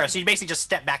Gristle. Sure. So you basically just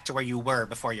step back to where you were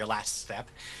before your last step.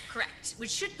 Correct, which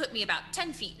should put me about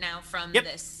 10 feet now from Yep.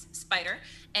 this spider.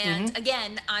 And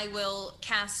again, I will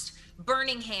cast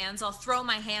Burning Hands. I'll throw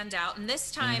my hand out, and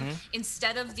this time,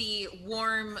 instead of the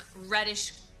warm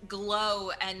reddish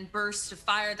glow and burst of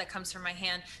fire that comes from my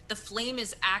hand, the flame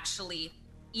is actually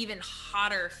even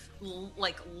hotter,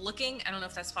 like looking. I don't know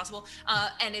if that's possible.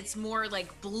 And it's more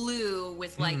like blue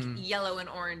with like yellow and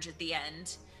orange at the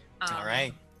end. All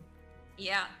right.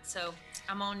 Yeah, so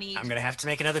I'm gonna need. I'm gonna have to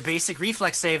make another basic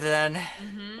reflex save then.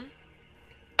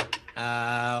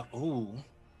 Ooh,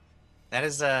 that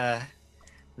is a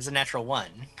natural 1.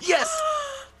 Yes!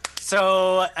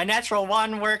 So a natural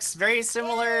 1 works very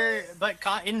similar, but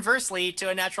inversely to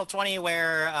a natural 20,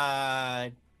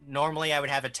 where normally I would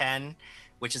have a 10,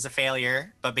 which is a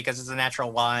failure, but because it's a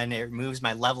natural 1, it moves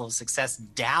my level of success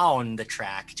down the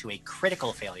track to a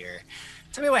critical failure.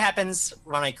 Tell me what happens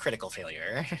on a critical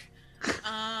failure.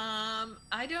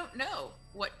 I don't know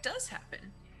what does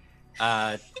happen.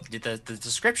 The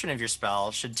description of your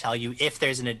spell should tell you if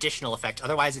there's an additional effect.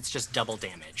 Otherwise, it's just double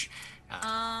damage.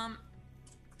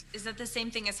 Is that the same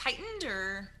thing as heightened,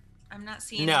 or I'm not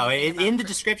seeing? No, anything about in the crit-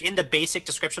 description, in the basic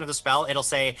description of the spell, it'll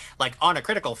say like on a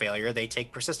critical failure they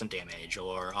take persistent damage,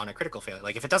 or on a critical failure.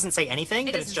 Like if it doesn't say anything,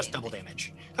 It then it's doesn't just say double anything.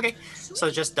 damage. Okay, so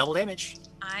just double damage.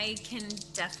 I can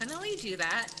definitely do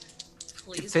that.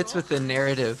 Please. It fits roll. with the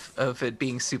narrative of it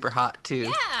being super hot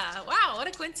too. Yeah. Wow. What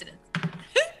a coincidence.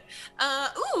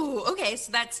 Ooh, okay,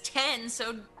 so that's 10,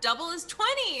 so double is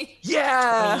 20.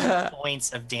 Yeah. 20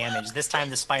 points of damage. This time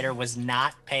the spider was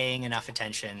not paying enough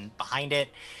attention behind it,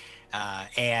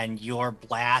 and your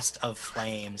blast of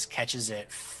flames catches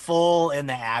it full in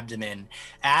the abdomen.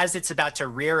 As it's about to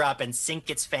rear up and sink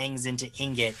its fangs into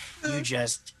Ingot, you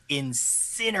just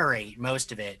incinerate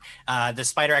most of it. The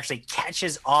spider actually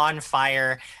catches on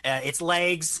fire. Its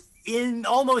legs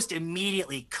almost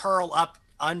immediately curl up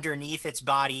underneath its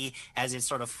body as it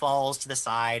sort of falls to the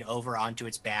side over onto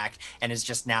its back and is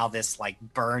just now this like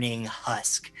burning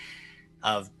husk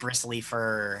of bristly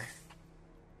fur.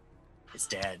 It's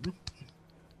dead.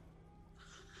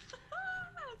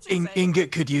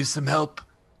 Ingot could use some help.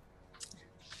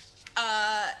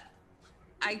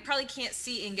 I probably can't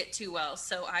see Ingot too well,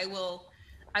 so I will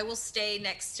stay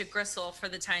next to Gristle for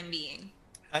the time being.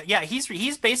 Yeah,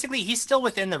 he's basically still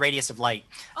within the radius of light.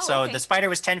 Oh, so okay. the spider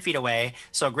was 10 feet away,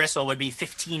 so Gristle would be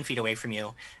 15 feet away from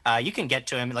you. You can get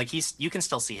to him, like you can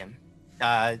still see him.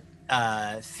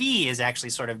 Fee is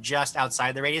actually sort of just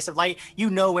outside the radius of light. You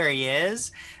know where he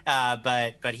is,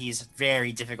 but he's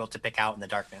very difficult to pick out in the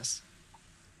darkness.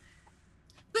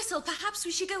 Gristle, perhaps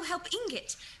we should go help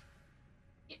Ingot.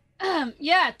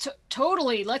 Yeah,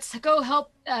 totally. Let's go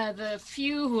help the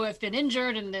few who have been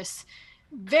injured in this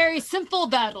very simple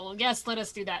battle. Yes, let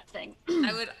us do that thing.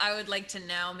 I would like to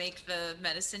now make the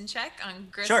medicine check on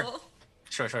Gristle.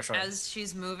 Sure. As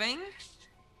she's moving.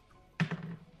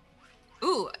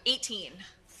 Ooh, 18.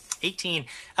 18.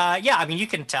 Yeah, I mean, you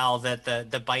can tell that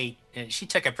the bite, she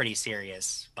took a pretty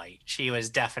serious bite. She was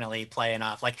definitely playing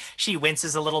off. Like, she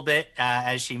winces a little bit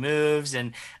as she moves,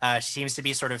 and she seems to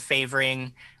be sort of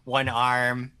favoring one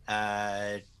arm.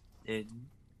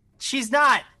 She's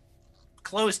not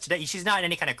close to that. She's not in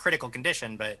any kind of critical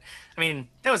condition, but I mean,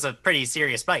 that was a pretty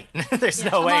serious bite. There's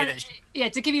no way that she... Yeah,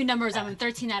 to give you numbers, I'm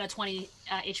 13 out of 20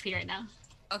 HP right now.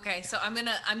 Okay, so I'm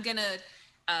gonna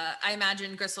I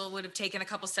imagine Gristle would have taken a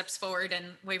couple steps forward, and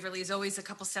Waverly is always a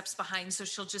couple steps behind, so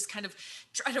she'll just kind of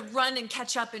try to run and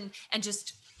catch up and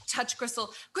just touch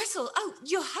Gristle. Gristle, oh,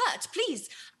 you're hurt. Please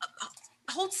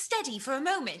hold steady for a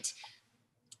moment.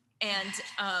 And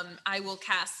I will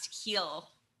cast Heal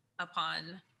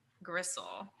upon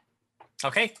Gristle.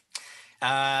 Okay.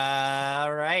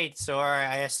 All right. So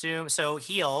I assume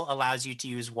heal allows you to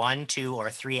use 1, 2,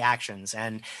 or 3 actions,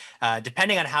 and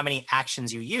depending on how many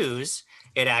actions you use,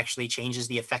 it actually changes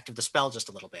the effect of the spell just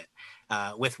a little bit.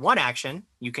 With 1 action,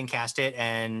 you can cast it,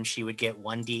 and she would get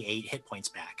 1d8 hit points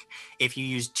back. If you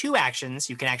use 2 actions,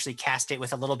 you can actually cast it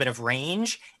with a little bit of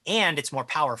range, and it's more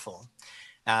powerful.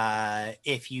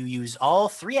 If you use all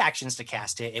 3 actions to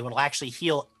cast it, it will actually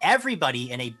heal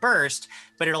everybody in a burst,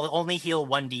 but it'll only heal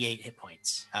 1d8 hit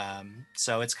points.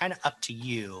 So it's kind of up to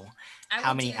you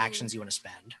how many actions you want to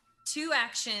spend. 2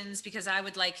 actions because I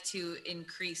would like to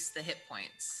increase the hit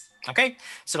points. Okay,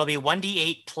 so it'll be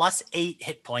 1d8 plus 8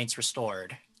 hit points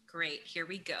restored. Great, here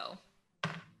we go.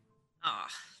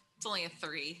 It's only a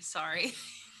 3, sorry.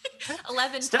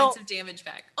 11 points of damage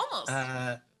back, almost.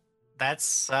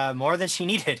 That's more than she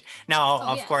needed. Now,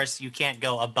 of course, you can't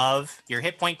go above your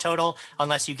hit point total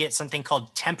unless you get something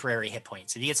called temporary hit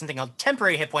points. If you get something called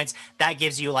temporary hit points, that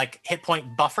gives you like hit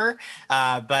point buffer.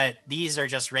 But these are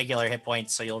just regular hit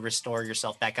points, so you'll restore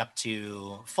yourself back up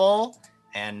to full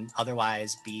and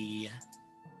otherwise be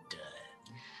done.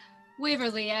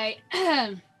 Waverly,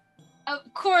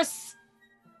 of course,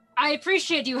 I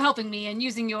appreciate you helping me and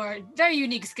using your very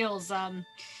unique skills.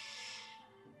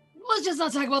 Let's just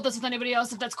not talk about this with anybody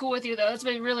else if that's cool with you, though. It's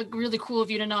been really, really cool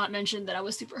of you to not mention that I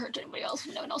was super hurt to anybody else.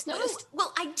 No one else noticed.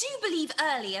 Well, I do believe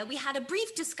earlier we had a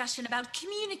brief discussion about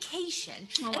communication.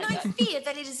 Oh and I fear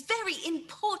that it is very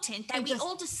important that we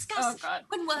all discuss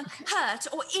when we're hurt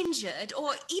or injured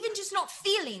or even just not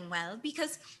feeling well,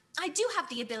 because I do have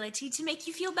the ability to make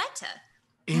you feel better.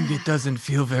 Ingot doesn't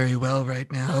feel very well right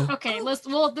now. Okay, let's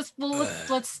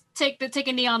take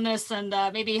a knee on this and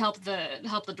maybe help the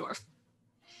dwarf.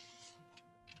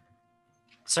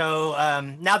 So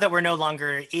now that we're no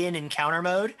longer in encounter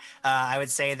mode, I would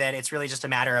say that it's really just a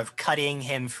matter of cutting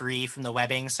him free from the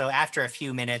webbing. So after a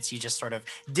few minutes, you just sort of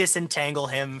disentangle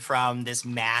him from this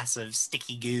mass of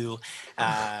sticky goo.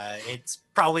 It's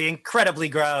probably incredibly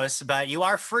gross, but you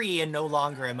are free and no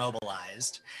longer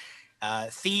immobilized.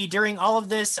 Thee, during all of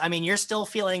this, I mean, you're still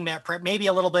feeling maybe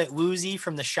a little bit woozy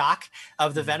from the shock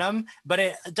of the venom, but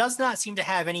it does not seem to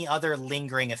have any other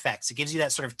lingering effects. It gives you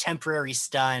that sort of temporary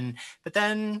stun, but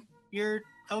then you're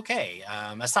okay.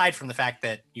 Aside from the fact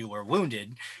that you were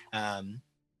wounded,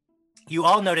 you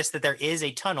all notice that there is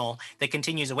a tunnel that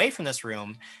continues away from this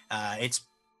room. It's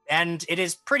And it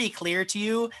is pretty clear to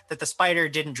you that the spider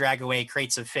didn't drag away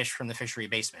crates of fish from the fishery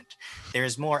basement. There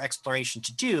is more exploration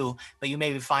to do, but you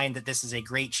may find that this is a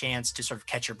great chance to sort of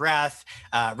catch your breath,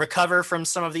 recover from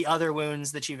some of the other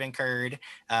wounds that you've incurred,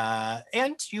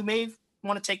 and you may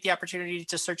want to take the opportunity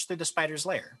to search through the spider's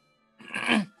lair.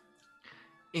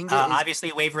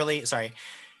 Obviously, Waverly, sorry,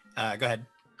 go ahead.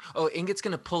 Oh, Ingot's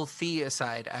going to pull Thea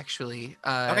aside, actually,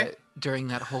 during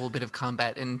that whole bit of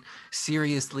combat and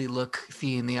seriously look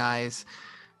Thea in the eyes.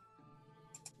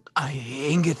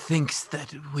 Ingot thinks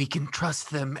that we can trust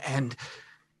them, and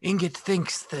Ingot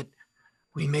thinks that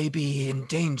we may be in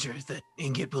danger, that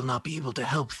Ingot will not be able to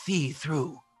help Thea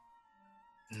through.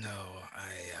 No,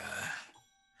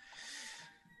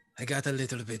 I got a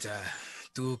little bit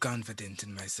too confident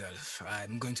in myself.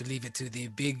 I'm going to leave it to the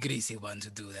big greasy one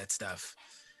to do that stuff.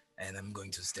 And I'm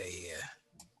going to stay here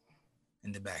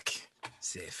in the back,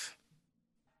 safe.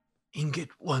 Ingot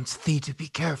wants Thea to be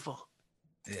careful.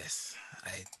 Yes,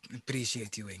 I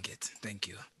appreciate you, Ingot. Thank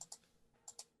you.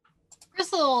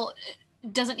 Crystal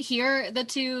doesn't hear the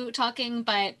two talking,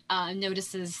 but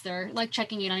notices they're like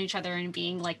checking in on each other and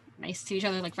being like nice to each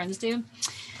other like friends do.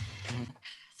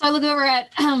 So I look over at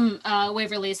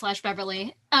Waverly /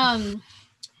 Beverly.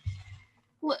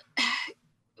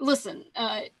 Listen,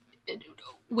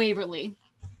 Waverly,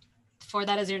 for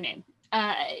that is your name.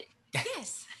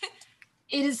 Yes.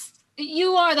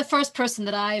 You are the first person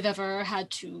that I've ever had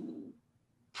to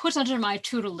put under my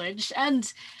tutelage,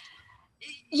 and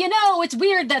you know, it's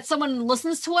weird that someone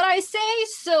listens to what I say,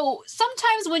 so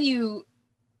sometimes when you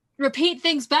repeat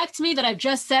things back to me that I've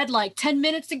just said like 10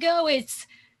 minutes ago, it's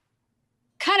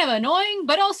kind of annoying,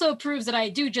 but also proves that I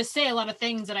do just say a lot of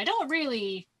things that I don't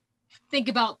really think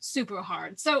about super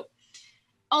hard. So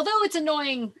although it's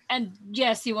annoying, and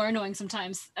yes, you are annoying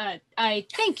sometimes, I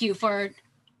thank you for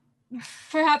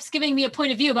perhaps giving me a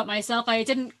point of view about myself I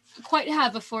didn't quite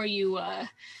have before you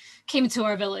came to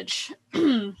our village.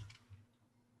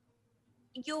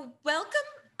 You're welcome,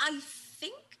 I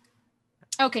think.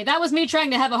 Okay, that was me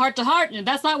trying to have a heart-to-heart, and if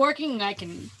that's not working, I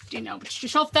can,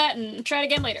 shelf that and try it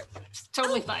again later. It's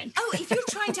totally fine. If you're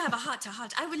trying to have a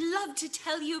heart-to-heart, I would love to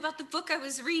tell you about the book I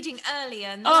was reading earlier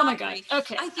in the my library. god,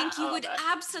 okay. I think you would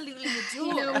absolutely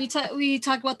adore it. We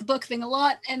talk about the book thing a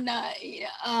lot, and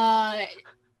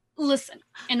listen,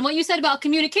 and what you said about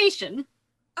communication.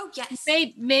 Oh, yes.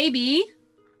 Maybe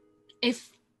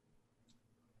if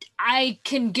I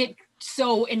can get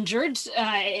so injured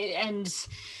and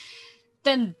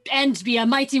be a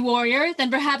mighty warrior, then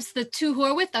perhaps the two who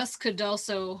are with us could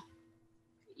also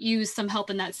use some help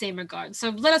in that same regard. So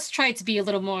let us try to be a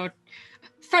little more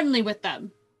friendly with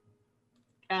them,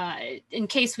 in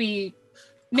case we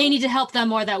may need to help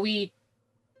them, or that we,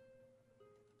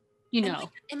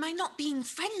 Am I not being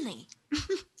friendly?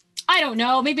 I don't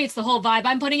know. Maybe it's the whole vibe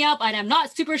I'm putting out, and I'm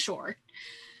not super sure.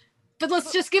 But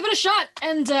let's just give it a shot.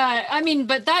 And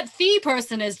but that fee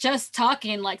person is just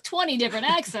talking like 20 different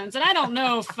accents, and I don't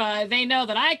know if they know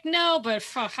that I know, but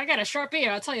I got a sharp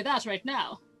ear, I'll tell you that right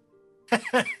now.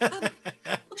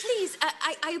 Please,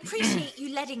 I appreciate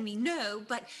you letting me know,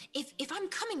 but if I'm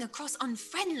coming across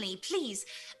unfriendly, please,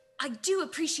 I do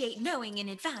appreciate knowing in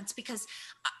advance, because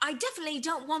I definitely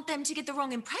don't want them to get the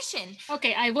wrong impression.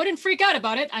 Okay, I wouldn't freak out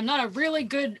about it. I'm not a really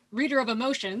good reader of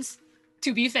emotions,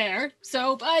 to be fair.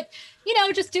 So, but,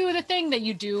 just do the thing that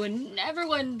you do, and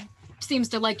everyone seems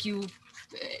to like you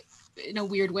in a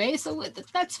weird way, so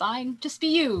that's fine. Just be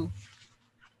you.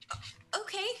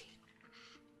 Okay.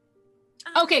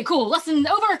 Okay, cool. Lesson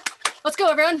over. Let's go,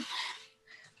 everyone.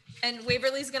 And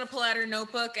Waverly's going to pull out her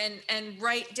notebook and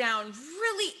write down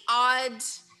really odd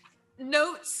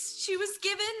notes she was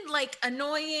given, like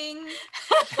annoying,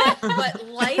 but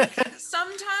like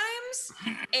sometimes.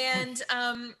 And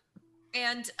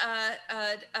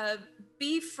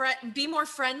be more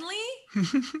friendly.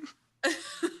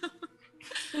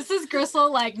 This is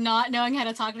Gristle, like, not knowing how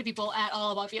to talk to people at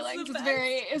all about feelings.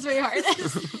 It's very hard.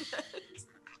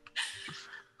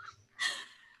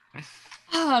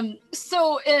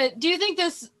 So do you think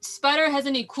this spider has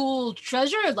any cool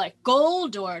treasure, like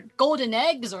gold or golden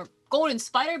eggs or golden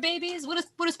spider babies? What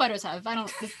do spiders have? Do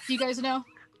you guys know?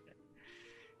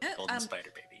 Golden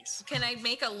spider babies. Can I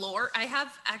make a lore? I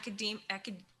have academia.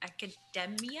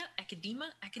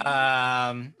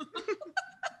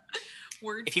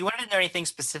 Word. If you wanted to know anything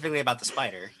specifically about the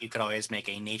spider, you could always make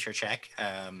a nature check.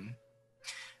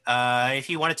 If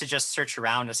you wanted to just search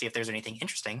around to see if there's anything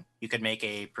interesting, you could make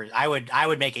I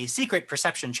would make a secret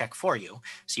perception check for you.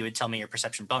 So you would tell me your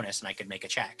perception bonus, and I could make a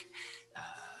check.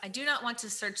 I do not want to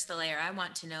search the lair. I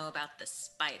want to know about the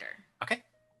spider. Okay.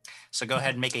 So go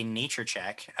ahead and make a nature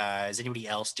check. Is anybody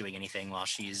else doing anything while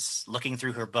she's looking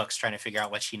through her books, trying to figure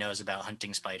out what she knows about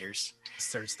hunting spiders?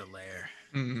 Search the lair.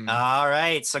 All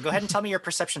right. So go ahead and tell me your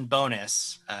perception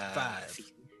bonus. 5.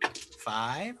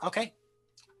 5. Okay.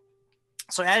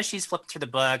 So as she's flipping through the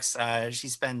books, she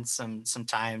spends some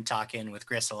time talking with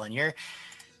Gristle, and you're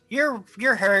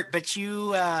hurt, but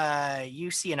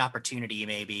you see an opportunity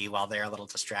maybe while they're a little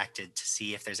distracted to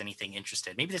see if there's anything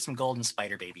interested. Maybe there's some golden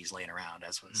spider babies laying around,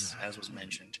 as was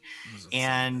mentioned.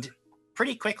 And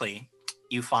pretty quickly,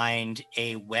 you find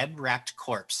a web-wrapped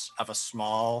corpse of a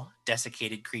small,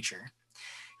 desiccated creature.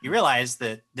 You realize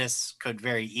that this could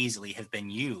very easily have been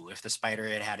you if the spider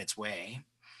had had its way.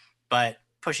 But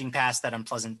pushing past that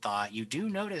unpleasant thought, you do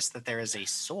notice that there is a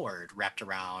sword wrapped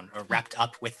around or wrapped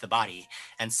up with the body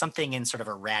and something in sort of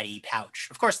a ratty pouch.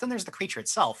 Of course, then there's the creature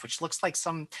itself, which looks like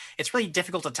it's really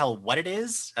difficult to tell what it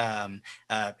is.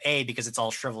 A, because it's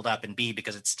all shriveled up, and B,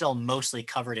 because it's still mostly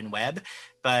covered in web.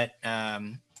 But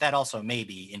that also may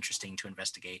be interesting to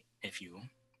investigate if you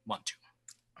want to.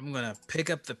 I'm going to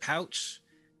pick up the pouch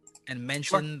and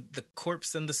mention the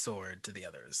corpse and the sword to the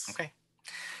others. Okay.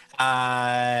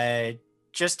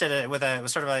 Just with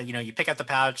sort of a, you pick up the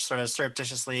pouch sort of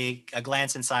surreptitiously, a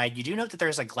glance inside. You do note that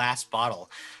there's a glass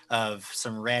bottle of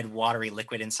some red watery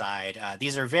liquid inside.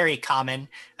 These are very common,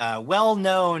 well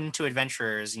known to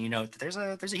adventurers. You note that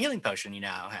there's a healing potion you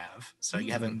now have. So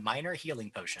you have a minor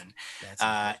healing potion.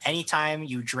 Anytime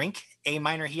you drink a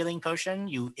minor healing potion,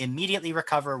 you immediately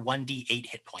recover 1d8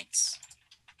 hit points.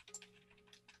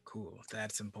 Cool.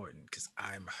 That's important because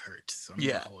I'm hurt. So I'm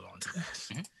going to hold on to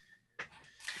that.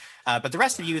 But the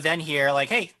rest of you then hear like,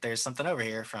 hey, there's something over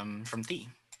here from Thee.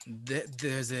 There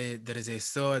is a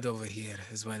sword over here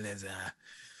as well as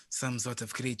some sort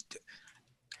of creature.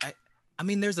 I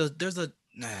mean, there's a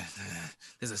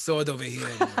sword over here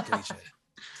and a creature.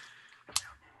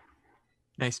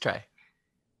 Nice try.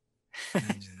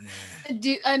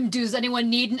 Does anyone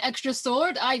need an extra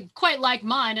sword? I quite like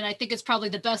mine, and I think it's probably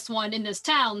the best one in this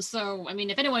town. So, I mean,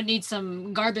 if anyone needs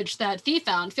some garbage that Thief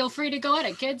found, feel free to go at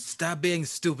it, kids. Stop being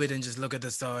stupid and just look at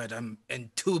the sword. I'm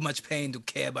in too much pain to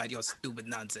care about your stupid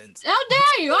nonsense. How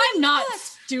dare you? I'm not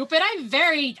stupid.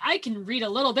 I can read a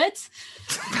little bit.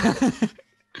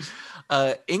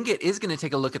 Ingot is going to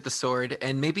take a look at the sword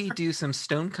and maybe do some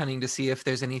stone cunning to see if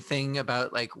there's anything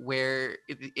about like where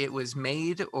it was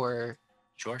made or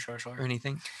Sure. or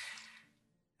anything.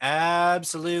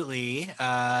 Absolutely.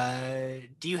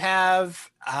 Do you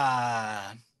have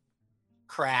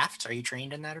craft? Are you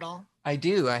trained in that at all? I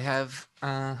do. I have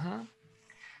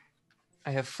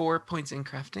 4 points in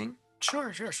crafting.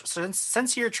 Sure. So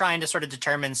since you're trying to sort of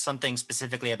determine something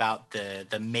specifically about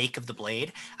the make of the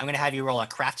blade, I'm going to have you roll a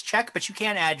craft check, but you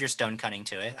can add your stone cunning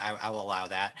to it. I will allow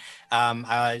that.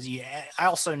 I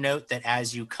also note that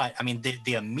as you cut, I mean,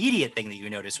 the immediate thing that you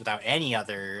notice without any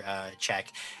other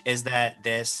check is that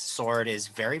this sword is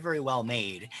very, very well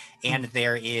made, and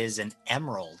there is an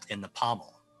emerald in the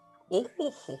pommel.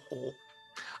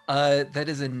 That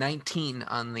is a 19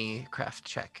 on the craft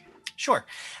check. Sure.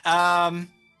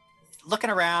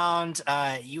 Looking around,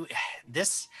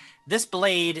 this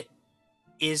blade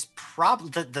is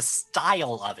probably the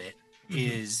style of it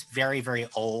is very, very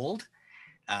old,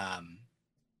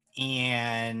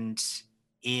 and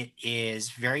it is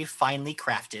very finely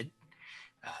crafted.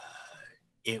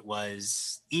 It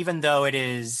was, even though it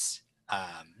is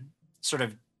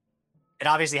it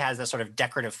obviously has that sort of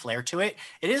decorative flair to it.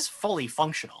 It is fully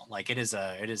functional. Like it is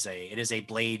a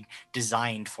blade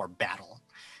designed for battle.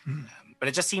 But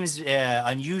it just seems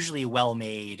unusually well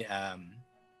made.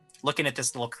 Looking at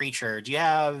this little creature, do you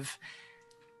have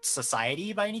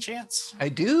society by any chance? I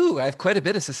do. I have quite a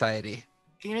bit of society.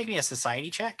 Can you make me a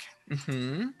society check?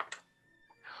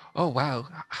 Oh, wow.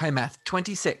 High math.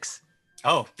 26.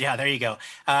 Oh, yeah, there you go.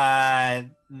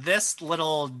 This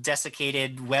little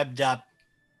desiccated, webbed up,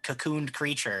 cocooned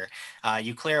creature,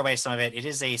 you clear away some of it. It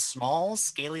is a small,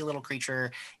 scaly little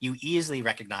creature you easily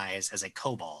recognize as a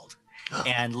kobold.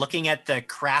 And looking at the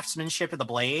craftsmanship of the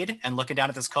blade and looking down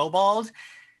at this kobold,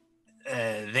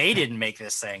 they didn't make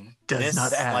this thing. Does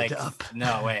not add up.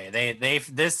 No way.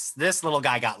 This little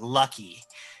guy got lucky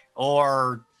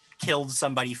or killed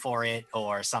somebody for it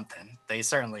or something. They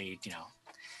certainly,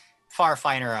 far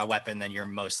finer a weapon than you're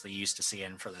mostly used to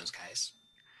seeing for those guys.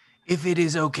 If it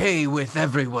is okay with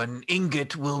everyone,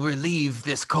 Ingot will relieve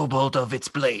this kobold of its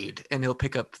blade. And he'll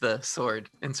pick up the sword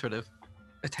and sort of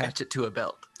attach it to a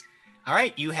belt. All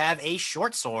right, you have a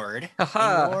short sword in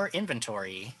your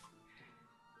inventory.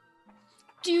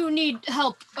 Do you need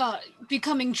help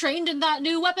becoming trained in that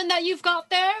new weapon that you've got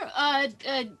there,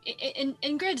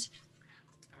 Ingrid?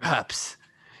 Perhaps.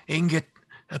 Ingot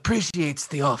appreciates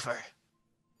the offer.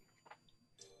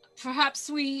 Perhaps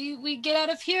we get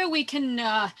out of here. We can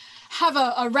have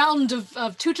a round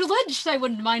of tutelage. I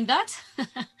wouldn't mind that.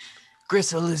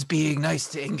 Gristle is being nice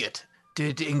to Ingot.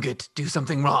 Did Ingot do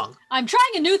something wrong? I'm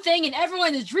trying a new thing, and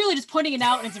everyone is really just pointing it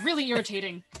out, and it's really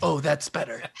irritating. Oh, that's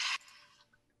better.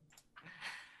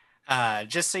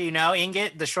 Just so you know,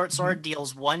 Ingot, the short sword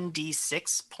deals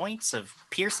 1d6 points of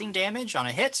piercing damage on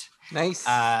a hit. Nice.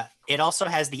 It also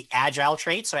has the agile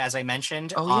trait. So as I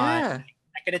mentioned, yeah.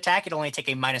 Second attack, it'll only take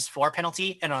a -4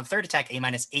 penalty, and on third attack, a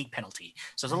 -8 penalty.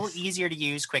 So it's a little easier to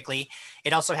use quickly.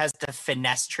 It also has the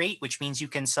finesse trait, which means you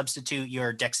can substitute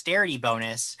your dexterity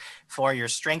bonus for your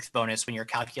strength bonus when you're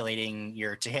calculating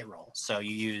your to hit roll. So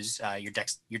you use your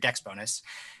dex bonus.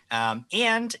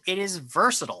 And it is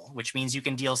versatile, which means you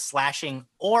can deal slashing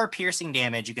or piercing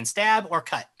damage. You can stab or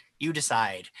cut. You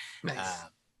decide. Nice.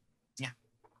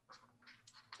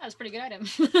 That was a pretty good item.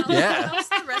 Yeah. How's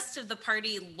the rest of the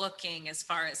party looking as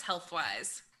far as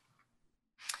health-wise?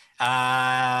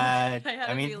 I had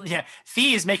a mean, feeling. yeah,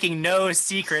 Thee is making no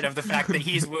secret of the fact that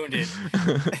he's wounded.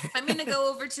 I'm gonna go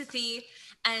over to Thee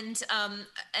and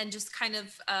just kind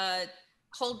of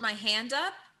hold my hand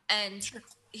up, and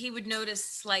he would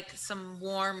notice like some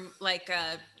warm, like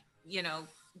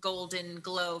golden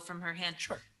glow from her hand.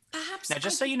 Sure. Perhaps. Now,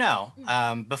 just so you know,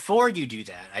 before you do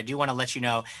that, I do want to let you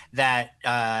know that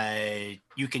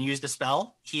you can use the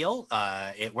spell Heal.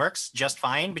 It works just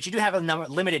fine, but you do have a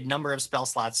limited number of spell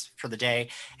slots for the day.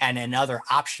 And another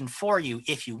option for you,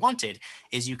 if you wanted,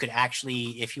 is you could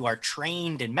actually, if you are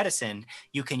trained in medicine,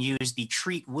 you can use the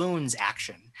Treat Wounds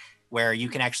action, where you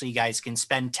can actually, you guys can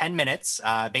spend 10 minutes.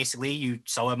 Basically, you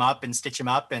sew him up and stitch him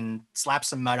up and slap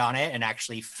some mud on it and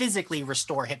actually physically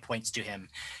restore hit points to him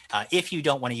if you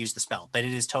don't want to use the spell. But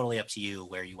it is totally up to you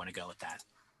where you want to go with that.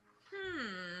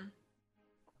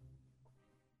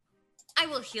 I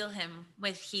will heal him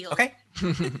with Heal. Okay.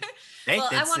 Hey, Well,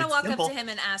 I want to it's walk simple. up to him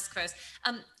and ask first.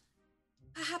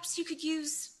 Perhaps you could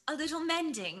use a little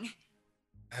mending.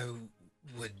 I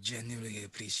would genuinely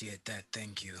appreciate that.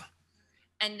 Thank you.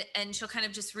 And she'll kind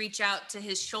of just reach out to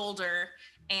his shoulder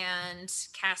and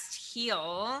cast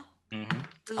Heal. Mhm.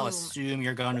 I'll Boom. assume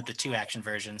you're going with the 2-action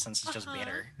version since it's just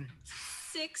banner.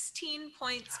 16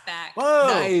 points back. Whoa!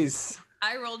 Nice.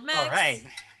 I rolled max. All right.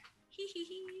 Hee hee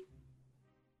hee.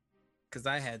 Because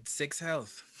I had 6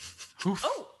 health.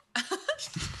 Oh.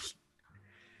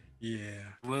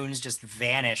 Yeah. Wounds just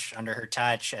vanish under her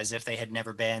touch as if they had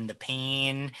never been. The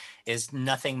pain is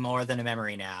nothing more than a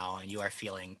memory now, and you are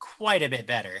feeling quite a bit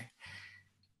better.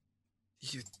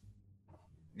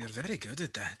 You're very good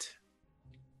at that.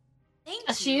 Thank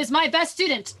Yes, you. she is my best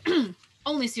student.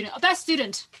 Only student. Best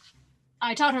student.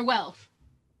 I taught her well.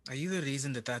 Are you the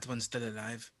reason that one's still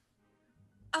alive?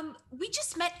 We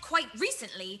just met quite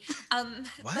recently.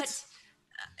 What? But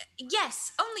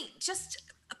yes, only just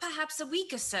perhaps a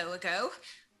week or so ago.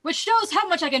 Which shows how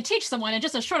much I can teach someone in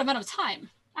just a short amount of time.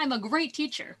 I'm a great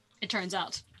teacher, it turns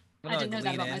out. I didn't know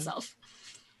that about myself.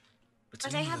 But I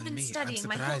Between you have and been me, I'm studying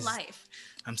my whole surprised- life.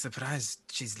 I'm surprised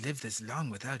she's lived this long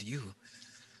without you.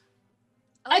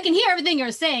 I can hear everything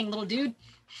you're saying, little dude.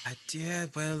 Yeah,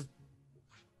 well,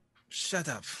 shut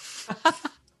up.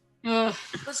 Ugh.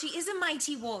 Well, she is a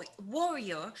mighty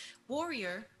warrior.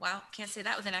 Wow, can't say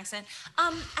that with an accent.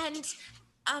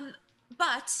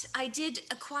 But I did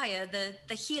acquire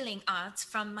the healing arts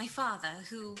from my father,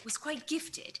 who was quite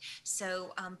gifted.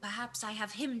 So perhaps I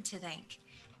have him to thank.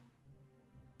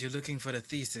 You're looking for a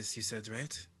thesis, you said,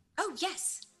 right? Oh,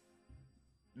 yes.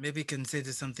 Maybe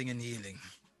consider something in healing.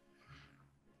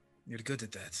 You're good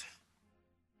at that.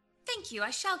 Thank you. I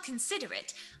shall consider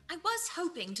it. I was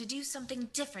hoping to do something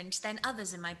different than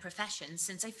others in my profession,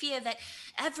 since I fear that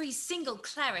every single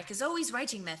cleric is always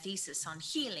writing their thesis on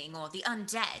healing or the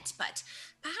undead, but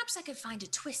perhaps I could find a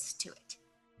twist to it.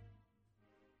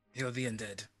 Heal the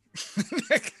undead.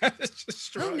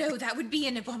 Oh no, that would be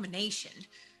an abomination.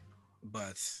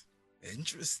 But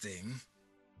interesting.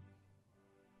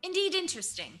 Indeed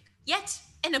interesting, yet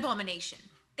an abomination.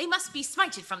 They must be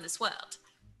smited from this world.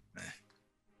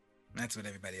 That's what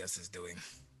everybody else is doing.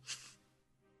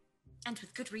 And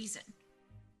with good reason.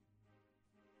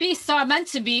 Beasts are meant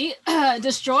to be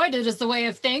destroyed. It is the way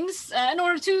of things in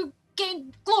order to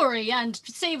gain glory and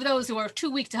save those who are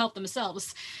too weak to help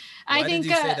themselves. Why I think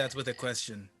did you say that with a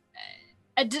question?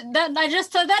 I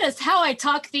just said that is how I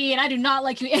talk thee, and I do not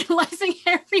like you analyzing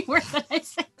every word that I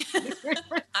say.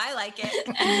 I like it.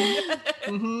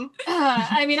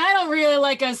 I mean, I don't really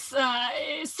like us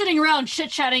sitting around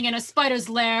chit-chatting in a spider's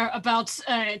lair about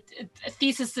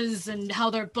theses and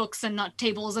how they're books and not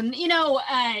tables. And, you know,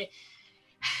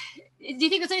 do you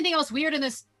think there's anything else weird in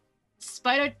this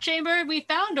spider chamber we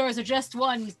found, or is it just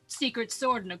one secret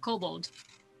sword and a kobold?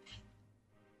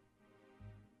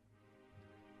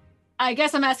 I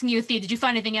guess I'm asking you, Thea, did you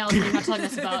find anything else that you're not telling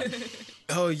us about?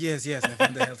 Oh, yes, I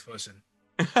found a health potion.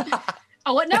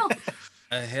 Oh, what now?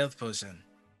 A health potion.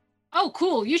 Oh,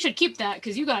 cool. You should keep that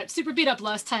because you got super beat up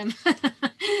last time.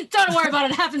 Don't worry about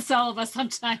it. It happens to all of us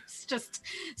sometimes. Just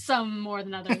some more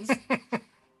than others.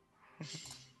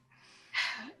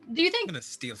 Do you think... I'm going to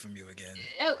steal from you again.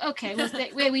 Oh, okay.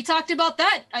 We talked about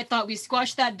that. I thought we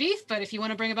squashed that beef, but if you want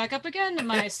to bring it back up again,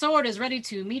 my sword is ready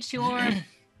to meet your...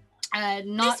 This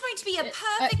is going to be a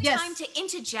perfect yes. time to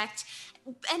interject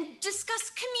and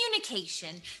discuss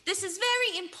communication. This is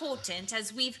very important,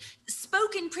 as we've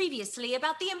spoken previously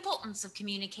about the importance of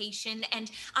communication, and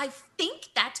I think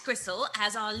that Gristle,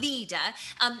 as our leader,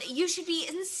 you should be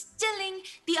instilling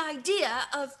the idea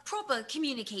of proper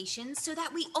communication so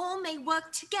that we all may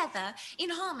work together in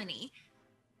harmony.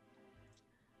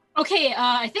 Okay,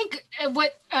 I think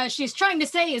what she's trying to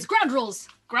say is ground rules.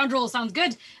 Ground rules sounds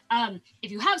good. If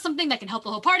you have something that can help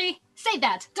the whole party, say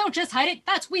that. Don't just hide it.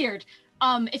 That's weird.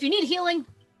 If you need healing,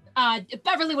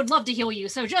 Beverly would love to heal you.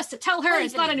 So just tell her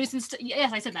it's not a nuisance.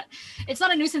 Yes, I said that. It's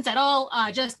not a nuisance at all.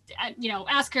 Just,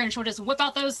 ask her and she'll just whip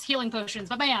out those healing potions.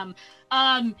 Bam.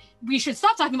 We should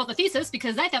stop talking about the thesis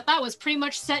because I thought that was pretty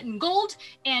much set in gold.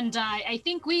 And I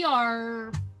think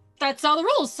that's all the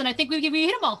rules. And I think we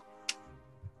hit them all.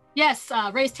 Yes,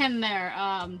 raised hand there.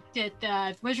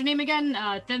 What's your name again?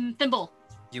 Thimble.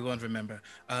 You won't remember.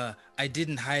 I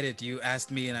didn't hide it. You asked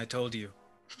me and I told you.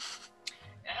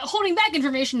 Holding back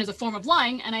information is a form of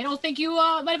lying, and I don't think you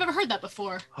might have ever heard that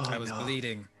before. Oh, I was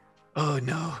bleeding. Oh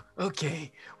no.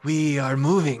 Okay. We are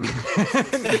moving.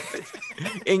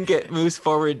 Ingot moves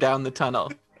forward down the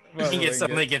tunnel. Ingot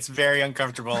suddenly gets very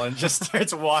uncomfortable and just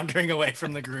starts wandering away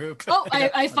from the group. Oh,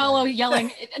 I follow,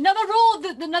 yelling. Another rule.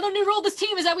 Another new rule of this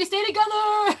team is that we stay together.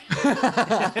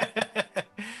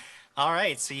 All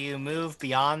right, so you move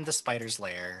beyond the spider's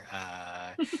lair.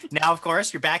 Now, of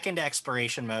course, you're back into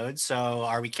exploration mode. So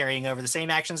are we carrying over the same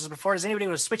actions as before? Does anybody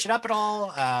want to switch it up at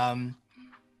all?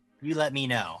 You let me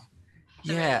know.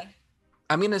 Yeah,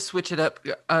 I'm going to switch it up.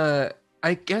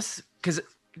 I guess because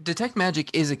Detect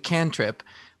Magic is a cantrip,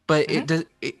 but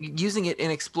using it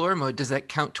in Explore mode, does that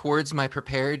count towards my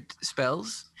prepared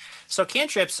spells? So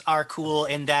cantrips are cool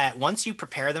in that once you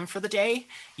prepare them for the day,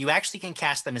 you actually can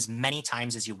cast them as many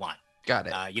times as you want. Got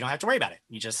it. You don't have to worry about it.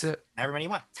 You just however many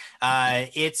you want.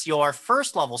 It's your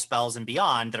first level spells and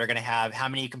beyond that are going to have how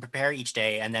many you can prepare each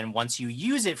day. And then once you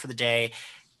use it for the day,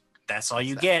 that's all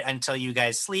you get until you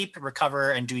guys sleep,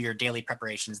 recover, and do your daily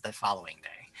preparations the following day.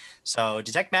 So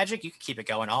Detect Magic, you can keep it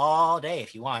going all day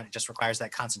if you want. It just requires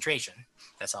that concentration.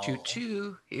 That's all.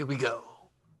 Choo-choo. Here we go.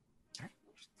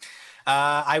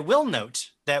 I will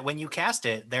note that when you cast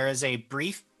it, there is a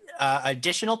brief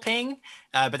additional ping,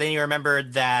 but then you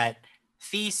remembered that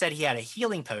Fee said he had a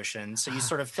healing potion, so you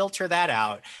sort of filter that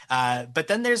out. But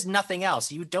then there's nothing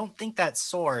else. You don't think that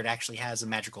sword actually has a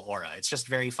magical aura. It's just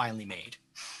very finely made.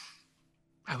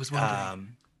 I was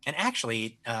wondering. And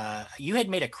actually, you had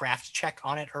made a craft check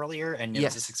on it earlier, and it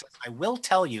was a success. I will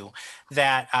tell you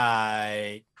that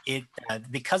it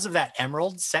because of that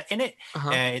emerald set in it,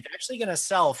 it's actually going to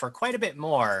sell for quite a bit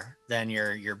more than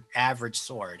your average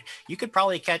sword. You could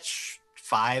probably catch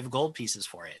 5 gold pieces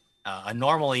for it.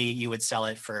 Normally, you would sell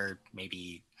it for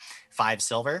maybe 5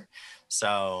 silver.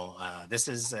 So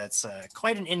it's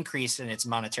quite an increase in its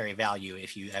monetary value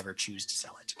if you ever choose to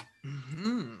sell it.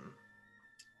 Mm-hmm.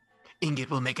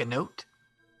 Ingot will make a note.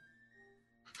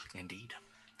 Indeed.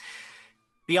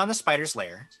 Beyond the spider's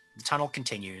lair, the tunnel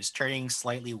continues, turning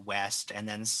slightly west and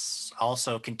then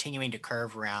also continuing to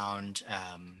curve around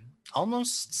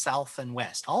almost south and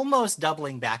west, almost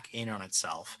doubling back in on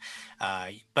itself.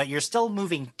 But you're still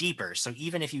moving deeper. So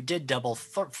even if you did double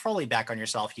fully back on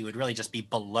yourself, you would really just be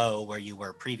below where you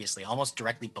were previously, almost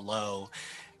directly below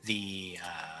the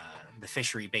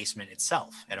fishery basement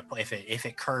itself, if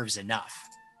it curves enough.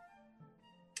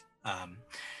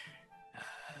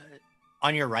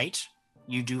 On your right,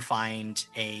 you do find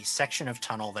a section of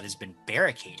tunnel that has been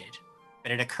barricaded.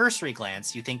 But at a cursory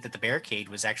glance, you think that the barricade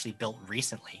was actually built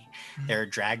recently. There are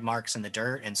drag marks in the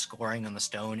dirt, and scoring on the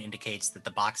stone indicates that the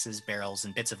boxes, barrels,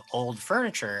 and bits of old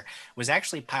furniture was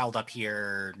actually piled up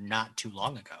here not too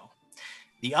long ago.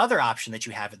 The other option that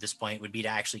you have at this point would be to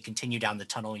actually continue down the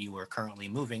tunnel you were currently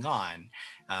moving on,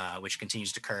 which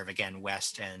continues to curve again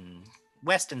west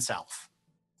and south.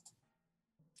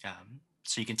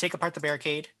 So you can take apart the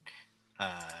barricade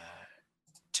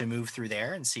to move through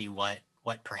there and see what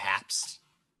perhaps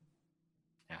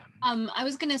I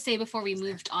was gonna say before we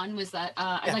moved on was that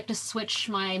I'd like to switch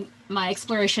my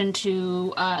exploration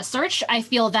to search. I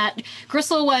feel that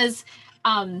Gristle was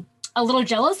a little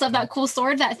jealous of that cool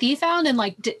sword that Thea found, and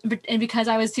and because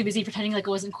I was too busy pretending like it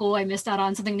wasn't cool, I missed out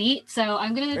on something neat. So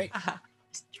I'm gonna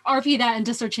RP that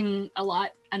into searching a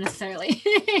lot unnecessarily.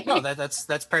 No,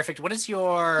 that's perfect. What is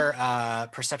your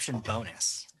perception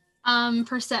bonus?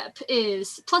 Percep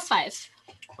is +5.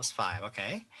 +5.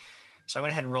 Okay. So I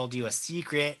went ahead and rolled you a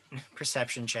secret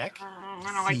perception check.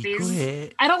 I don't like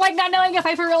these. I don't like not knowing if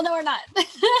I for real know or not.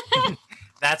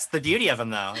 That's the beauty of them,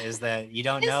 though, is that you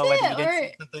don't know whether you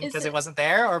did something because it wasn't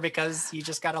there or because you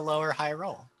just got a low or high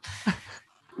roll.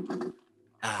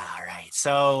 All right.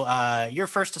 So you're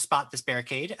first to spot this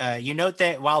barricade. You note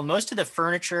that while most of the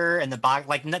furniture and the box,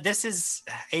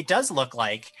 it does look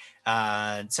like,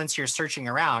 since you're searching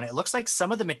around, it looks like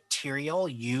some of the material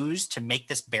used to make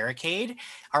this barricade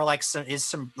are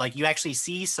you actually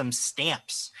see some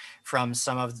stamps from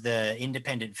some of the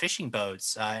independent fishing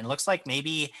boats. And it looks like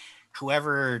maybe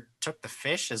whoever took the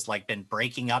fish has been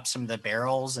breaking up some of the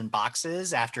barrels and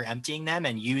boxes after emptying them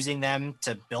and using them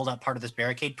to build up part of this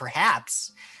barricade.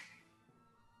 Perhaps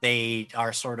they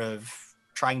are sort of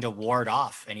trying to ward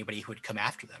off anybody who would come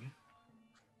after them.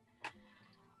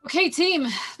 Okay, team,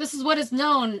 this is what is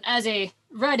known as a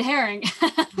red herring.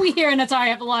 We here in Atari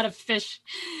have a lot of fish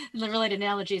related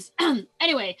analogies.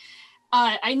 Anyway,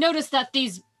 I noticed that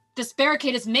this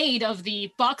barricade is made of the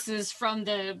boxes from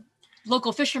the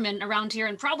local fishermen around here,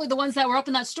 and probably the ones that were up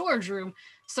in that storage room.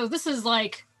 So this is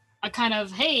like a kind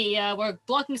of, hey, we're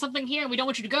blocking something here, we don't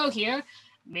want you to go here.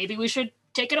 Maybe we should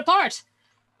take it apart.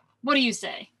 What do you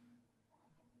say?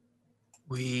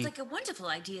 It's like a wonderful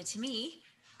idea to me.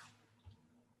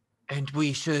 And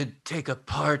we should take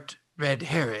apart red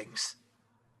herrings.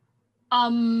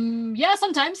 Yeah,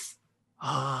 sometimes.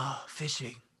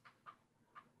 Fishing.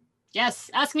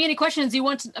 Yes, ask me any questions you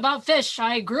want about fish.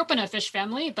 I grew up in a fish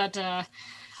family, but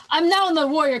I'm now in the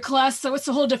warrior class, so it's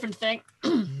a whole different thing.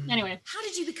 Anyway. How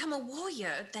did you become a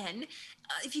warrior, then?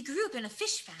 If you grew up in a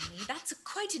fish family, that's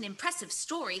quite an impressive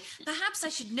story. Perhaps I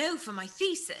should know for my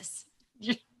thesis.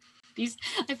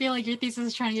 I feel like your thesis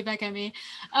is trying to get back at me.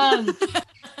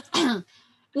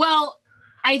 Well,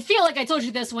 I feel like I told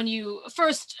you this when you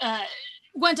first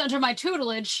went under my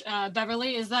tutelage,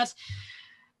 Beverly, is that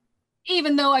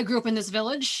even though I grew up in this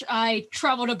village, I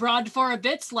traveled abroad for a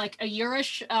bit, like a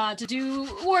yearish, to do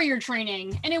warrior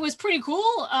training. And it was pretty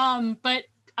cool, but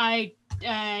I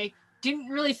didn't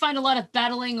really find a lot of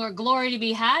battling or glory to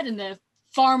be had in the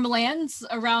farmlands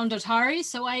around Otari,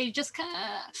 so I just kind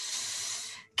of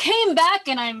came back,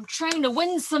 and I'm trying to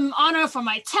win some honor for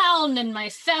my town and my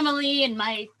family and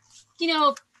my,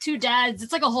 2 dads.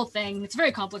 It's like a whole thing. It's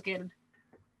very complicated.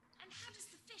 And how does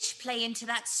the fish play into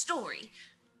that story?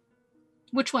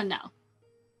 Which one now?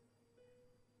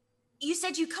 You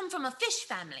said you come from a fish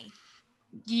family.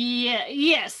 Yeah,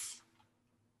 yes.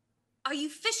 Are you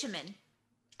fishermen?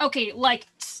 Okay, like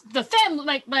the family,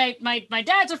 like my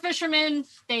dads are fishermen.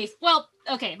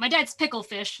 My dad's pickle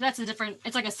fish. That's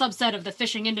it's like a subset of the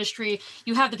fishing industry.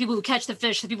 You have the people who catch the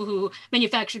fish, the people who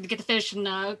get the fish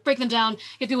and break them down. You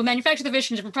have people who manufacture the fish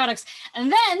and different products.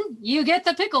 And then you get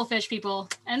the pickle fish people.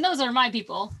 And those are my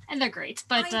people. And they're great.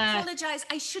 But I apologize.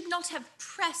 I should not have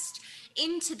pressed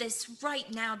into this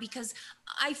right now because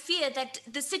I fear that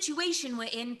the situation we're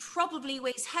in probably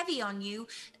weighs heavy on you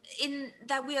in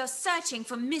that we are searching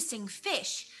for missing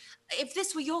fish. If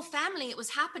this were your family it was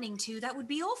happening to, that would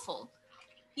be awful.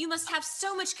 You must have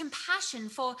so much compassion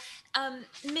for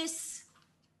Miss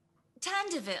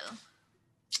Tanderville.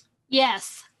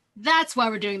 Yes, that's why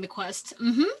we're doing the quest.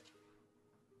 Mm-hmm.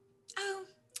 Oh,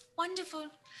 wonderful.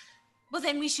 Well,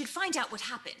 then we should find out what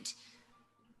happened.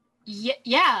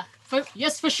 Yeah, for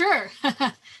sure.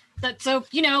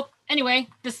 Anyway,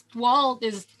 this wall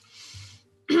is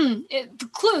the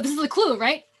clue. This is the clue,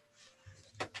 right?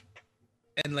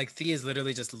 And Thea is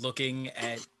literally just looking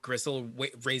at Gristle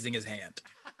raising his hand.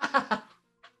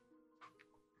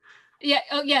 Yeah.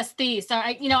 Oh, yes, Thea.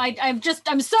 Sorry. I'm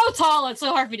so tall. It's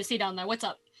so hard for me to see down there. What's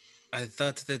up? I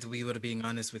thought that we were being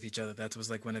honest with each other. That was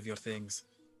one of your things.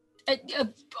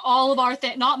 All of our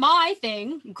thing, not my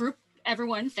thing. Group,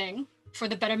 everyone thing for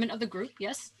the betterment of the group.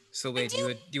 Yes. So wait,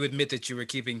 you admit that you were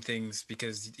keeping things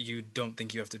because you don't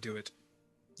think you have to do it.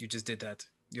 You just did that.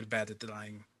 You're bad at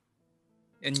lying.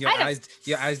 And your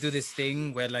eyes do this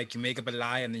thing where you make up a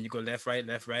lie and then you go left, right,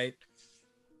 left, right.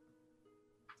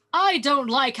 I don't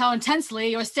like how intensely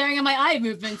you're staring at my eye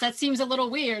movements. That seems a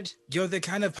little weird. You're the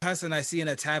kind of person I see in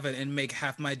a tavern and make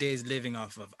half my days living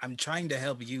off of. I'm trying to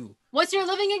help you. What's your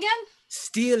living again?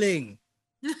 Stealing.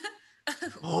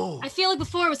 Oh, I feel like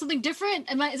before it was something different.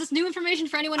 Is this new information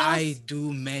for anyone else? I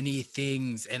do many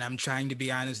things, and I'm trying to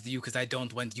be honest with you because I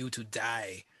don't want you to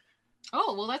die.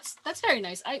 Oh, well, that's very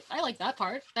nice. I like that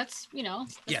part. That's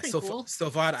that's pretty cool. So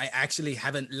far, I actually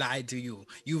haven't lied to you.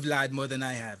 You've lied more than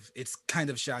I have. It's kind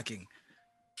of shocking.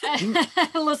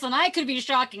 Listen, I could be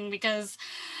shocking because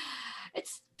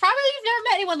it's probably you've never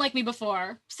met anyone like me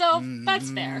before, so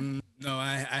that's fair. No,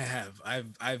 I have.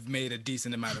 I've made a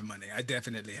decent amount of money. I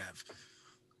definitely have.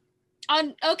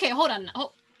 Okay, hold on.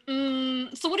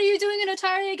 So what are you doing in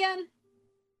Atari again?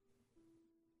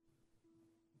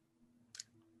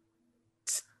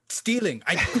 Stealing.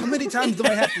 How many times do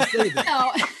I have to say this?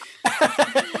 No.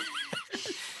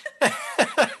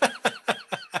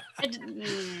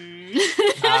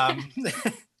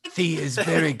 Thea is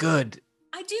very good.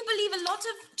 I do believe a lot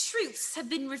of truths have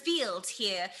been revealed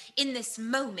here in this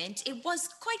moment. It was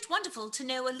quite wonderful to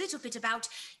know a little bit about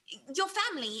your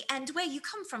family and where you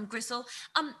come from, Gristle.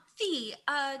 Thea,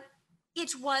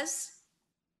 it was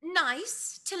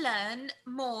nice to learn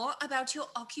more about your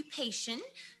occupation.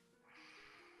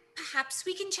 Perhaps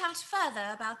we can chat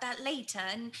further about that later,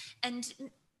 and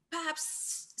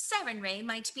perhaps Serenray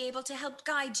might be able to help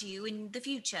guide you in the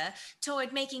future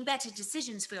toward making better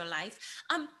decisions for your life.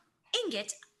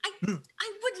 Ingot, I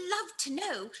would love to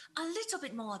know a little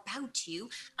bit more about you.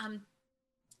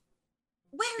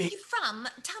 Where are you from?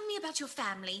 Tell me about your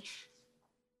family.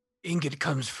 Ingot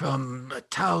comes from a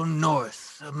town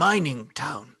north, a mining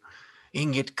town.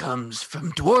 Ingot comes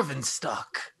from dwarven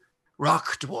stock,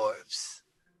 rock dwarves.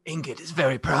 Ingot is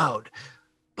very proud,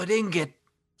 but Ingot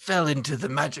fell into the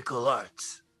magical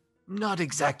arts. Not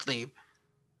exactly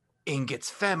Ingot's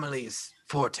family's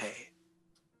forte.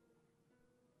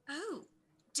 Oh,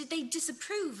 did they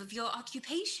disapprove of your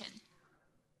occupation?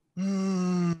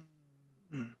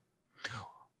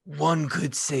 One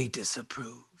could say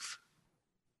disapprove.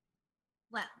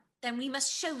 Well, then we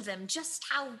must show them just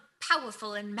how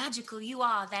powerful and magical you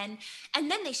are then,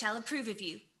 and then they shall approve of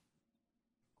you.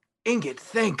 Ingot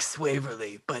thanks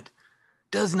Waverly, but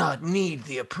does not need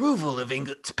the approval of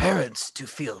Ingot's parents to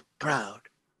feel proud.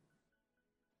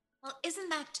 Well, isn't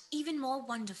that even more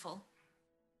wonderful?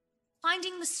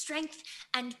 Finding the strength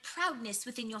and proudness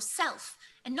within yourself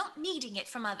and not needing it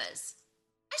from others.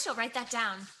 I shall write that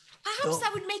down. Perhaps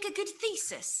that would make a good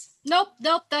thesis. Nope.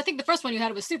 I think the first one you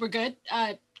had was super good.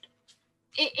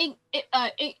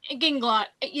 Ginglot,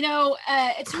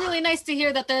 it's really nice to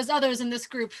hear that there's others in this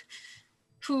group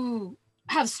who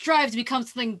have strived to become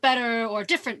something better or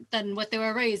different than what they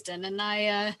were raised in. And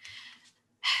all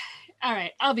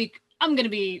right, I'm gonna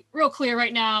be real clear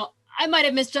right now. I might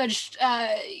have misjudged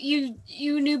you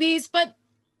newbies, but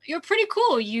you're pretty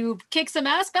cool. You kick some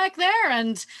ass back there,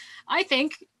 and I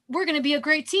think we're gonna be a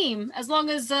great team as long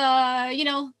as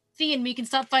Thea and me can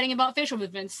stop fighting about facial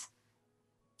movements.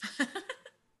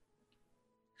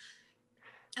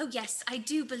 Oh yes, I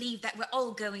do believe that we're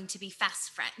all going to be fast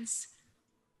friends.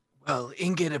 Well,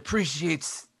 Ingot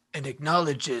appreciates and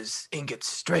acknowledges Ingot's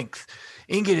strength.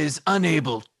 Ingot is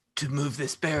unable to move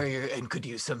this barrier and could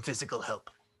use some physical help.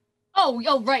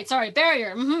 Oh, right. Sorry,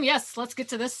 barrier. Yes, let's get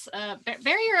to this.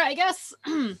 Barrier, I guess.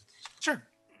 Sure.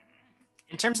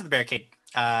 In terms of the barricade,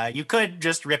 you could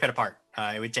just rip it apart.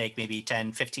 It would take maybe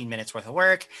 10, 15 minutes worth of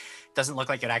work. Doesn't look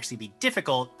like it'd actually be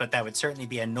difficult, but that would certainly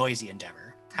be a noisy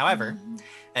endeavor. However,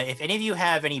 if any of you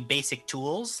have any basic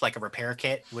tools, like a repair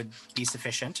kit would be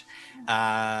sufficient,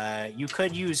 you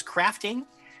could use crafting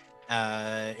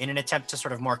in an attempt to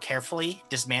sort of more carefully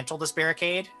dismantle this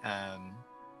barricade.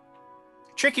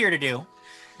 Trickier to do,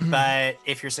 but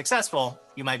if you're successful,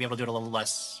 you might be able to do it a little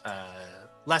less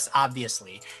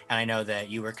obviously. And I know that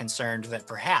you were concerned that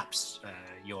perhaps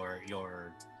your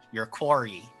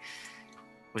quarry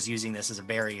was using this as a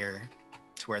barrier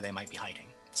to where they might be hiding.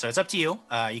 So it's up to you.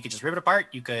 You could just rip it apart.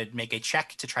 You could make a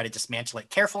check to try to dismantle it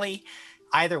carefully.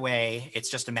 Either way, it's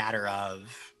just a matter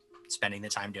of spending the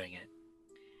time doing it.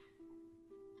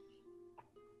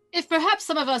 If perhaps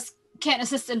some of us can't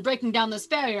assist in breaking down this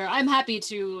barrier, I'm happy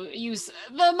to use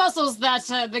the muscles that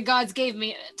the gods gave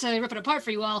me to rip it apart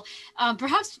for you all.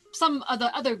 Perhaps some of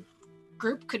the other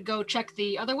group could go check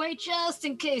the other way, just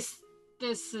in case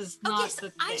this is not the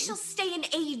thing. I shall stay and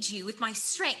aid you with my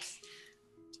strength.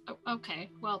 Oh,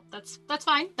 okay, well, that's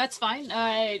fine. That's fine.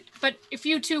 But if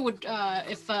you two would,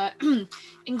 if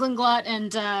Englinglot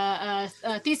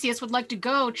and Theseus would like to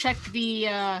go check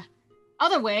the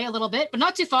other way a little bit, but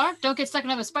not too far. Don't get stuck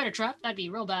in a spider trap. That'd be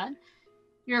real bad.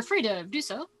 You're free to do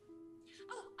so.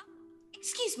 Oh,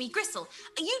 excuse me, Gristle.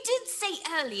 You did say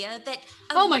earlier that...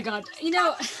 oh my god,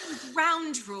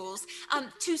 ground rules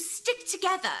to stick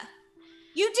together.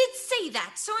 You did say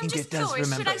that, so I'm Ingot just does curious.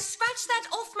 Should I remember. scratch that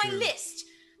off my True. list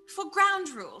for ground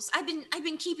rules? I've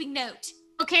been keeping note.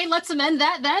 Okay, let's amend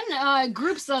that then.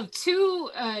 Groups of two,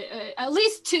 at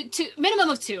least two, minimum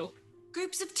of two.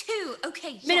 Groups of 2.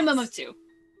 Okay. Minimum yes. of 2.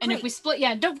 And if Great. we split,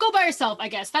 yeah, don't go by yourself, I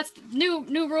guess. That's the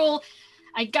new rule.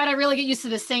 I gotta really get used to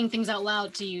this saying things out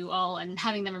loud to you all and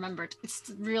having them remembered. It's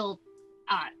real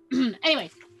odd. Anyway,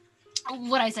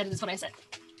 what I said is what I said.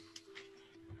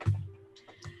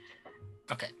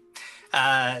 Okay.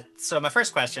 So my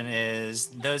first question is,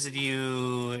 those of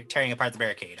you tearing apart the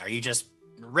barricade, are you just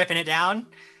ripping it down?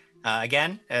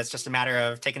 Again, it's just a matter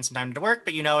of taking some time to work,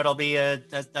 but you know it'll be a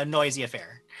noisy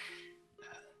affair.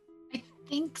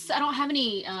 I think so. I don't have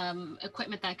any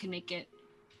equipment that can make it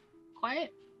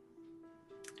quiet.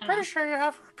 I don't know. sure you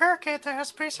have a barricade that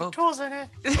has basic tools in it.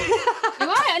 Do I? No,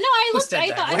 I Who looked. said I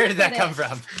that? thought, I Where looked did that at come it.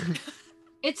 from?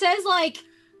 It says like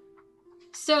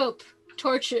soap,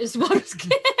 torches, water.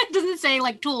 It doesn't say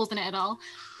like tools in it at all.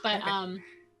 But Okay.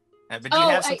 But do you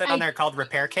have something I on there called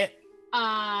repair kit?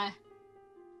 I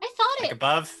thought Like it.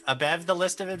 above the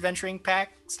list of adventuring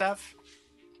pack stuff?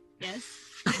 Yes.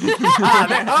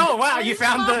 Oh wow, you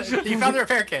found the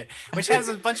repair kit, which has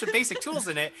a bunch of basic tools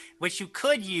in it, which you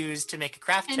could use to make a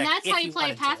craft And check. that's if how you play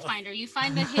wanted to. Pathfinder. You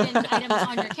find the hidden items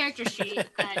on your character sheet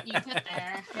that you put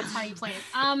there. That's how you play it.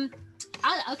 I'll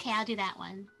do that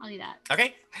one. I'll do that.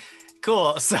 Okay,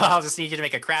 cool. So I'll just need you to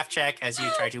make a craft check as you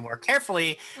try to more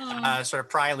carefully sort of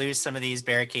pry loose some of these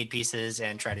barricade pieces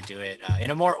and try to do it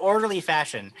in a more orderly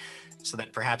fashion, so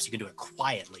that perhaps you can do it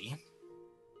quietly.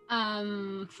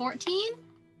 14.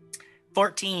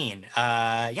 14.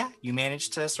 Yeah, you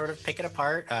managed to sort of pick it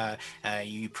apart.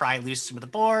 You pry loose some of the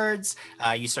boards.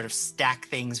 You sort of stack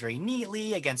things very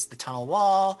neatly against the tunnel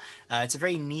wall. It's a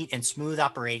very neat and smooth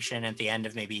operation. At the end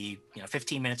of maybe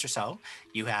 15 minutes or so,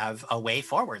 you have a way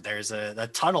forward. There's the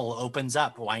tunnel opens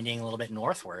up, winding a little bit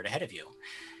northward ahead of you.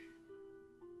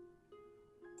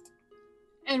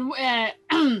 And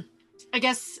I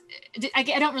guess I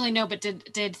don't really know, but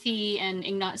did Thea and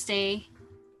Ignat stay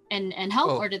and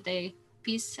help, or did they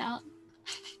peace out?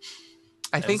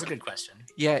 I That think was a good question.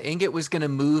 Yeah, Ingot was going to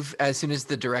move as soon as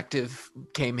the directive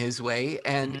came his way,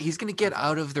 and he's going to get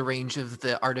out of the range of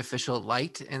the artificial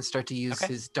light and start to use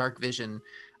his dark vision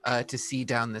to see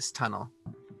down this tunnel.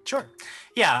 Sure.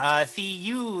 Yeah,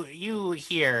 Thea, you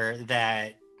hear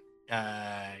that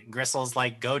Gristle's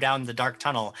like go down the dark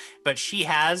tunnel, but she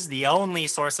has the only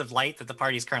source of light that the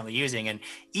party is currently using, and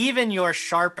even your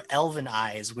sharp elven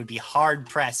eyes would be hard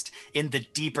pressed in the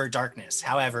deeper darkness.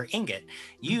 However, Ingot,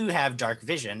 you have dark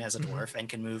vision as a dwarf and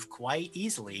can move quite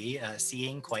easily,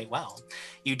 seeing quite well.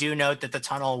 You do note that the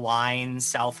tunnel winds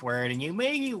southward, and you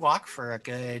maybe walk for a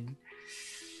good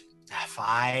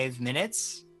 5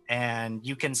 minutes. And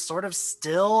you can sort of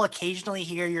still occasionally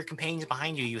hear your companions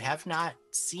behind you. You have not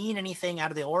seen anything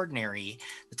out of the ordinary.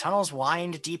 The tunnels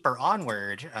wind deeper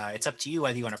onward. It's up to you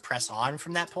whether you want to press on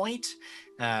from that point.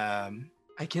 I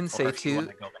can or say if you too, want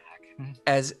to go back.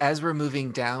 as we're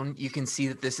moving down, you can see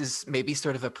that this is maybe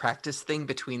sort of a practice thing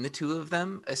between the two of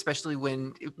them, especially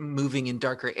when moving in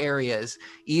darker areas.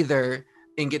 Either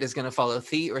Ingot is going to follow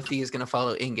Thea, or Thea is going to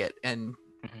follow Ingot, and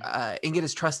Ingot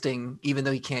is trusting, even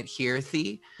though he can't hear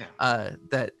Thea,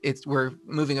 that we're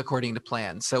moving according to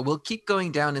plan. So we'll keep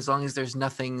going down as long as there's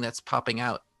nothing that's popping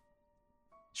out.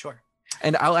 Sure.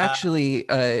 And I'll actually,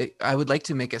 I would like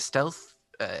to make a stealth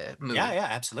move. Yeah,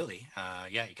 absolutely.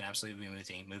 Yeah, you can absolutely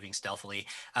be moving stealthily.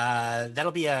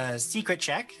 That'll be a secret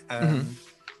check.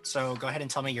 So go ahead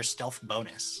and tell me your stealth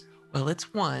bonus. Well,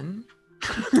 it's 1.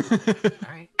 All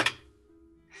right.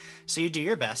 So you do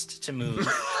your best to move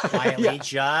quietly,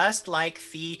 just like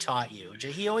Thea taught you.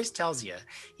 He always tells you.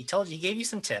 He gave you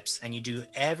some tips, and you do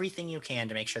everything you can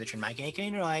to make sure that you're not making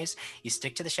any noise. You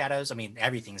stick to the shadows. I mean,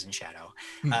 everything's in shadow.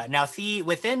 Now, Thea,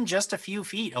 within just a few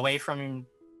feet away from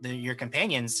your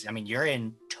companions, I mean, you're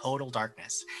in total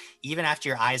darkness. Even after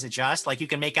your eyes adjust, like you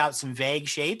can make out some vague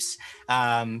shapes,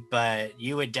 but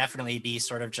you would definitely be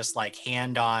sort of just like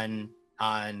hand on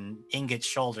Ingot's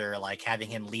shoulder, like having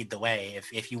him lead the way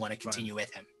if you want to continue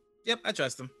with him. Yep, I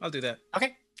trust him. I'll do that.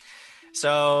 Okay.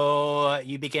 So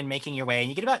you begin making your way, and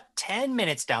you get about 10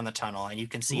 minutes down the tunnel, and you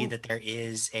can see that there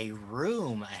is a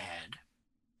room ahead,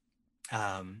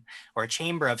 or a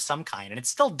chamber of some kind. And it's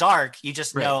still dark. You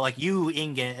just know, like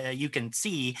Ingot, you can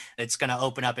see it's going to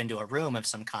open up into a room of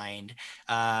some kind.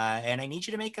 And I need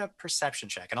you to make a perception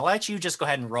check. And I'll let you just go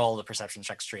ahead and roll the perception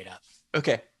check straight up.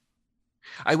 Okay.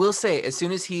 I will say, as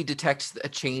soon as he detects a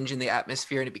change in the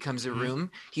atmosphere and it becomes a room,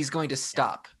 he's going to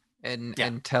stop and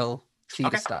tell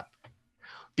Thea to stop.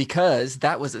 Because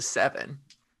that was a 7.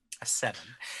 A 7.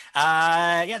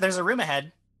 Yeah, there's a room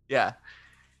ahead. Yeah.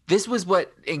 This was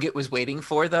what Ingot was waiting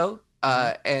for, though.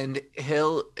 And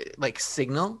he'll like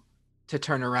signal to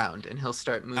turn around, and he'll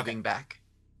start moving back.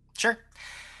 Sure.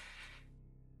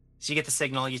 So you get the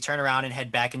signal, you turn around and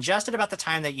head back, and just at about the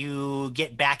time that you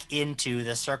get back into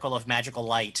the circle of magical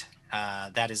light,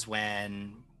 that is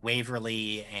when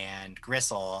Waverly and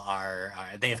Gristle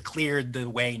they have cleared the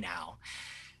way now.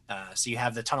 So you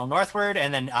have the tunnel northward,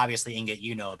 and then obviously, Ingot,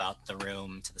 you know about the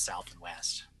room to the south and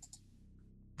west.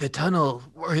 The tunnel,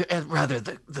 or rather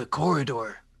the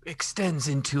corridor, extends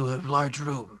into a large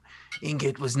room.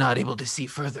 Ingot was not able to see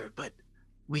further, but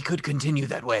we could continue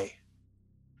that way.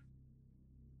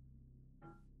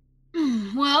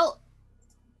 Well,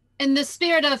 in the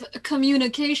spirit of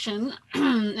communication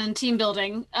and team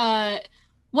building,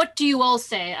 what do you all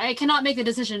say? I cannot make the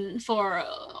decision for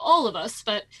all of us,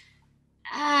 but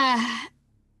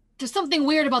there's something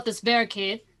weird about this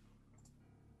barricade.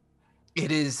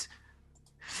 It is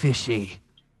fishy.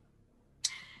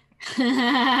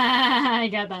 I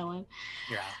got that one.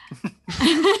 You're out.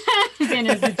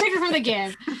 It's a picture from the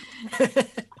game.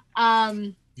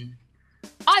 I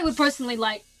would personally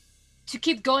like to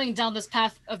keep going down this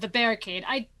path of the barricade.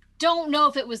 I don't know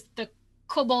if it was the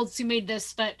kobolds who made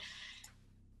this, but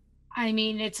I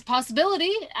mean, it's a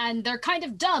possibility, and they're kind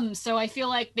of dumb, so I feel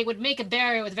like they would make a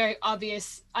barrier with very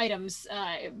obvious items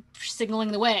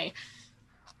signaling the way.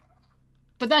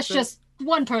 But that's just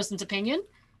one person's opinion.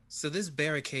 So this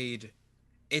barricade,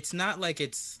 it's not like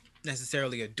it's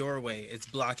necessarily a doorway, it's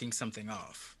blocking something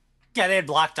off. Yeah, they had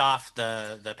blocked off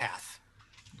the path.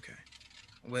 Okay.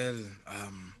 Well,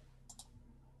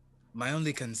 my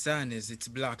only concern is it's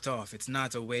blocked off. It's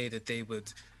not a way that they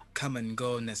would come and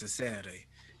go necessarily.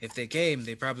 If they came,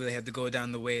 they probably had to go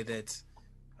down the way that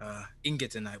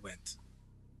Ingot and I went.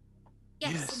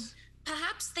 Yes.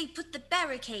 Perhaps they put the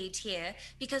barricade here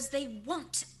because they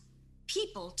want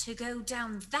people to go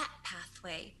down that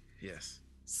pathway. Yes.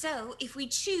 So if we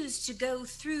choose to go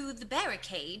through the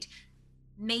barricade,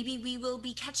 maybe we will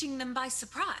be catching them by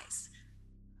surprise.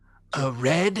 A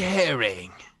red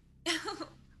herring.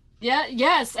 Yeah,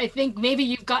 yes, I think maybe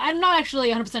you've got... I'm not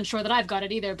actually 100% sure that I've got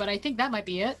it either, but I think that might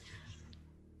be it.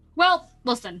 Well,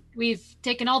 listen, we've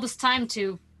taken all this time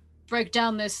to break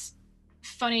down this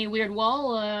funny, weird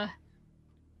wall.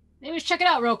 Maybe let's check it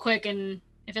out real quick, and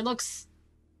if it looks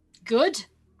good,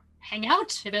 hang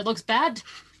out. If it looks bad,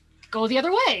 go the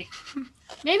other way.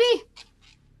 Maybe?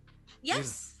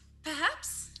 Yes,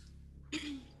 perhaps.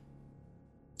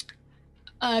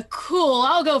 Cool,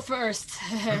 I'll go first.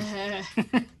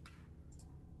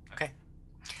 Okay.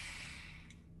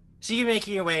 So you're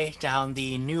making your way down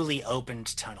the newly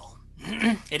opened tunnel.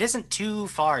 It isn't too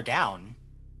far down,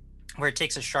 where it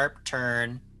takes a sharp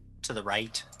turn to the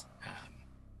right,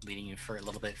 leading you for a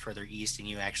little bit further east, and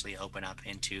you actually open up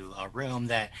into a room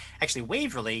that actually,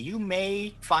 Waverly, you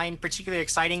may find particularly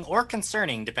exciting or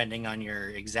concerning, depending on your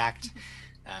exact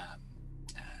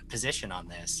position on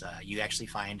this. You actually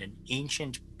find an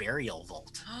ancient burial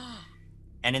vault.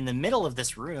 And in the middle of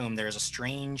this room, there's a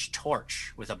strange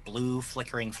torch with a blue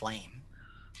flickering flame.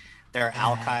 There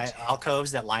are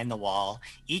alcoves that line the wall,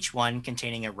 each one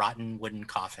containing a rotten wooden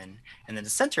coffin. And in the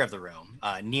center of the room,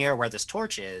 near where this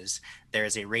torch is, there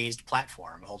is a raised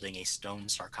platform holding a stone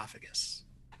sarcophagus.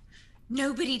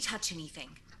 Nobody touch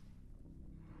anything.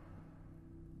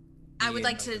 I would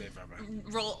like to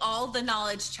roll all the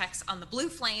knowledge checks on the blue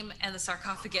flame and the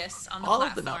sarcophagus on the All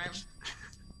platform. of the knowledge.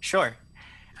 Sure.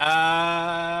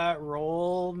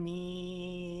 Roll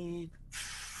me,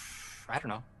 I don't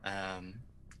know,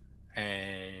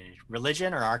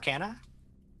 religion or arcana?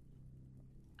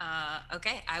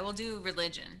 Okay, I will do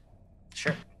religion.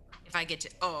 Sure. If I get to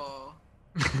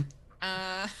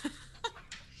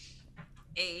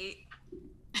 8.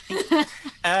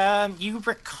 You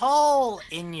recall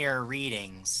in your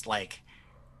readings, like,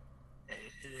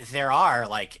 there are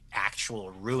like actual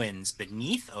ruins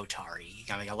beneath Otari.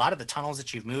 I mean, a lot of the tunnels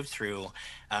that you've moved through,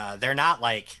 they're not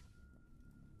like,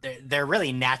 they're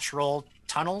really natural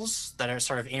tunnels that are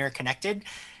sort of interconnected.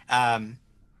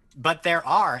 But there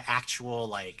are actual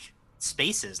like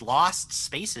spaces, lost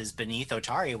spaces beneath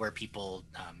Otari where people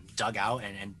dug out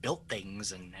and built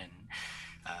things, and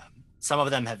some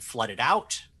of them have flooded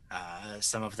out.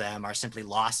 Some of them are simply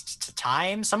lost to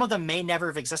time. Some of them may never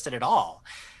have existed at all.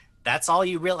 That's all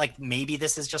you really, like, maybe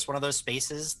this is just one of those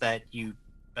spaces that you,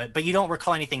 but you don't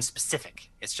recall anything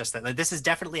specific. It's just that, like, this is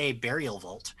definitely a burial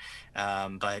vault,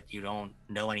 but you don't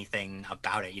know anything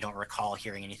about it. You don't recall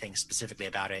hearing anything specifically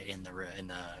about it in the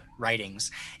writings,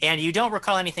 and you don't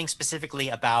recall anything specifically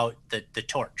about the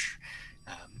torch.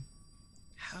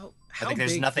 How I think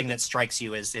there's big nothing that strikes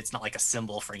you as, it's not like a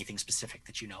symbol for anything specific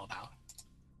that you know about.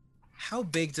 how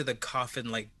big do the coffin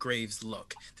like graves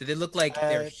look? Do they look like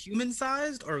they're human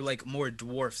sized or like more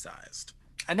dwarf sized?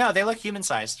 No, they look human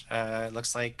sized. It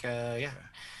looks like yeah.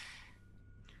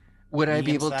 Would I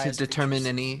be able to Medium-sized determine creatures.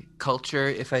 any culture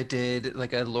if I did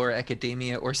like a lore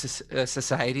academia or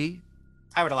society?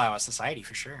 I would allow a society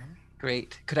for sure.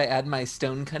 Great. Could I add my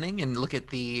stone cunning and look at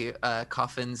the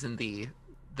coffins in the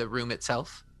room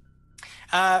itself?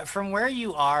 From where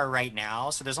you are right now,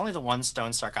 so there's only the one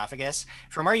stone sarcophagus.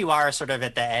 From where you are, sort of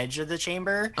at the edge of the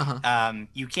chamber,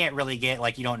 you can't really get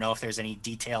like you don't know if there's any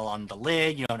detail on the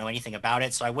lid. You don't know anything about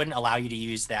it, so I wouldn't allow you to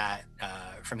use that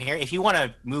from here. If you want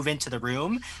to move into the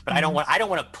room, but I don't want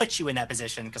to put you in that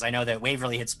position because I know that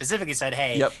Waverly had specifically said,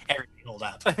 "Hey, Yep. everything hold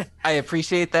up." I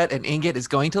appreciate that, and Ingot is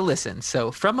going to listen.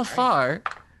 So from afar,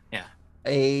 Yeah.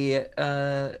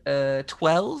 a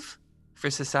 12 for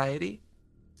society.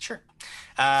 Sure.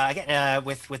 Again,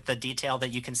 with the detail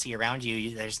that you can see around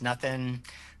you, there's nothing.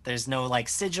 There's no like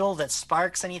sigil that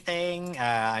sparks anything.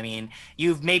 I mean,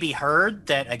 you've maybe heard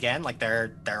that again, like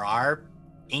there are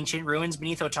ancient ruins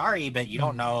beneath Otari, but you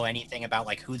don't know anything about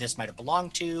like who this might have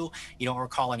belonged to. You don't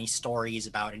recall any stories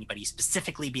about anybody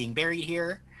specifically being buried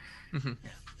here. Mm-hmm.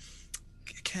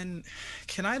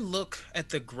 Can I look at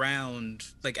the ground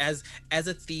like as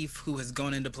a thief who has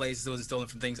gone into places and stolen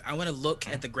from things? I want to look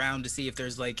at the ground to see if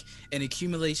there's like an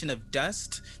accumulation of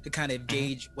dust to kind of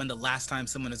gauge when the last time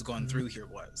someone has gone through here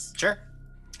was. Sure.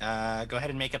 Go ahead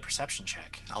and make a perception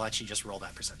check. I'll let you just roll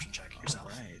that perception check yourself.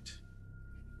 All right.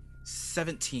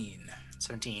 17.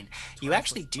 17. You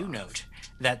actually do note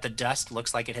that the dust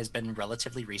looks like it has been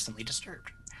relatively recently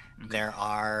disturbed. There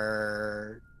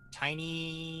are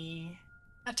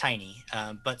not tiny,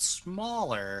 but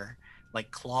smaller, like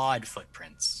clawed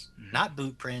footprints. Not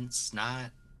boot prints,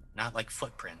 not like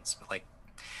footprints, but like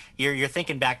you're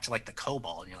thinking back to like the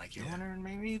kobold, and you're like, you're wondering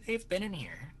maybe they've been in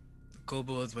here.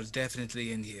 Kobold was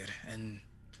definitely in here, and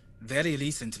very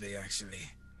recently, actually.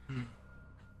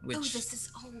 Which, this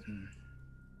is all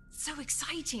so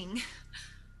exciting.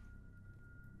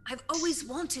 I've always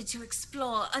wanted to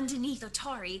explore underneath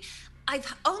Otari.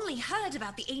 I've only heard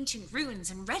about the ancient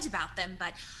ruins and read about them,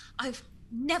 but I've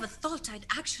never thought I'd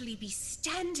actually be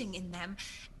standing in them,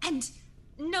 and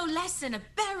no less in a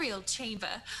burial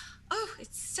chamber. Oh,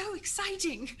 it's so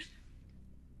exciting.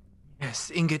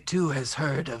 Yes, Ingot too has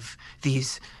heard of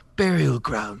these burial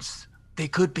grounds. They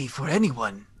could be for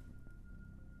anyone.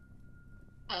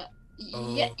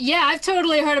 Yeah, I've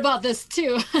totally heard about this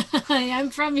too. I'm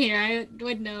from here. I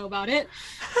would know about it.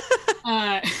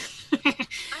 I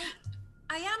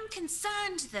am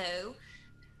concerned, though.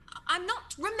 I'm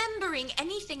not remembering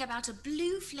anything about a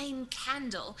blue flame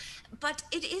candle, but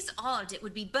it is odd it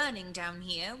would be burning down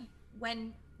here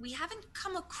when we haven't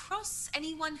come across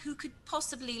anyone who could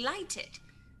possibly light it.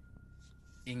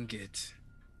 Ingot,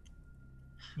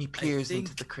 He peers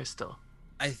into the crystal.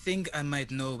 I think I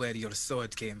might know where your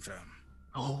sword came from.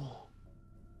 Oh.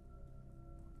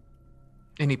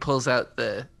 And he pulls out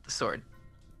the sword.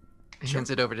 He hands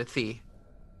it over to Thea.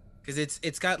 Because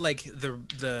it's got like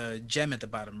the gem at the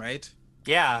bottom, right?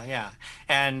 Yeah.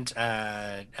 And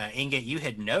Ingot, you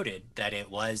had noted that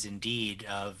it was indeed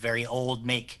a very old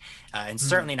make, and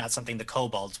certainly not something the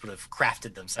kobolds would have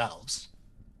crafted themselves.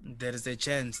 There is a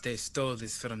chance they stole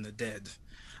this from the dead.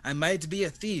 I might be a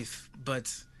thief,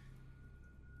 but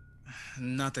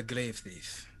not a grave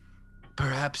thief.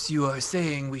 Perhaps you are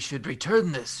saying we should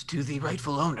return this to the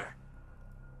rightful owner.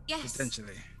 Yes,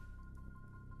 Potentially.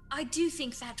 I do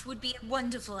think that would be a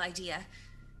wonderful idea.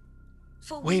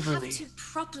 For Waverly. we have to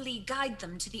properly guide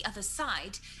them to the other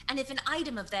side, and if an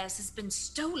item of theirs has been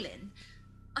stolen,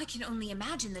 I can only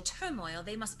imagine the turmoil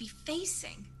they must be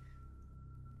facing.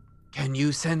 Can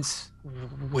you sense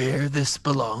where this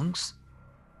belongs?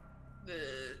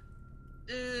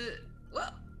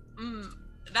 Well,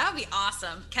 that would be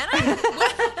awesome. Can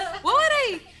I? what would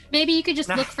I? Maybe you could just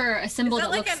look for a symbol Is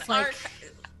that that like looks an like. arc?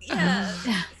 Yeah.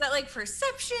 Is that like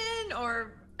perception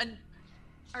or an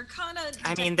arcana?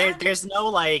 I mean, detect there's no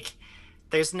like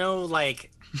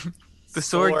The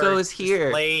sword goes here.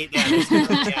 displayed.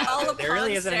 Yeah, there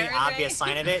really upon isn't any Saturday. obvious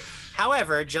sign of it.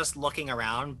 However, just looking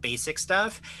around, basic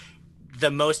stuff,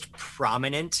 the most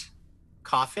prominent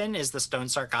coffin is the stone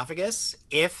sarcophagus.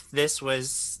 If this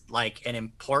was like an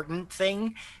important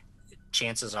thing,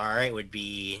 chances are it would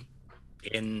be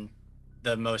in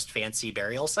the most fancy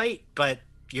burial site, but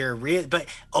but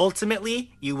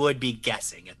ultimately you would be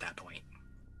guessing at that point.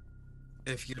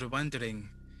 If you're wondering,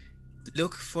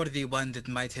 look for the one that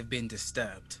might have been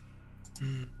disturbed.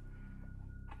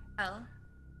 Well,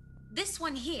 this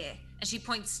one here, and she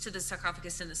points to the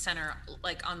sarcophagus in the center,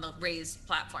 like on the raised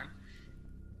platform.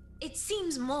 it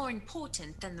seems more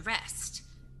important than the rest.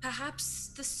 Perhaps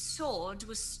the sword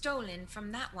was stolen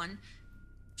from that one.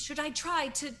 Should I try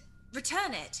to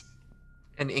return it?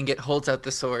 And Ingot holds out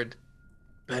the sword.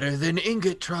 Better than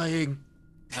Ingot trying.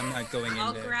 I'm not going in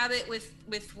I'll there. grab it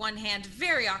with one hand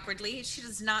very awkwardly. She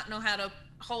does not know how to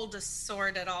hold a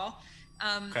sword at all.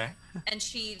 Okay. And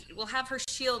she will have her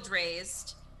shield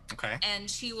raised. Okay. And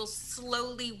she will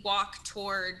slowly walk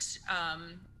toward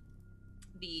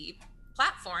the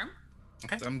platform.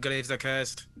 Some graves are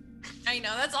cursed. I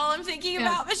know, that's all I'm thinking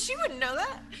about, but she wouldn't know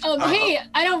that. Hey,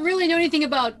 I don't really know anything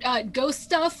about ghost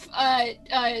stuff,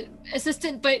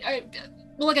 assistant, but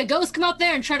will like a ghost come up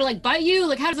there and try to like bite you?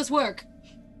 Like, how does this work?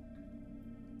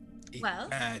 It's Well?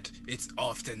 bad. It's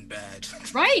often bad.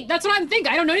 Right, that's what I'm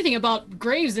thinking. I don't know anything about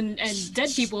graves and dead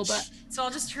people, but So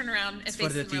I'll just turn around and It's for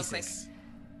face the them real quick. thesis.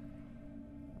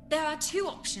 There are two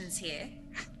options here.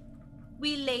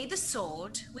 We lay the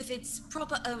sword with its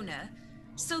proper owner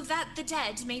so that the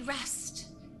dead may rest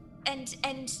and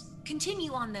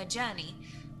continue on their journey.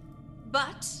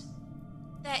 But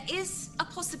there is a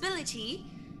possibility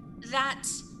that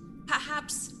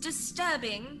perhaps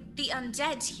disturbing the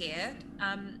undead here,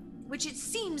 which it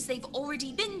seems they've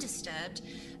already been disturbed,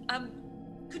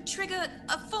 could trigger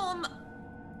a form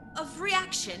of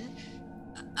reaction.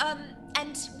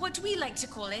 And what we like to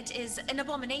call it is an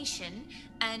abomination,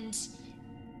 and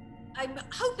I'm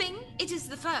hoping it is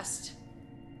the first.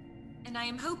 And I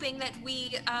am hoping that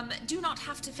we do not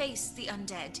have to face the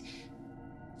undead,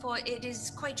 for it is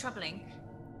quite troubling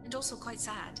and also quite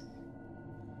sad.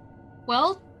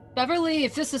 well, Beverly,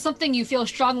 if this is something you feel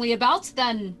strongly about,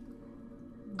 then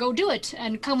go do it.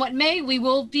 And come what may, we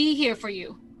will be here for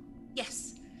you.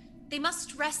 Yes, they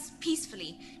must rest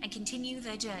peacefully and continue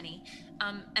their journey.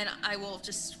 And I will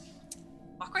just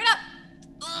walk right up.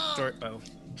 Ugh. Short bow.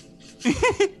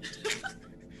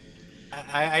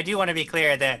 I do want to be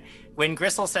clear that when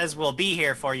Gristle says we'll be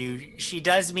here for you, she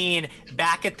does mean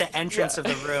back at the entrance of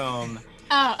the room,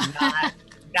 Oh.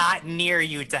 not near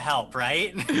you to help,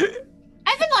 right?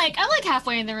 I'm like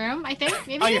halfway in the room, I think.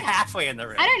 Maybe. Oh, you're halfway in the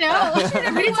room. I don't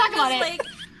know. We didn't talk about it. Like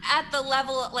at the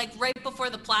level, like right before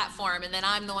the platform, and then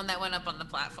I'm the one that went up on the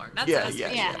platform. That's Yeah, what I was yeah,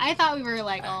 thinking. Yeah, I thought we were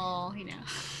like, oh, you know.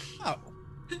 Oh.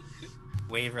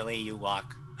 Waverly, you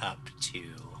walk up to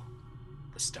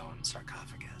the stone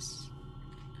sarcophagus.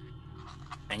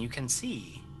 And you can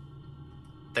see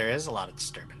there is a lot of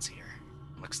disturbance here.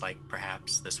 Looks like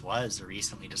perhaps this was a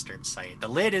recently disturbed site. The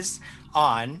lid is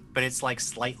on, but it's like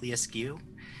slightly askew.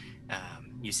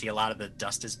 You see a lot of the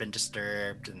dust has been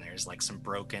disturbed, and there's like some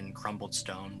broken, crumbled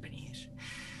stone beneath.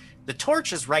 The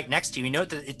torch is right next to you. You note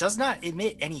that it does not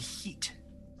emit any heat.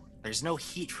 There's no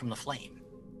heat from the flame.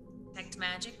 Detect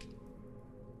magic.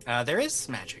 There is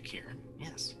magic here,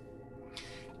 yes.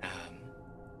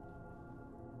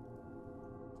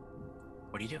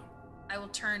 What do you do? I will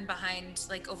turn behind,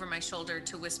 like over my shoulder,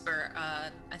 to whisper.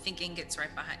 I think Ingot's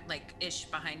right behind, like ish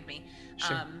behind me.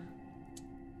 Sure.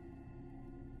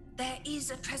 There is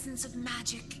a presence of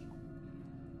magic.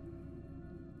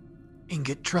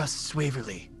 Ingot trusts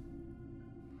Waverly.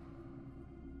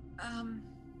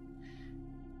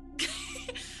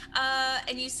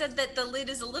 And you said that the lid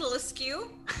is a little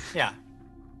askew. Yeah.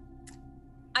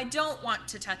 I don't want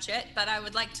to touch it, but I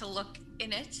would like to look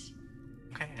in it.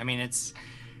 Okay. I mean, it's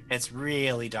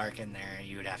really dark in there.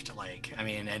 You would have to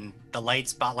and the light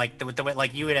spot, like the way,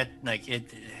 like you would have, like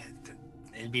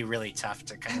it'd be really tough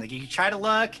to kind of like you try to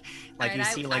look, like Right, you I-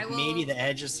 see like I will- maybe the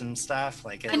edges and stuff.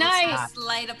 Like Can it's I- not-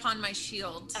 Light upon my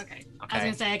shield. Okay. I was Okay.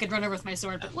 gonna say I could run over with my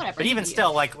sword, but whatever. But even Yeah.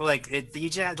 still, you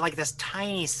just had like this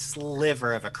tiny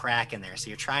sliver of a crack in there. So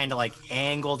you're trying to like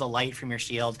angle the light from your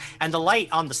shield, and the light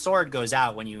on the sword goes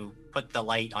out when you put the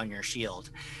light on your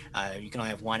shield. You can only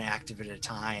have one active at a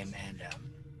time, and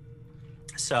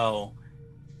so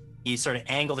you sort of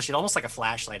angle the shield almost like a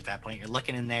flashlight at that point. You're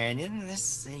looking in there, and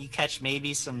you catch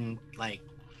maybe some like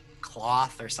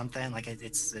cloth or something. Like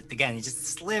it's again, it's just a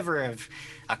sliver of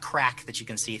a crack that you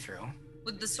can see through.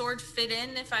 Would the sword fit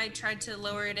in if I tried to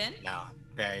lower it in? No,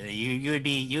 you would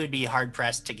be hard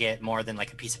pressed to get more than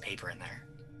like a piece of paper in there.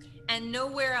 And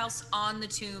nowhere else on the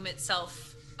tomb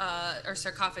itself, or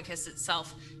sarcophagus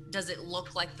itself, does it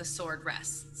look like the sword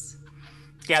rests.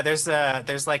 Yeah,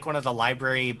 there's like one of the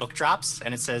library book drops,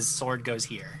 and it says "sword goes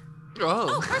here."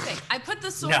 Oh, perfect. I put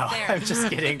the sword No, there. I'm just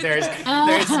kidding. There's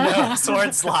no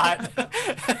sword slot.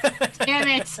 Damn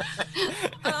it.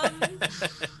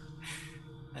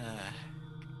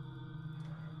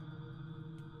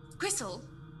 Gristle,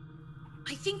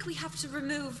 I think we have to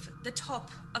remove the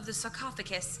top of the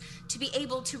sarcophagus to be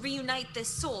able to reunite this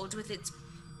sword with its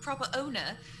proper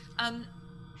owner.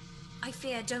 I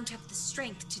fear I don't have the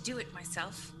strength to do it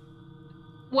myself.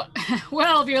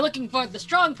 Well, if you're looking for the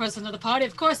strong person of the party,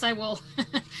 of course I will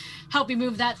help you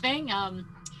move that thing.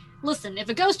 Listen, if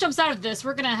a ghost jumps out of this,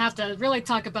 we're gonna have to really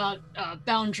talk about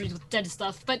boundaries with dead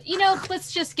stuff. But,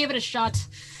 let's just give it a shot.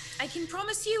 I can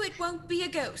promise you it won't be a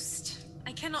ghost.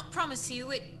 I cannot promise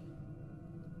you it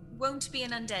won't be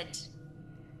an undead.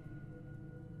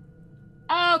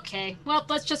 Okay, well,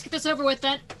 let's just get this over with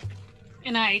then.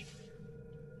 And I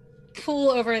pull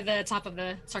over the top of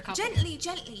the sarcophagus.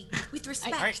 Gently, with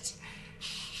respect. All right.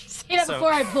 Say that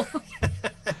before I pull.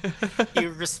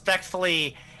 You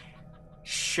respectfully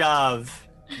shove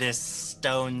this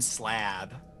stone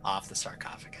slab off the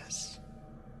sarcophagus.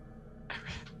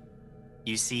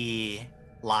 You see,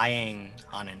 lying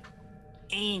on an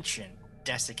ancient,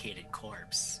 desiccated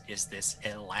corpse is this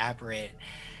elaborate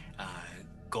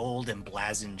gold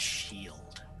emblazoned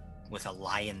shield with a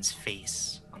lion's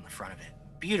face on the front of it.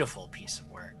 Beautiful piece of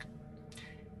work.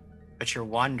 But your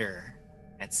wonder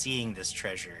at seeing this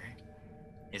treasure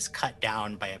is cut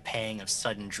down by a pang of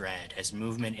sudden dread as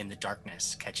movement in the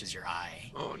darkness catches your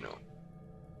eye. Oh no.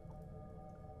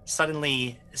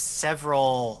 Suddenly,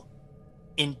 several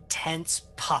intense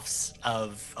puffs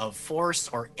of force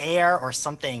or air or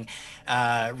something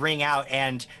ring out,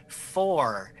 and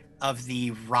 4 of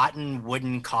the rotten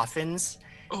wooden coffins,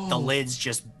 the lids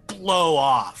just blow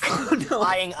off,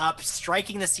 flying up,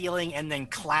 striking the ceiling, and then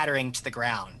clattering to the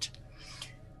ground.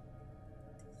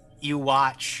 You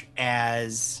watch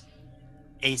as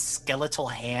a skeletal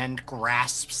hand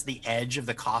grasps the edge of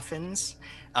the coffins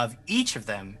of each of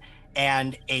them,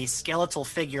 and a skeletal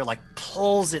figure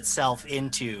pulls itself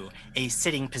into a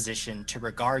sitting position to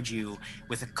regard you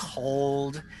with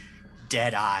cold,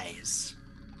 dead eyes.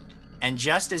 And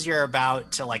just as you're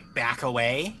about to back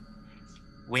away,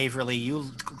 Waverly,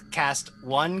 you cast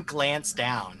one glance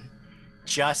down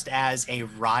just as a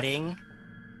rotting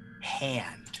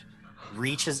hand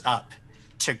reaches up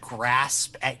to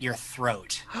grasp at your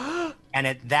throat. And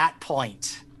at that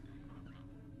point,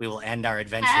 we will end our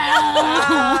adventure. I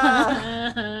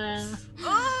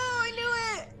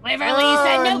knew it! Waverly, you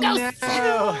said no ghosts.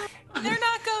 No. They're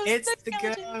not ghosts. It's they're the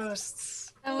skeletons.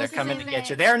 ghosts. That They're was coming to the get you.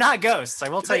 same They're not ghosts, I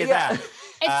will tell you Yeah. that.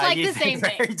 It's like You the same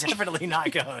think thing. they're definitely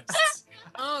not ghosts.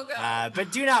 Oh god.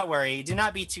 But do not worry. Do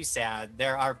not be too sad.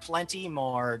 There are plenty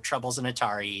more troubles in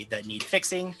Atari that need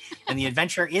fixing. And the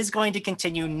adventure is going to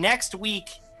continue next week,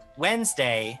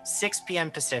 Wednesday, 6 p.m.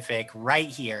 Pacific, right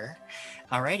here.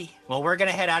 Alrighty. Well, we're going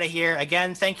to head out of here.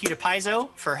 Again, thank you to Paizo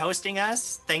for hosting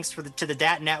us. Thanks to the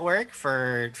DAT Network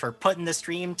for putting the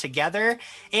stream together.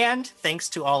 And thanks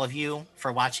to all of you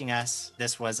for watching us.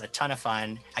 This was a ton of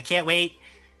fun. I can't wait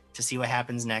to see what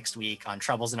happens next week on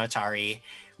Troubles in Atari.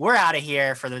 We're out of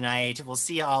here for the night. We'll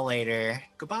see you all later.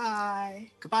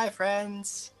 Goodbye. Goodbye,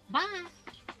 friends. Bye.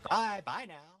 Bye. Bye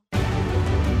now.